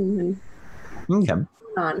can get in. Okay.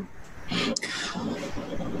 On.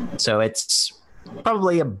 So it's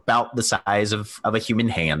probably about the size of a human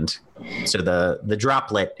hand. So the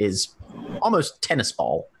droplet is almost tennis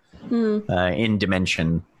ball in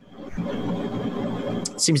dimension.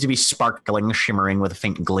 Seems to be sparkling, shimmering with a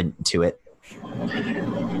faint glint to it.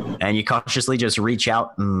 And you cautiously just reach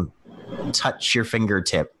out and touch your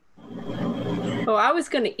fingertip. Oh, I was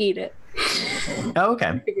going to eat it. Oh,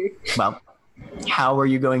 okay. Well, how are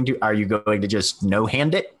you going to? Are you going to just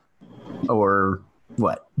no-hand it, or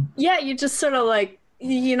what? Yeah, you just sort of like,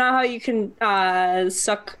 you know how you can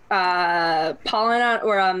suck pollen out,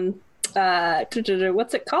 or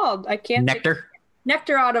what's it called? I can't. Nectar.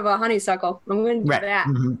 Nectar out of a honeysuckle. I'm going to do that.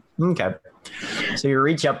 Mm-hmm. Okay. So you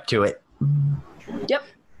reach up to it. Yep.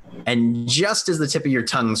 And just as the tip of your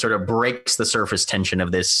tongue sort of breaks the surface tension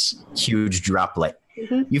of this huge droplet,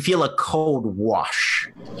 you feel a cold wash,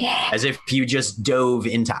 as if you just dove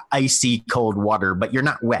into icy cold water, but you're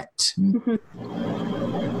not wet.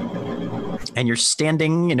 And you're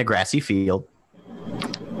standing in a grassy field.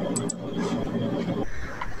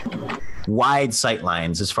 Wide sight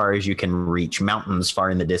lines as far as you can reach, mountains far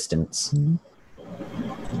in the distance.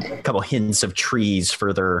 A couple hints of trees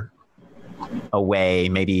further away,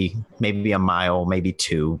 maybe a mile, maybe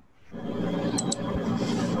 2.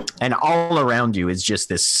 And all around you is just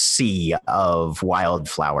this sea of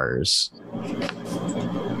wildflowers.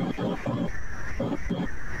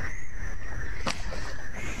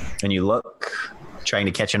 And you look, trying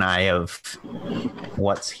to catch an eye of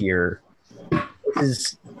what's here.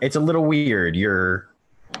 It's a little weird. You've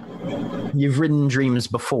ridden dreams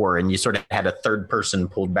before, and you sort of had a third person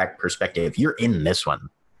pulled back perspective. You're in this one.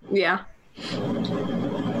 Yeah.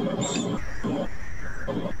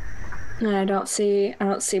 And I don't see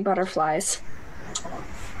butterflies.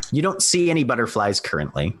 You don't see any butterflies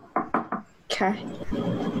currently. Okay.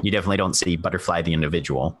 You definitely don't see Butterfly the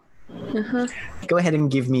individual. Go ahead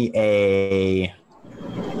and give me a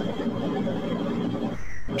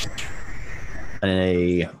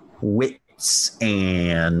wits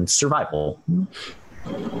and survival.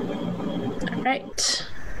 All right.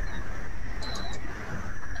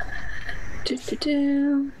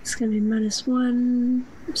 It's gonna be -1.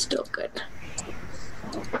 I'm still good.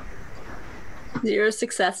 0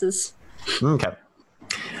 successes. Okay.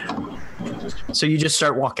 So you just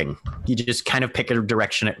start walking. You just kind of pick a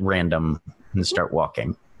direction at random and start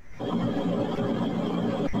walking.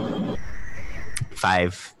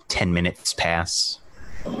 5-10 minutes pass.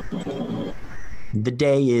 The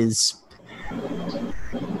day is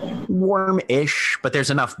warm-ish, but there's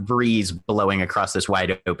enough breeze blowing across this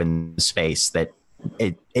wide open space that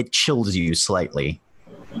it chills you slightly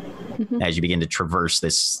as you begin to traverse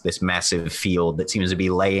this massive field that seems to be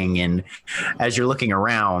laying in, as you're looking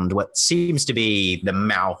around, what seems to be the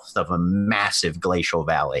mouth of a massive glacial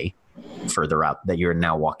valley further up that you're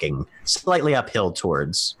now walking slightly uphill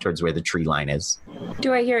towards where the tree line is.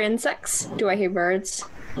 Do I hear insects? Do I hear birds?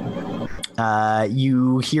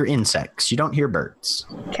 You hear insects. You don't hear birds.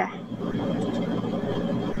 Okay.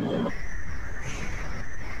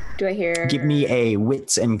 Do I hear... Give me a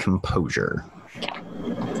wits and composure. Okay.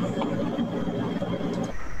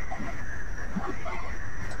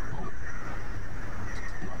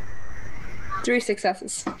 Three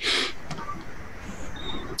successes.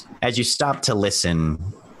 As you stop to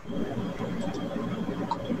listen,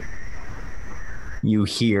 you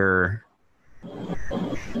hear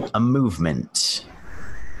a movement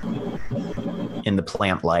in the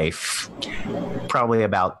plant life, probably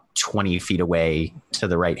about 20 feet away to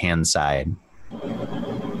the right-hand side.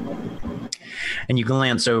 And you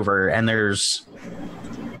glance over, and there's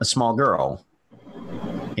a small girl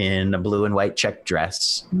in a blue and white checked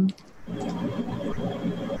dress.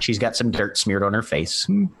 She's got some dirt smeared on her face.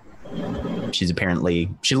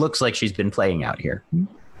 She looks like she's been playing out here.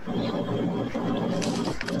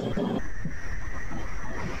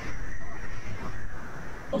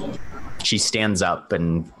 She stands up,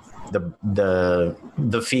 and the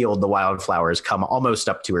field, the wildflowers come almost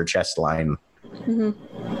up to her chest line.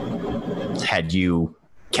 Had you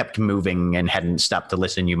kept moving and hadn't stopped to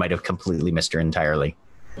listen, you might have completely missed her entirely.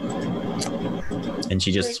 And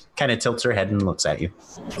she just kind of tilts her head and looks at you.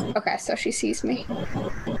 Okay, so she sees me.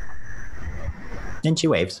 And she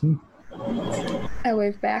waves. I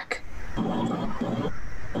wave back.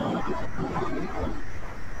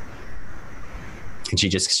 And she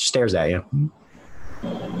just stares at you.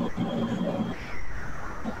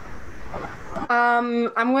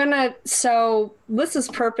 So Liss's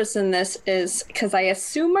purpose in this is, because I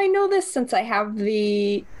assume I know this since I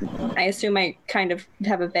assume I kind of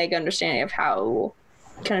have a vague understanding of how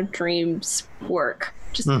kind of dreams work,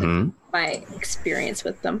 just my experience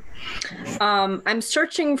with them. I'm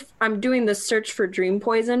doing this search for dream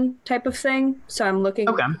poison type of thing. So I'm looking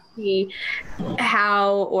to see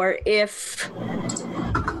how or if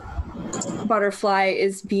Butterfly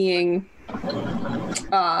is being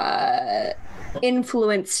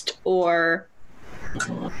influenced or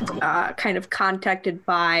kind of contacted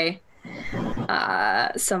by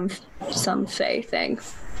some fae thing.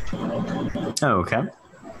 Oh, okay.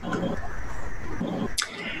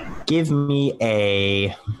 Give me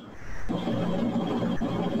a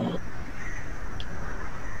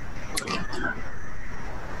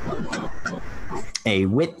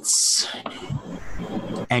wits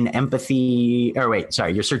and empathy. Or wait,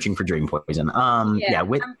 sorry, you're searching for dream poison.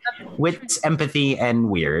 Wits, empathy, and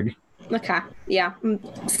weird. Okay. Yeah, I'm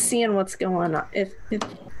seeing what's going on. If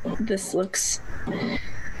this looks.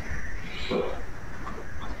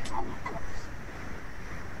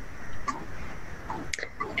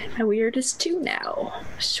 And my weird is 2 now.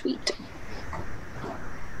 Sweet.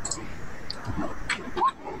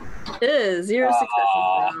 0 successes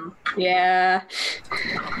now. Yeah.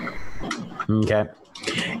 Okay.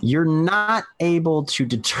 You're not able to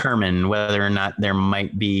determine whether or not there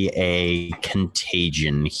might be a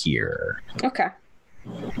contagion here. Okay.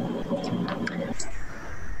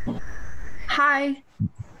 Hi.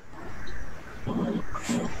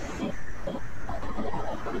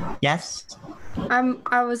 Yes?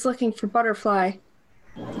 I was looking for Butterfly.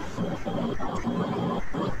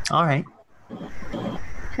 All right.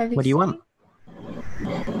 What do you want?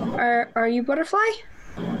 Are you Butterfly?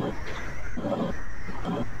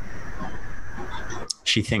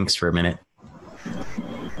 She thinks for a minute.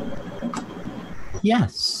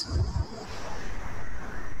 Yes.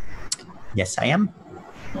 Yes, I am.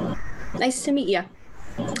 Nice to meet you.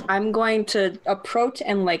 I'm going to approach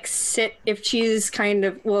and sit if she's kind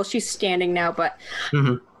of, well, she's standing now, but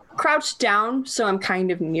crouched down, so I'm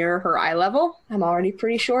kind of near her eye level. I'm already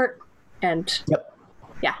pretty short, and yep.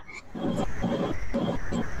 Yeah.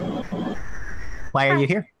 Why are you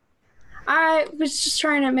here? I was just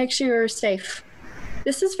trying to make sure you're safe.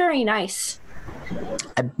 This is very nice.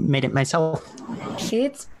 I made it myself.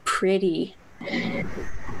 It's pretty.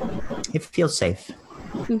 It feels safe.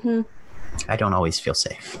 Mm-hmm. I don't always feel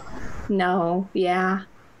safe. No, yeah.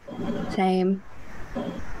 Same.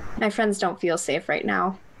 My friends don't feel safe right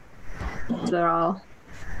now.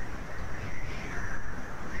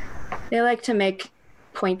 They like to make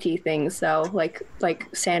pointy things, though, like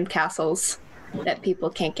sand castles that people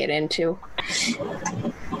can't get into.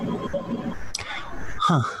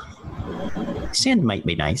 Huh. Sand might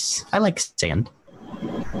be nice. I like sand.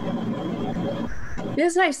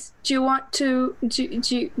 It's nice. Do you want to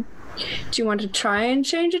try and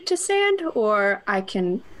change it to sand, or I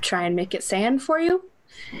can try and make it sand for you?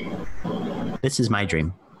 This is my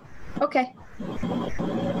dream. Okay.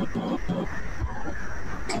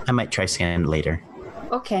 I might try sand later.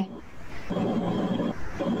 Okay.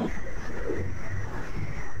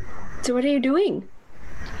 So what are you doing?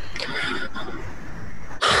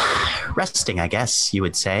 Resting, I guess you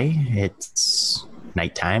would say. It's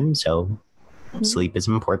nighttime, so sleep is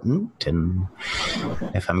important. And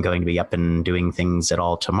if I'm going to be up and doing things at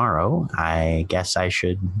all tomorrow, I guess I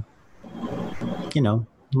should,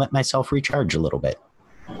 let myself recharge a little bit.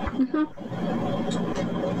 Mm-hmm.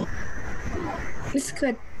 It's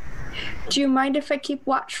good. Do you mind if I keep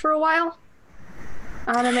watch for a while?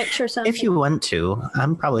 I want to make sure something... If you want to,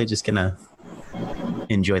 I'm probably just going to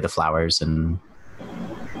enjoy the flowers and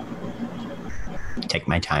take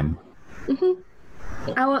my time. Mm-hmm.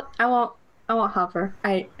 I won't hover.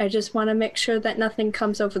 I just want to make sure that nothing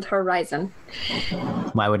comes over the horizon.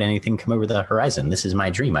 Why would anything come over the horizon? This is my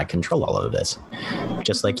dream. I control all of this.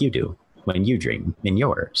 Just like you do when you dream in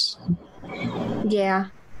yours. Yeah.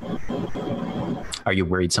 Are you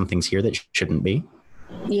worried something's here that shouldn't be?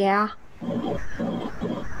 Yeah.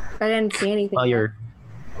 I didn't see anything. Well, you're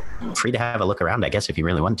free to have a look around, I guess, if you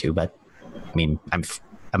really want to. But I mean, I'm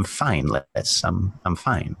fine, Liss. I'm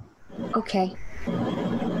fine. Okay.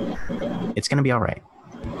 It's gonna be all right.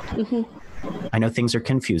 Mm-hmm. I know things are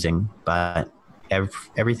confusing, but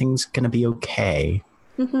everything's gonna be okay.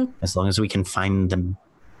 Mm-hmm. As long as we can find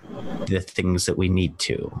the things that we need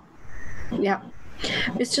to. Yeah.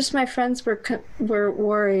 It's just my friends were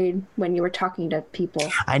worried when you were talking to people.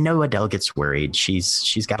 I know Adele gets worried.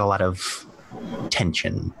 She's got a lot of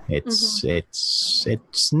tension. It's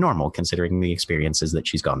normal considering the experiences that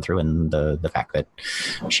she's gone through and the fact that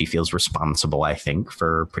she feels responsible, I think,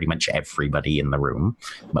 for pretty much everybody in the room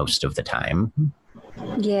most of the time.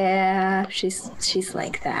 Yeah, she's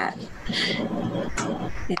like that.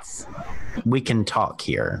 We can talk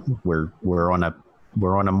here. We're on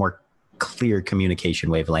a more clear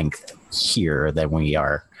communication wavelength here than we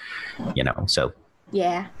are, so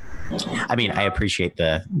yeah. I mean, I appreciate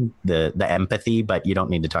the empathy, but you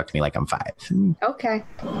don't need to talk to me like I'm 5. Okay.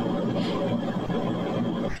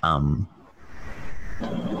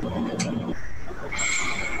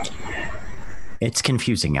 It's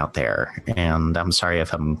confusing out there, and I'm sorry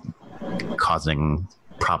if I'm causing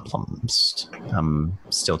problems. I'm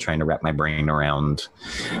still trying to wrap my brain around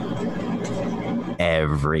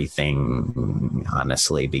everything,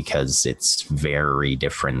 honestly, because it's very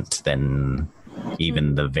different than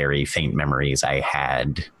even the very faint memories I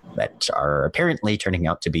had that are apparently turning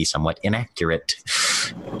out to be somewhat inaccurate,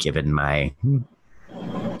 given my,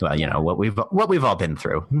 well, you know, what we've all been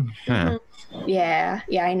through. Yeah,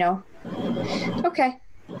 I know. Okay,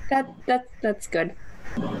 that's good.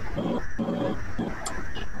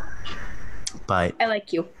 But I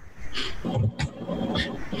like you.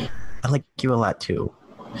 I like you a lot too.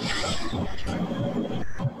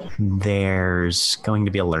 There's going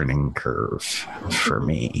to be a learning curve for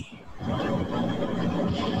me.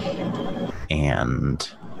 And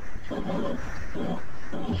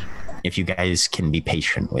if you guys can be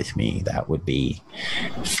patient with me, that would be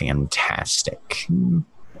fantastic.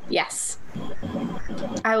 Yes.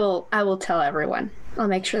 I will tell everyone. I'll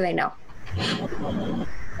make sure they know.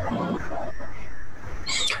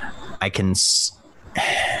 I can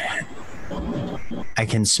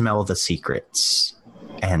smell the secrets,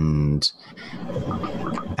 and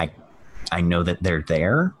I know that they're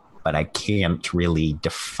there, but I can't really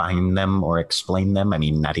define them or explain them. I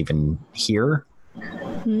mean, not even here.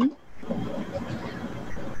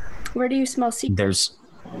 Where do you smell secrets?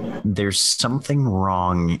 There's something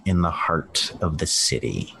wrong in the heart of the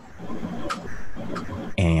city,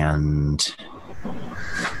 and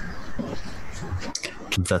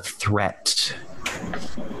the threat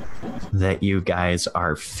that you guys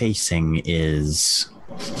are facing is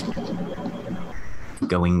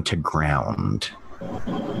going to ground.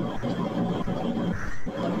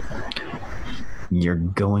 You're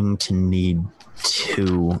going to need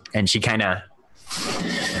to, and she kind of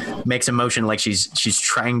makes a motion like she's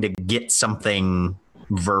trying to get something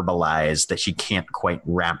verbalized that she can't quite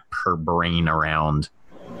wrap her brain around.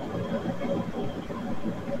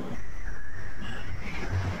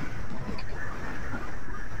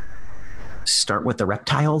 Start with the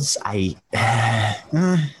reptiles.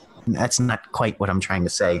 That's not quite what I'm trying to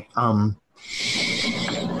say.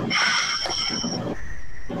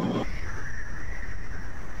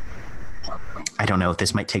 I don't know if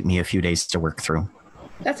this might take me a few days to work through.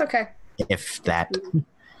 That's okay. If that.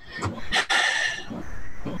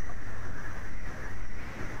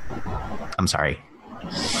 I'm sorry.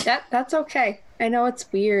 That's okay. I know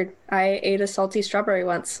it's weird. I ate a salty strawberry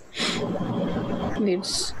once.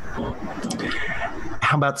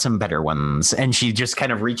 How about some better ones? And she just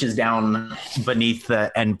kind of reaches down beneath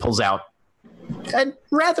and pulls out a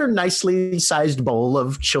rather nicely sized bowl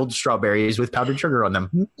of chilled strawberries with powdered sugar on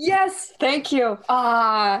them. Yes, thank you.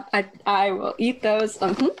 I will eat those.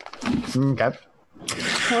 Okay.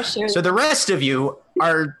 We'll share So the rest of you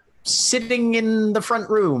are sitting in the front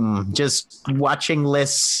room, just watching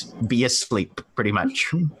Liss be asleep, pretty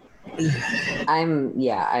much. I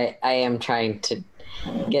am trying to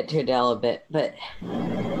get to Adele a bit, but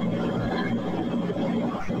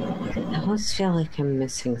I almost feel like I'm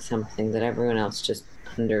missing something that everyone else just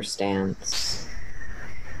understands.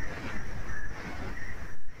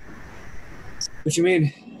 What you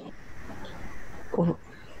mean?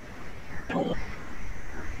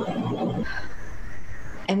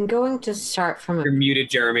 I'm going to start from You're muted,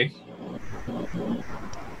 Jeremy.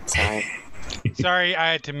 Sorry. Sorry,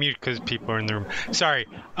 I had to mute because people are in the room. Sorry.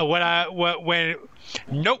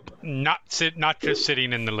 Nope, not just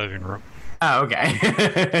sitting in the living room. Oh,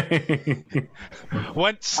 okay.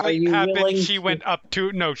 Once sleep happened, she went up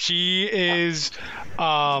to... No, she is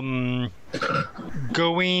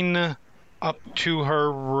going up to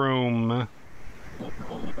her room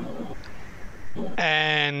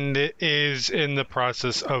and is in the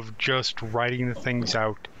process of just writing things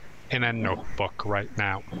out in a notebook right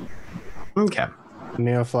now. Okay.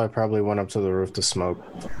 Neofly probably went up to the roof to smoke.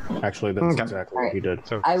 Actually, that's exactly what he did.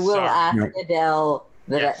 So, I will ask Nope. Adele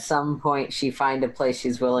that at some point she find a place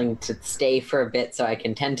she's willing to stay for a bit so I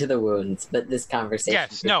can tend to the wounds, but this conversation...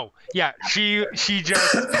 Yes, no, yeah, she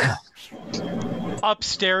just...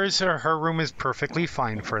 Upstairs, her room is perfectly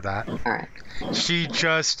fine for that. All right. She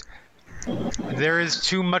just... There is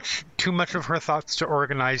too much of her thoughts to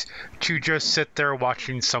organize to just sit there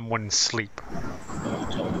watching someone sleep.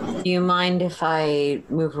 Do you mind if I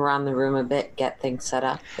move around the room a bit, get things set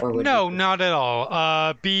up? Or would No, you... not at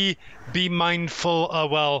all. Be mindful.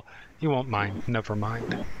 Well, you won't mind. Never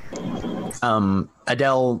mind.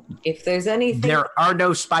 Adele, If there's anything... there are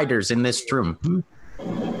no spiders in this room.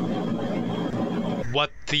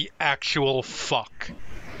 What the actual fuck?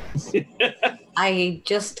 I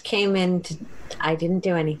just came in I didn't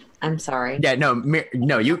do any. I'm sorry. Yeah,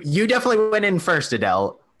 no, you definitely went in first,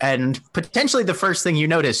 Adele. And potentially the first thing you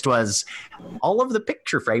noticed was all of the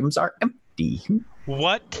picture frames are empty.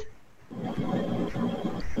 What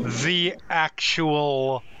the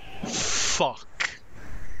actual fuck?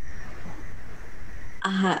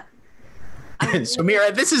 So,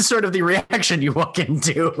 Mira, this is sort of the reaction you walk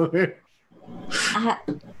into.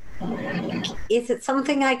 Is it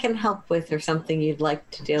something I can help with or something you'd like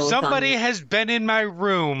to deal with? Somebody has been in my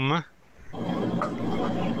room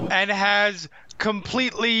and has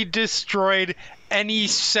completely destroyed any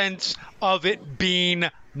sense of it being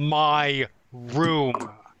my room.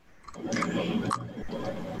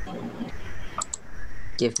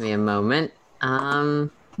 Give me a moment.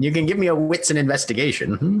 You can give me a wits and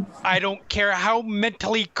investigation. I don't care how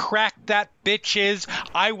mentally cracked that bitch is.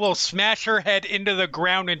 I will smash her head into the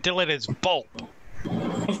ground until it is pulp.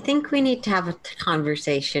 I think we need to have a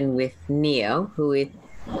conversation with Neo, who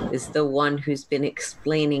is the one who's been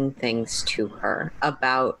explaining things to her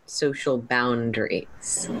about social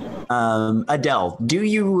boundaries. Adele, do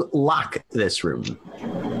you lock this room?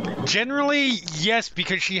 Generally, yes,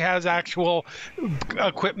 because she has actual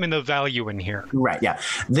equipment of value in here. Right, yeah.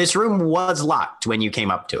 This room was locked when you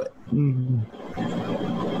came up to it.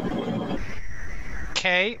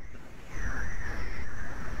 Okay.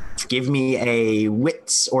 Give me a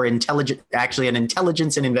wits or intelligence, actually an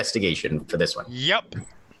intelligence and investigation for this one. Yep.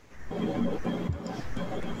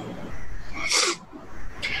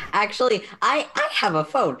 Actually, I have a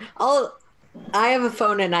phone. I have a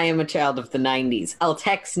phone and I am a child of the 90s. I'll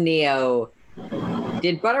text Neo.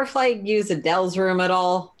 Did Butterfly use Adele's room at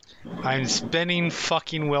all? I'm spending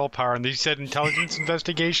fucking willpower. And you said intelligence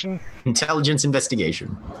investigation? Intelligence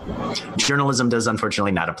investigation. Journalism does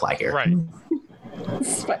unfortunately not apply here. Right.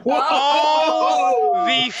 Oh,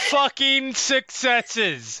 the fucking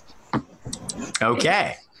successes.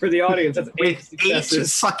 Okay. For the audience, that's 8 With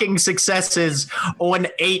successes. 8 fucking successes on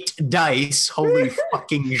 8 dice. Holy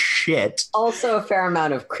fucking shit. Also a fair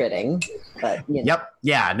amount of critting. But, you know. Yep.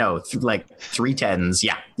 Yeah, no, like 3 10s.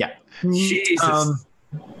 Yeah, yeah. Jesus.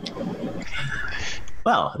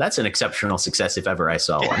 Well, that's an exceptional success if ever I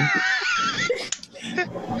saw one.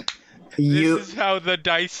 This is how the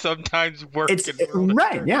dice sometimes work. It's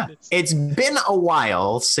right, yeah. It's been a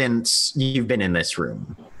while since you've been in this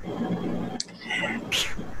room.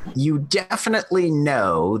 You definitely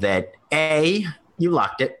know that A, you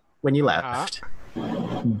locked it when you left.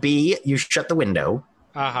 B, you shut the window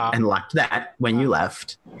and locked that when you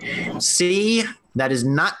left. C, that is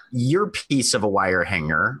not your piece of a wire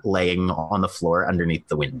hanger laying on the floor underneath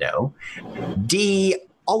the window. D,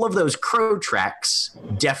 all of those crow tracks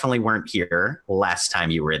definitely weren't here last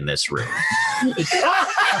time you were in this room.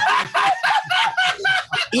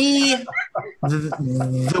 E,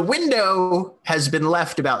 the window has been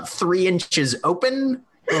left about 3 inches open,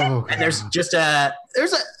 and there's not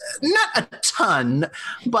a ton,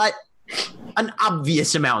 but an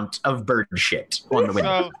obvious amount of bird shit on the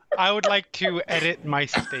window. So I would like to edit my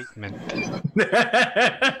statement.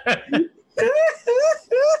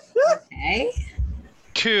 Okay.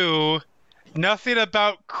 2, nothing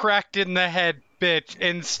about cracked in the head, bitch.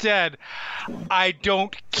 Instead, I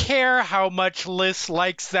don't care how much Liss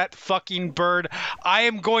likes that fucking bird. I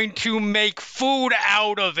am going to make food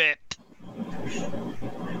out of it.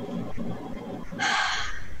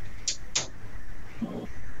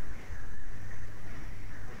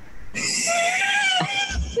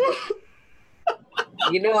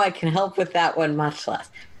 You know I can help with that one much less.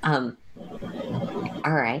 All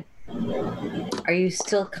right. Are you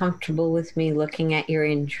still comfortable with me looking at your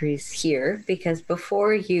injuries here? Because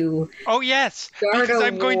before you... Oh, yes, because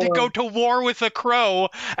I'm going to go to war with a crow,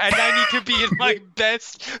 and I need to be in my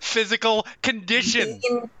best physical condition.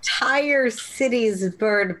 The entire city's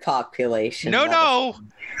bird population. No,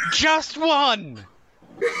 just one.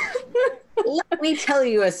 Let me tell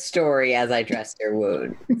you a story as I dress your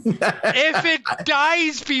wound. If it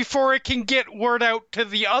dies before it can get word out to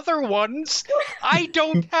the other ones, I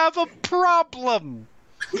don't have a problem.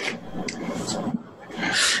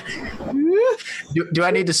 Do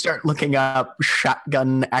I need to start looking up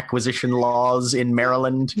shotgun acquisition laws in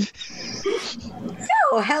Maryland?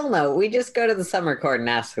 No, hell no. We just go to the summer court and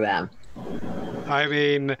ask them. I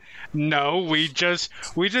mean, no, we just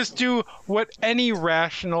do what any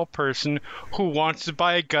rational person who wants to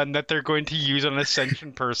buy a gun that they're going to use on a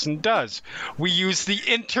sentient person does. We use the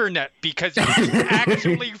internet because you can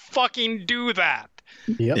actually fucking do that.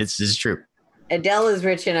 Yep. This is true. Adele is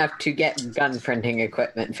rich enough to get gun printing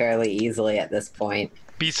equipment fairly easily at this point.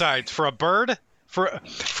 Besides, for a bird,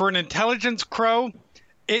 for an intelligence crow,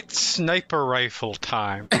 it's sniper rifle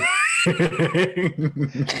time.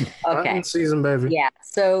 Okay. Season, baby. Yeah,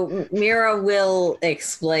 so Mira will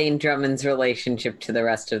explain Drummond's relationship to the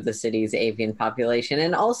rest of the city's avian population,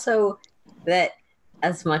 and also that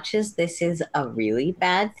as much as this is a really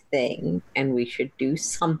bad thing and we should do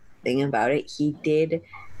something about it, he did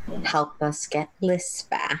help us get Liss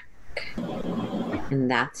back. And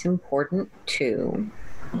that's important too.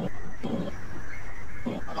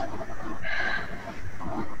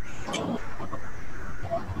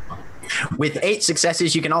 With 8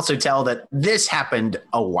 successes, you can also tell that this happened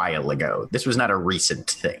a while ago. This was not a recent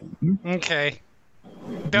thing. Okay.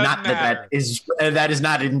 Not that is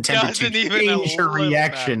not intended to change her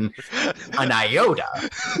reaction an iota,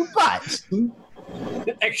 but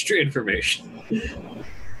Extra information.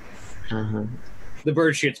 Uh-huh. The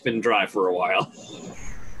bird shit's been dry for a while.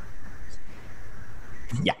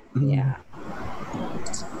 yeah. Yeah.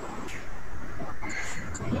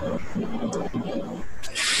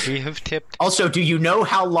 We have tipped. Also, do you know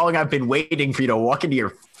how long I've been waiting for you to walk into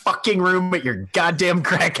your fucking room at your goddamn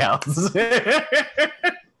crack house?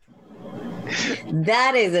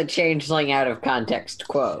 That is a changeling out of context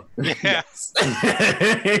quote. Yes.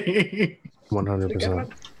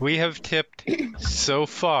 100%. We have tipped so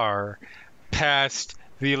far past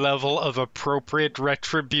the level of appropriate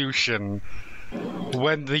retribution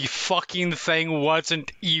when the fucking thing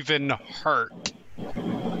wasn't even hurt.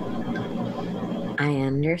 I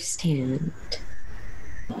understand.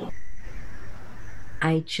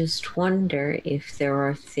 I just wonder if there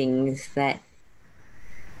are things that,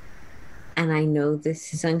 and I know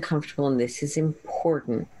this is uncomfortable and this is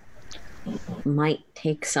important, might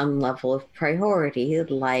take some level of priority,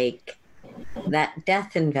 like that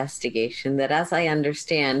death investigation that, as I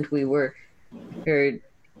understand, we were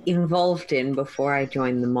involved in before I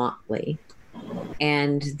joined the Motley.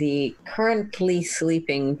 And the currently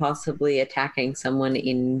sleeping, possibly attacking someone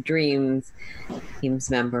in dreams,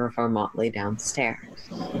 seems member of our Motley downstairs.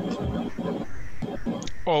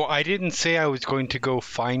 Oh, I didn't say I was going to go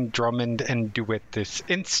find Drummond and do it this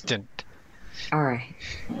instant. All right.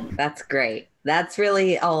 That's great. That's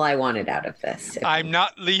really all I wanted out of this. I'm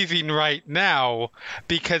not leaving right now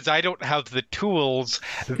because I don't have the tools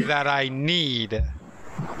that I need.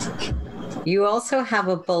 You also have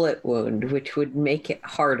a bullet wound, which would make it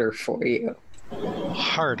harder for you.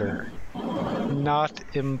 Harder. Not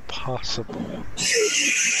impossible.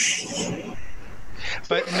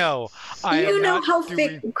 But no, I You am know not how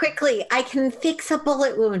doing... quickly I can fix a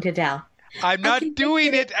bullet wound, Adele. I'm not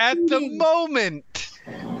doing it at the moment.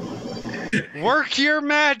 Work your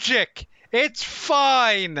magic. It's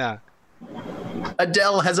fine.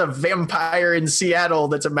 Adele has a vampire in Seattle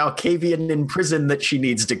that's a Malkavian in prison that she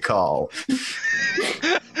needs to call.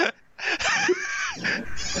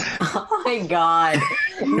 Oh my god.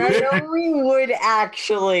 Naomi would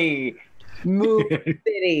actually move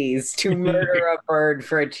cities to murder a bird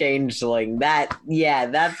for a changeling.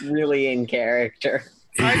 That's really in character.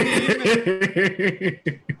 I mean,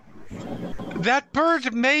 that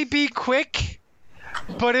bird may be quick,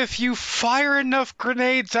 but if you fire enough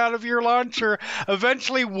grenades out of your launcher,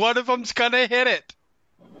 eventually one of them's gonna hit it.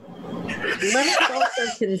 Let us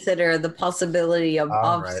also consider the possibility of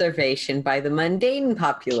observation by the mundane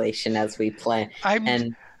population as we plan.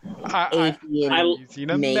 I'm using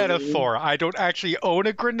a metaphor. I don't actually own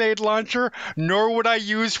a grenade launcher, nor would I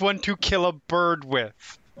use one to kill a bird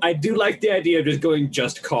with. I do like the idea of just going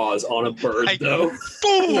just cause on a bird, though.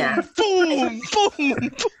 Boom, Yeah. boom, boom.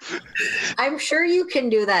 I'm sure you can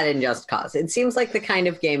do that in Just Cause. It seems like the kind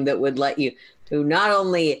of game that would let you to not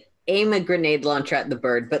only aim a grenade launcher at the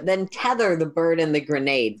bird, but then tether the bird and the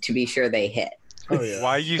grenade to be sure they hit. Oh, yeah.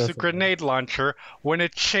 Why use a grenade launcher when a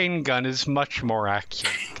chain gun is much more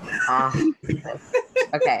accurate?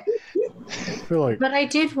 Okay. I feel like But I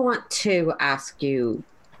did want to ask you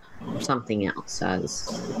something else.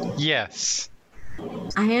 Yes.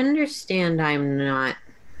 I understand I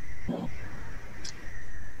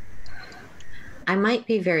might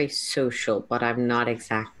be very social, but I'm not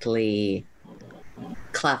exactly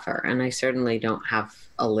clever, and I certainly don't have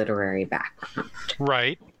a literary background.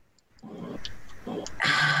 Right.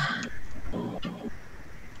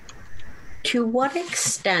 To what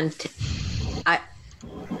extent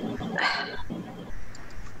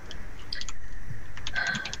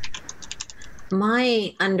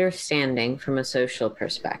my understanding from a social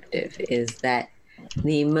perspective is that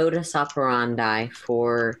the modus operandi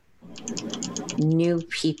for new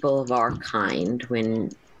people of our kind when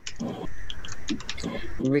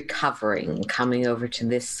recovering, coming over to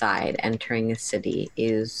this side, entering a city,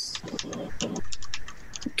 is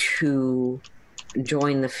to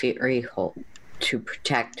join the Fury Hold to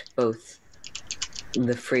protect both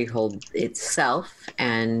the freehold itself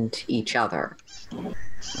and each other.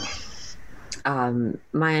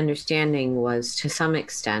 My understanding was, to some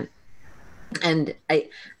extent, and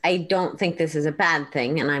I don't think this is a bad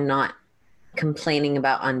thing, and I'm not complaining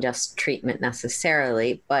about unjust treatment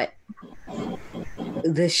necessarily, but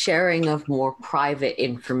the sharing of more private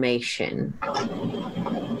information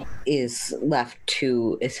is left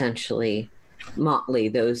to essentially motley,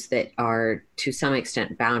 those that are to some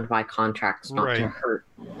extent bound by contracts not to hurt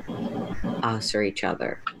us or each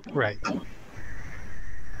other. Right.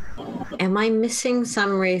 Am I missing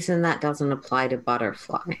some reason that doesn't apply to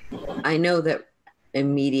Butterfly? I know that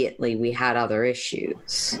immediately we had other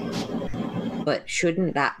issues, but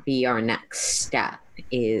shouldn't that be our next step,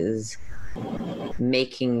 is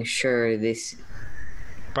making sure this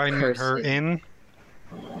binding her in?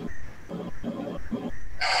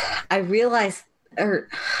 I realize, or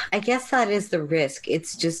I guess that is the risk.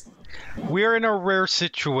 It's just... We're in a rare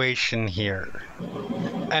situation here,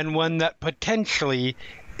 and one that potentially,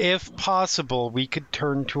 if possible, we could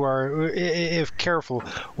turn to our... If careful,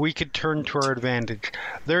 we could turn to our advantage.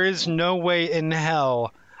 There is no way in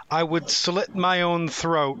hell I would slit my own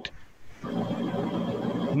throat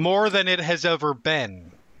more than it has ever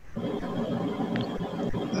been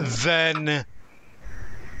than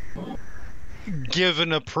give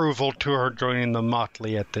an approval to her joining the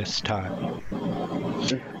motley at this time.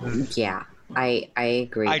 Yeah, I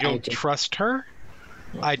agree. I don't trust her.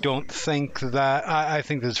 I don't think that... I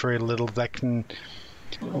think there's very little that can...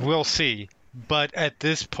 We'll see. But at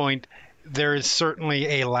this point, there is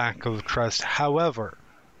certainly a lack of trust. However,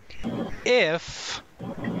 if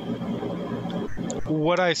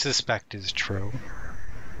what I suspect is true,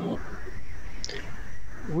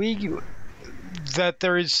 that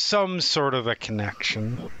there is some sort of a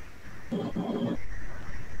connection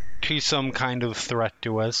to some kind of threat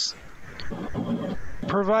to us,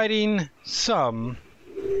 providing some,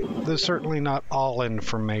 though certainly not all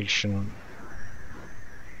information,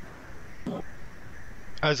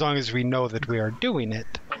 as long as we know that we are doing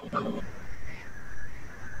it,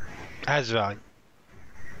 has value.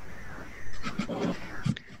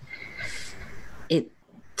 It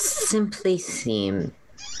simply seems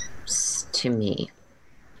to me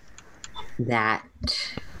that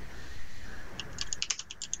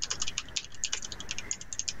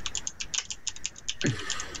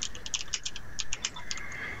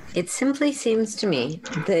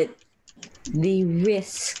the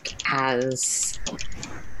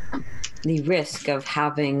risk of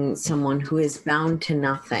having someone who is bound to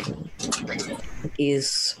nothing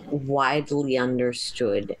is widely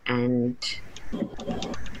understood, and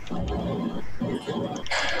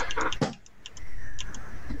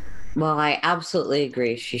well, I absolutely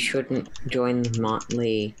agree she shouldn't join the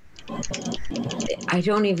motley. I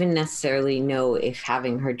don't even necessarily know if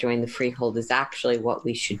having her join the freehold is actually what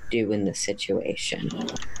we should do in this situation.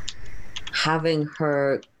 Having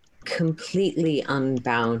her completely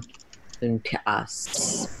unbound to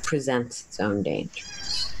us presents its own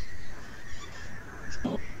dangers.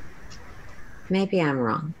 Maybe I'm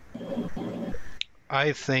wrong.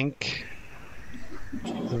 I think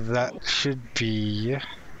that should be...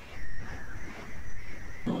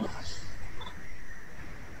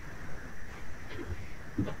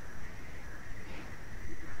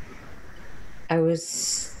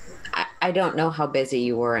 I don't know how busy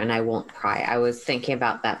you were, and I won't pry. I was thinking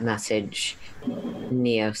about that message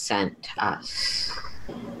Neo sent us.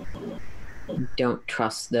 Don't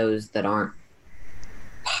trust those that aren't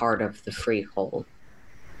part of the freehold.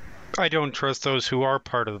 I don't trust those who are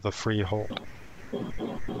part of the freehold.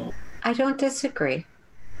 I don't disagree.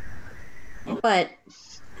 But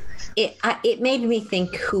it made me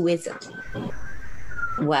think, who is it?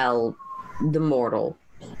 Well, the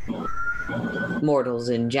mortals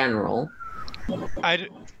in general.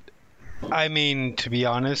 I mean, to be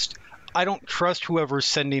honest, I don't trust whoever's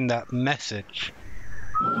sending that message.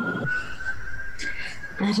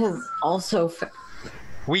 That is also...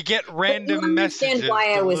 We get random messages. I understand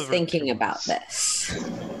why I was thinking about this.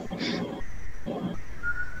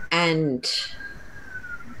 And...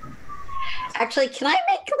 Actually, can I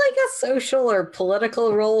make like a social or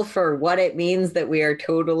political role for what it means that we are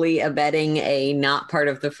totally abetting a not part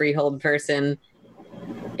of the freehold person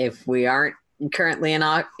if we aren't currently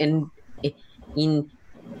in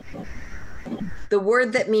the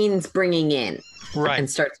word that means bringing in, right, and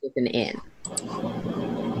starts with an in.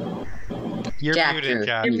 You're muted,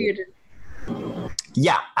 Jack. You're muted.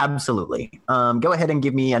 Yeah, absolutely. Go ahead and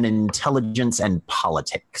give me an intelligence and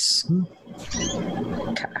politics.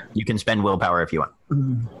 Okay. You can spend willpower if you want.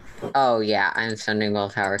 Oh, yeah, I'm spending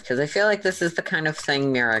willpower because I feel like this is the kind of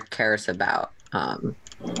thing Mira cares about. And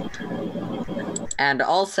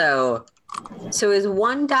also, so is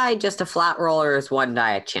one die just a flat roll or is one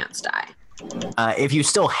die a chance die? If you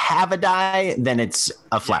still have a die, then it's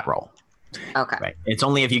a flat roll. Okay. Right. It's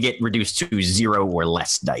only if you get reduced to 0 or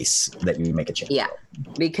less dice that you make a chance. Yeah,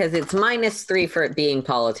 because it's -3 for it being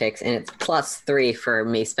politics, and it's +3 for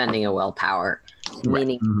me spending a willpower,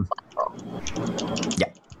 meaning flat roll.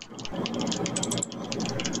 Yeah.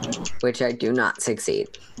 Which I do not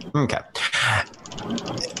succeed. Okay.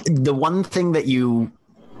 The one thing that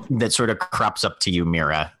sort of crops up to you,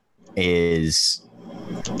 Mira, is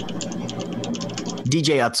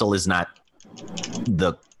DJ Utzel is not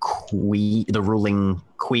the queen, the ruling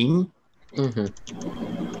queen.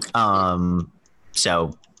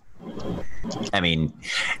 So, I mean,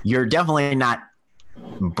 you're definitely not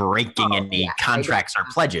breaking any contracts or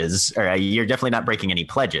pledges, or you're definitely not breaking any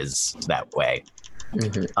pledges that way.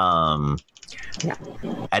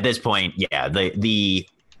 At this point, yeah,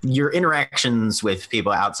 your interactions with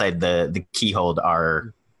people outside the keyhold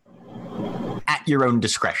are at your own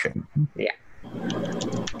discretion. Yeah.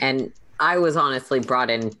 And I was honestly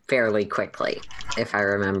brought in fairly quickly, if I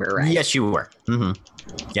remember right. Yes, you were.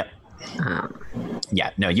 Yep.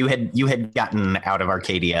 Yeah. No, you had gotten out of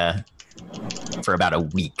Arcadia for about a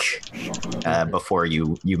week before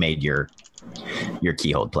you made your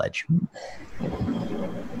keyhold pledge.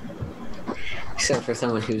 So for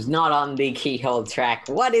someone who's not on the keyhold track,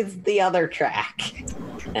 what is the other track?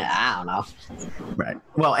 I don't know. Right.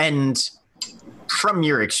 Well, and from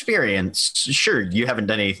your experience, sure, you haven't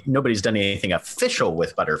done nobody's done anything official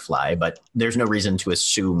with Butterfly, but there's no reason to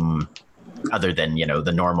assume, other than,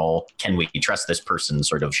 the normal, can we trust this person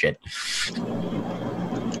sort of shit,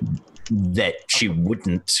 that she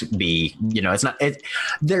wouldn't be,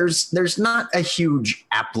 there's not a huge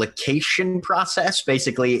application process.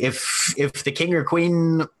 Basically, if the king or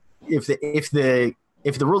queen, if the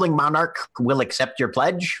ruling monarch will accept your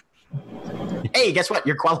pledge, hey, guess what?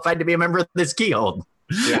 You're qualified to be a member of this keyhold.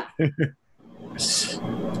 Yeah.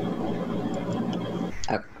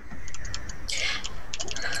 Okay.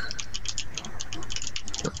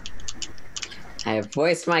 I have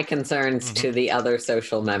voiced my concerns to the other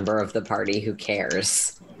social member of the party who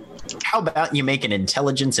cares. How about you make an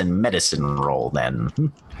intelligence and medicine roll then?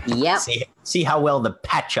 Yep. See how well the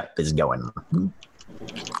patch up is going.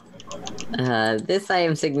 This I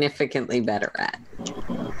am significantly better at.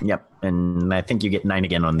 Yep, and I think you get 9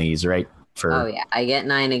 again on these, right? Oh yeah, I get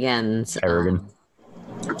 9 again. Chirurgeon.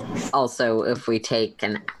 Also, if we take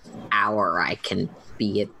an hour, I can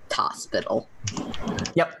be at the hospital.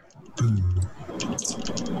 Yep.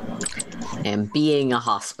 And being a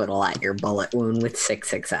hospital at your bullet wound with 6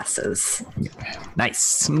 successes.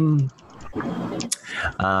 Nice.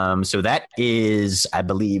 So that is, I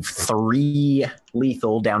believe, 3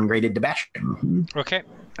 lethal downgraded to Bastion. Okay.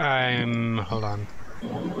 Hold on.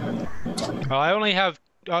 Well, I only have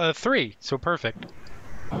 3, so perfect.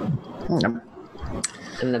 Yep.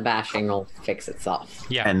 And the bashing will fix itself.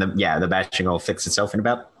 Yeah. And the bashing will fix itself in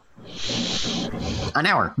about an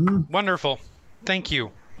hour. Wonderful. Thank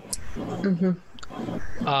you. No,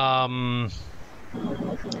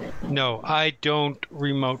 I don't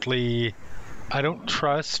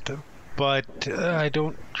trust, but I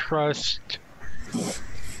don't trust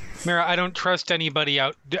Mira. I don't trust anybody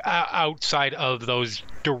outside of those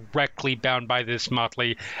directly bound by this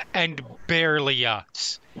motley, and barely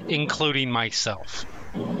us, including myself.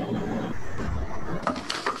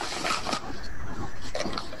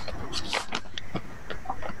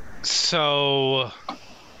 So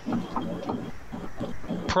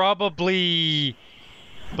probably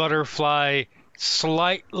Butterfly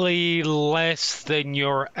slightly less than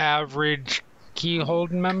your average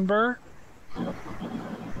keyhold member,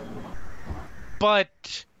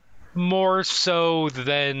 but more so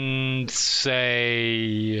than,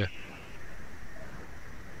 say,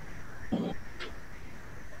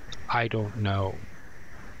 I don't know.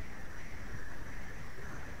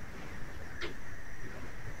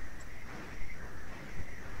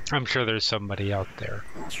 I'm sure there's somebody out there.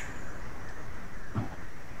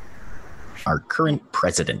 Our current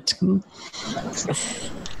president. Oh,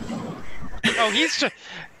 he's just...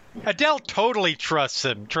 Adele totally trusts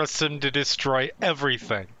him to destroy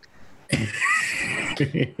everything.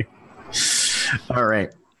 All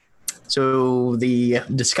right. So the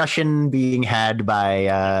discussion being had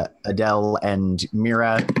by Adele and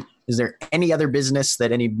Mira, is there any other business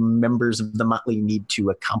that any members of the Motley need to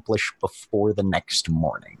accomplish before the next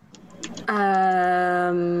morning?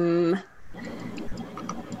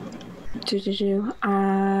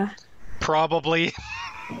 Probably.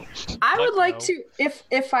 I would like to,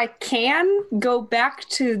 if I can, go back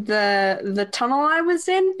to the tunnel I was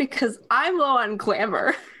in because I'm low on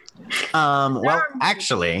glamour. Well,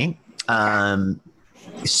 actually,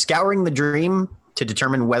 scouring the dream to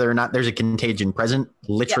determine whether or not there's a contagion present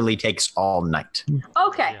literally takes all night.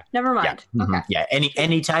 Okay, never mind. Yeah. Okay. Yeah.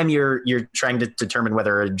 Anytime you're trying to determine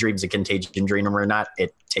whether a dream's a contagion dream or not,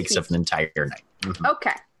 it takes up an entire night.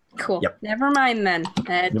 Okay, cool. Yep. Never mind then.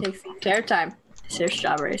 It takes the entire time. They're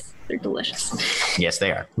strawberries. They're delicious. Yes,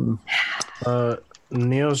 they are.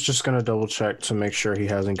 Neo's just gonna double check to make sure he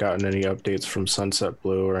hasn't gotten any updates from Sunset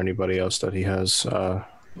Blue or anybody else that he has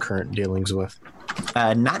current dealings with.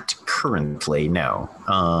 Not currently, no.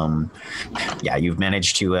 Yeah, you've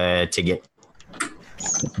managed to get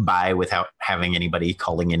by without having anybody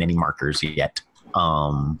calling in any markers yet.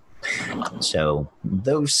 So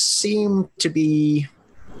those seem to be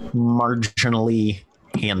marginally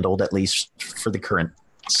handled, at least for the current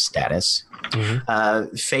status.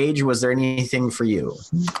 Phage, was there anything for you?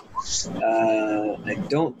 I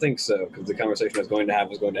don't think so, because the conversation I was going to have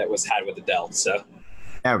was had with Adele. So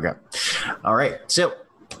Okay. All right. So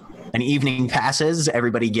an evening passes.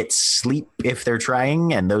 Everybody gets sleep if they're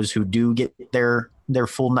trying, and those who do get their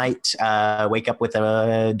full night wake up with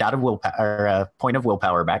a dot of willpower or a point of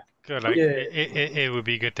willpower back. Good. It would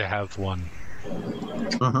be good to have one.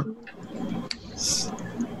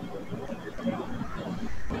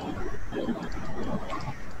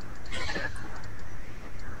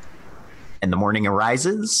 And the morning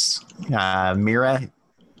arises. Mira,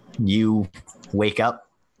 you wake up.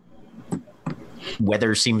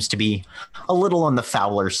 Weather seems to be a little on the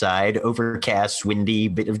fouler side. Overcast, windy,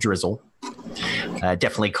 bit of drizzle.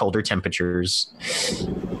 Definitely colder temperatures.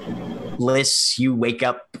 Liss, you wake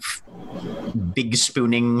up big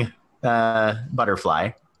spooning butterfly.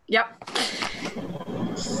 Yep.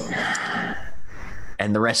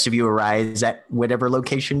 And the rest of you arise at whatever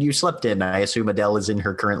location you slept in. I assume Adele is in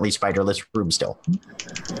her currently spiderless room still.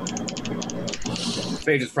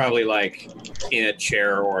 Phage is probably like in a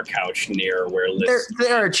chair or a couch near where Liss.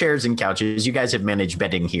 There are chairs and couches. You guys have managed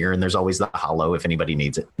bedding here, and there's always the hollow if anybody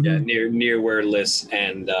needs it. Yeah, near where Liss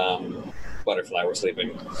and Butterfly were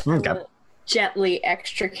sleeping. Okay. Gently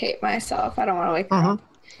extricate myself. I don't want to wake up.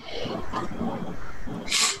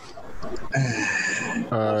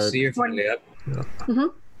 I'll see you finally up.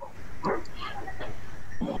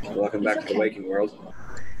 Welcome back to the waking world.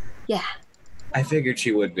 Yeah. I figured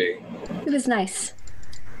she would be. It was nice.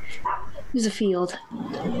 It was a field.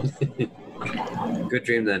 Good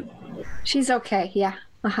dream then. She's okay, yeah.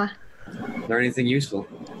 Learn anything useful?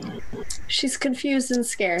 She's confused and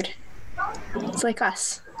scared. It's like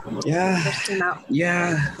us. Yeah,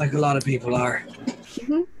 like a lot of people are.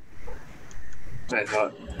 I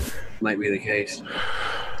thought might be the case.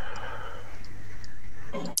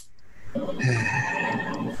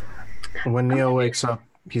 When Neo wakes up,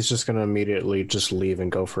 he's just going to immediately just leave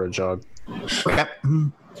and go for a jog. Okay.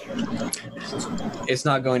 It's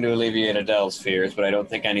not going to alleviate Adele's fears, but I don't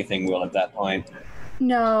think anything will at that point.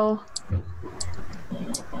 No.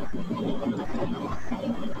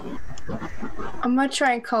 I'm going to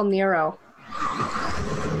try and call Nero.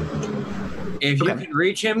 If you can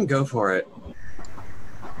reach him, go for it.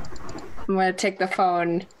 I'm going to take the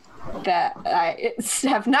phone that I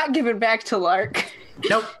have not given back to Lark.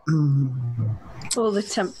 Nope. We'll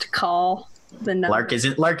attempt to call the number.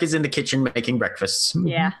 Lark is in the kitchen making breakfast.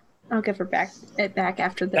 Yeah. I'll give her it back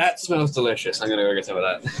after this. That smells delicious. I'm going to go get some of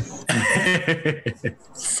that.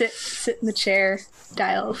 Sit in the chair,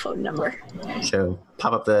 dial a phone number. So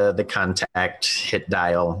pop up the contact, hit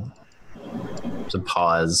dial, so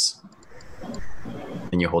pause,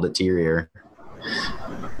 and you hold it to your ear.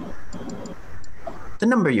 The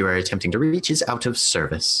number you are attempting to reach is out of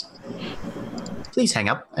service. Please hang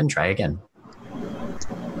up and try again.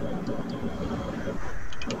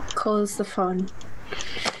 Close the phone.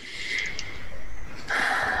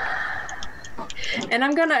 And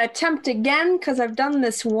I'm gonna attempt again because I've done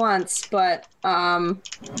this once, but that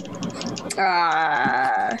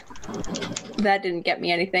didn't get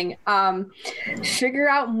me anything. Figure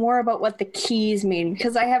out more about what the keys mean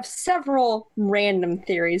because I have several random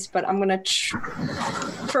theories, but I'm gonna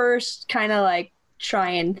first kind of like try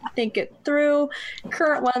and think it through.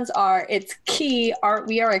 Current ones are it's key.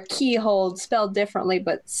 We are a keyhole spelled differently,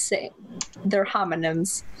 but same. They're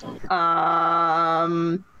homonyms.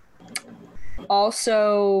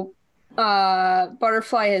 Also,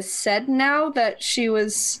 Butterfly has said now that she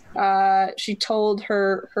was she told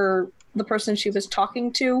the person she was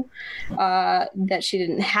talking to that she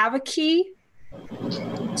didn't have a key.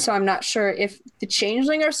 So I'm not sure if the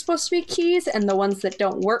changeling are supposed to be keys and the ones that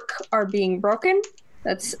don't work are being broken.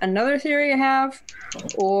 That's another theory I have.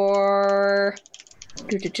 Or...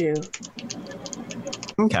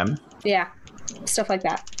 Okay. Yeah, stuff like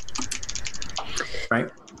that. Right.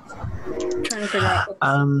 Trying to figure out.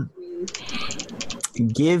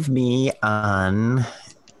 Give me an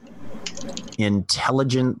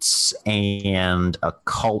intelligence and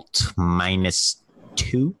occult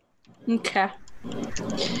 -2. Okay.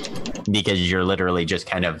 Because you're literally just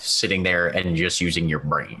kind of sitting there and just using your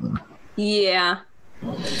brain. Yeah.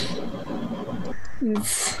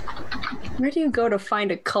 Where do you go to find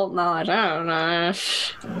occult knowledge? I don't know.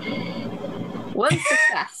 One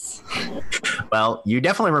success. Well, you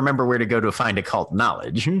definitely remember where to go to find occult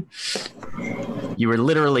knowledge. You were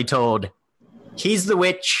literally told, he's the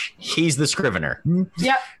witch, he's the scrivener.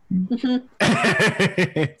 Yep. Mm-hmm.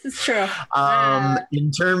 This is true.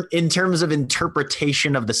 In terms of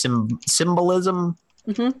interpretation of the symbolism,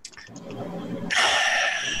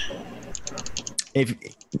 if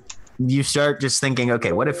you start just thinking,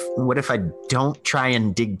 okay, what if I don't try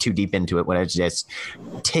and dig too deep into it? What I just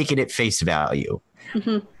take it at face value?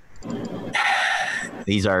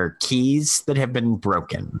 These are keys that have been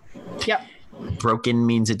broken. Yep. Broken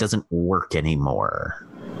means it doesn't work anymore.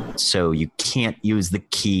 So you can't use the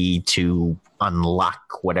key to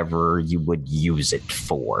unlock whatever you would use it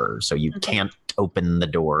for. So you can't open the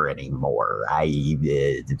door anymore.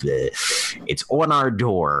 It's on our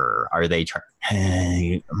door. Are they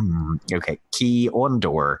trying? Okay, key on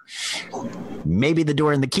door. Maybe the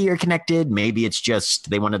door and the key are connected. Maybe it's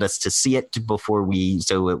just they wanted us to see it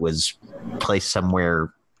so it was placed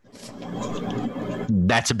somewhere.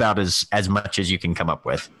 That's about as much as you can come up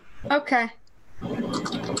with. Okay.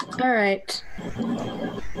 All right.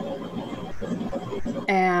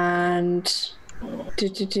 And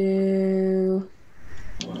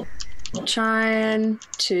trying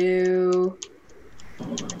to.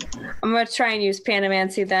 I'm gonna try and use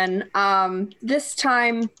Panamancy then. This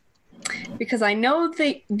time, because I know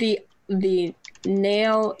the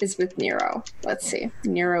nail is with Nero. Let's see.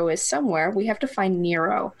 Nero is somewhere. We have to find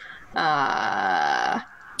Nero. Or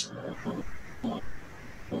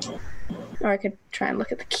I could try and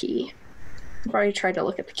look at the key. I've already tried to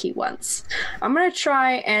look at the key once. I'm going to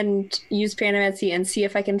try and use Panamancy and see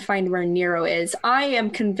if I can find where Nero is. I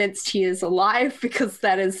am convinced he is alive because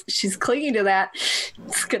she's clinging to that.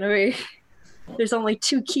 It's going to be... There's only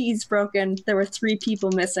 2 keys broken. There were 3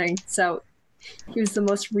 people missing. So he was the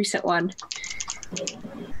most recent one.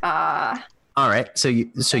 All right. So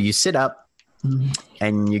you sit up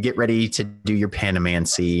and you get ready to do your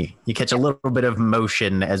Panamancy. You catch a little bit of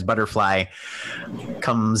motion as Butterfly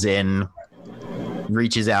comes in,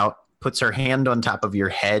 reaches out, puts her hand on top of your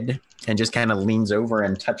head, and just kind of leans over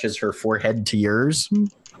and touches her forehead to yours.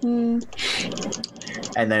 And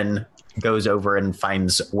then goes over and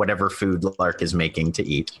finds whatever food Lark is making to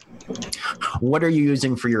eat. What are you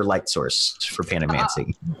using for your light source for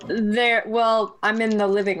Panamancy? I'm in the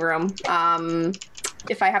living room.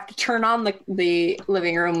 If I have to turn on the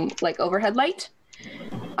living room like overhead light.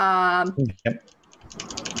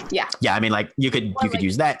 Yeah. Yeah, I mean, like you could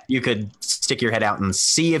use that. You could stick your head out and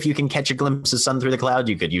see if you can catch a glimpse of sun through the cloud.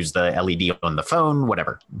 You could use the LED on the phone,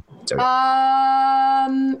 whatever. So, I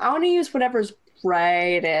want to use whatever's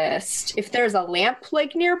brightest. If there's a lamp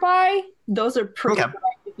like nearby, those are pretty bright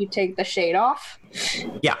if you take the shade off.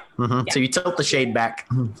 Yeah. Yeah. So you tilt the shade back.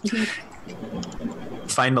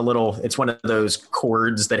 Find it's one of those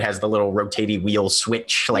cords that has the little rotating wheel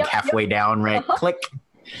switch halfway down, right? Click.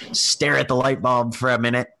 Stare at the light bulb for a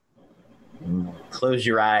minute. Close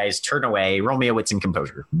your eyes, turn away, roll me a wits and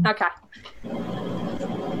composure. Okay.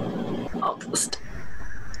 Almost.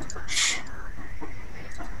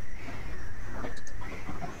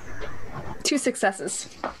 Two successes.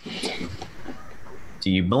 Do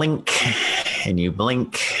you blink and you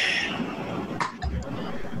blink?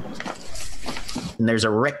 And there's a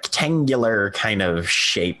rectangular kind of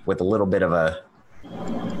shape with a little bit of a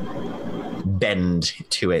bend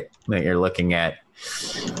to it that you're looking at.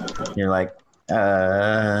 You're like,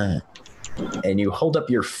 and you hold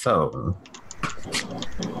up your phone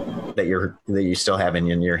that you still have in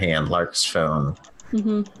your hand, Lark's phone.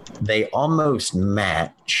 Mm-hmm. They almost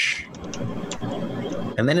match.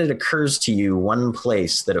 And then it occurs to you one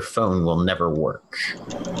place that a phone will never work.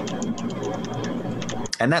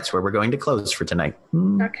 And that's where we're going to close for tonight.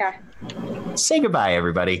 Okay. Say goodbye,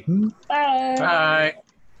 everybody. Bye. Bye.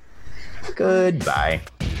 Goodbye.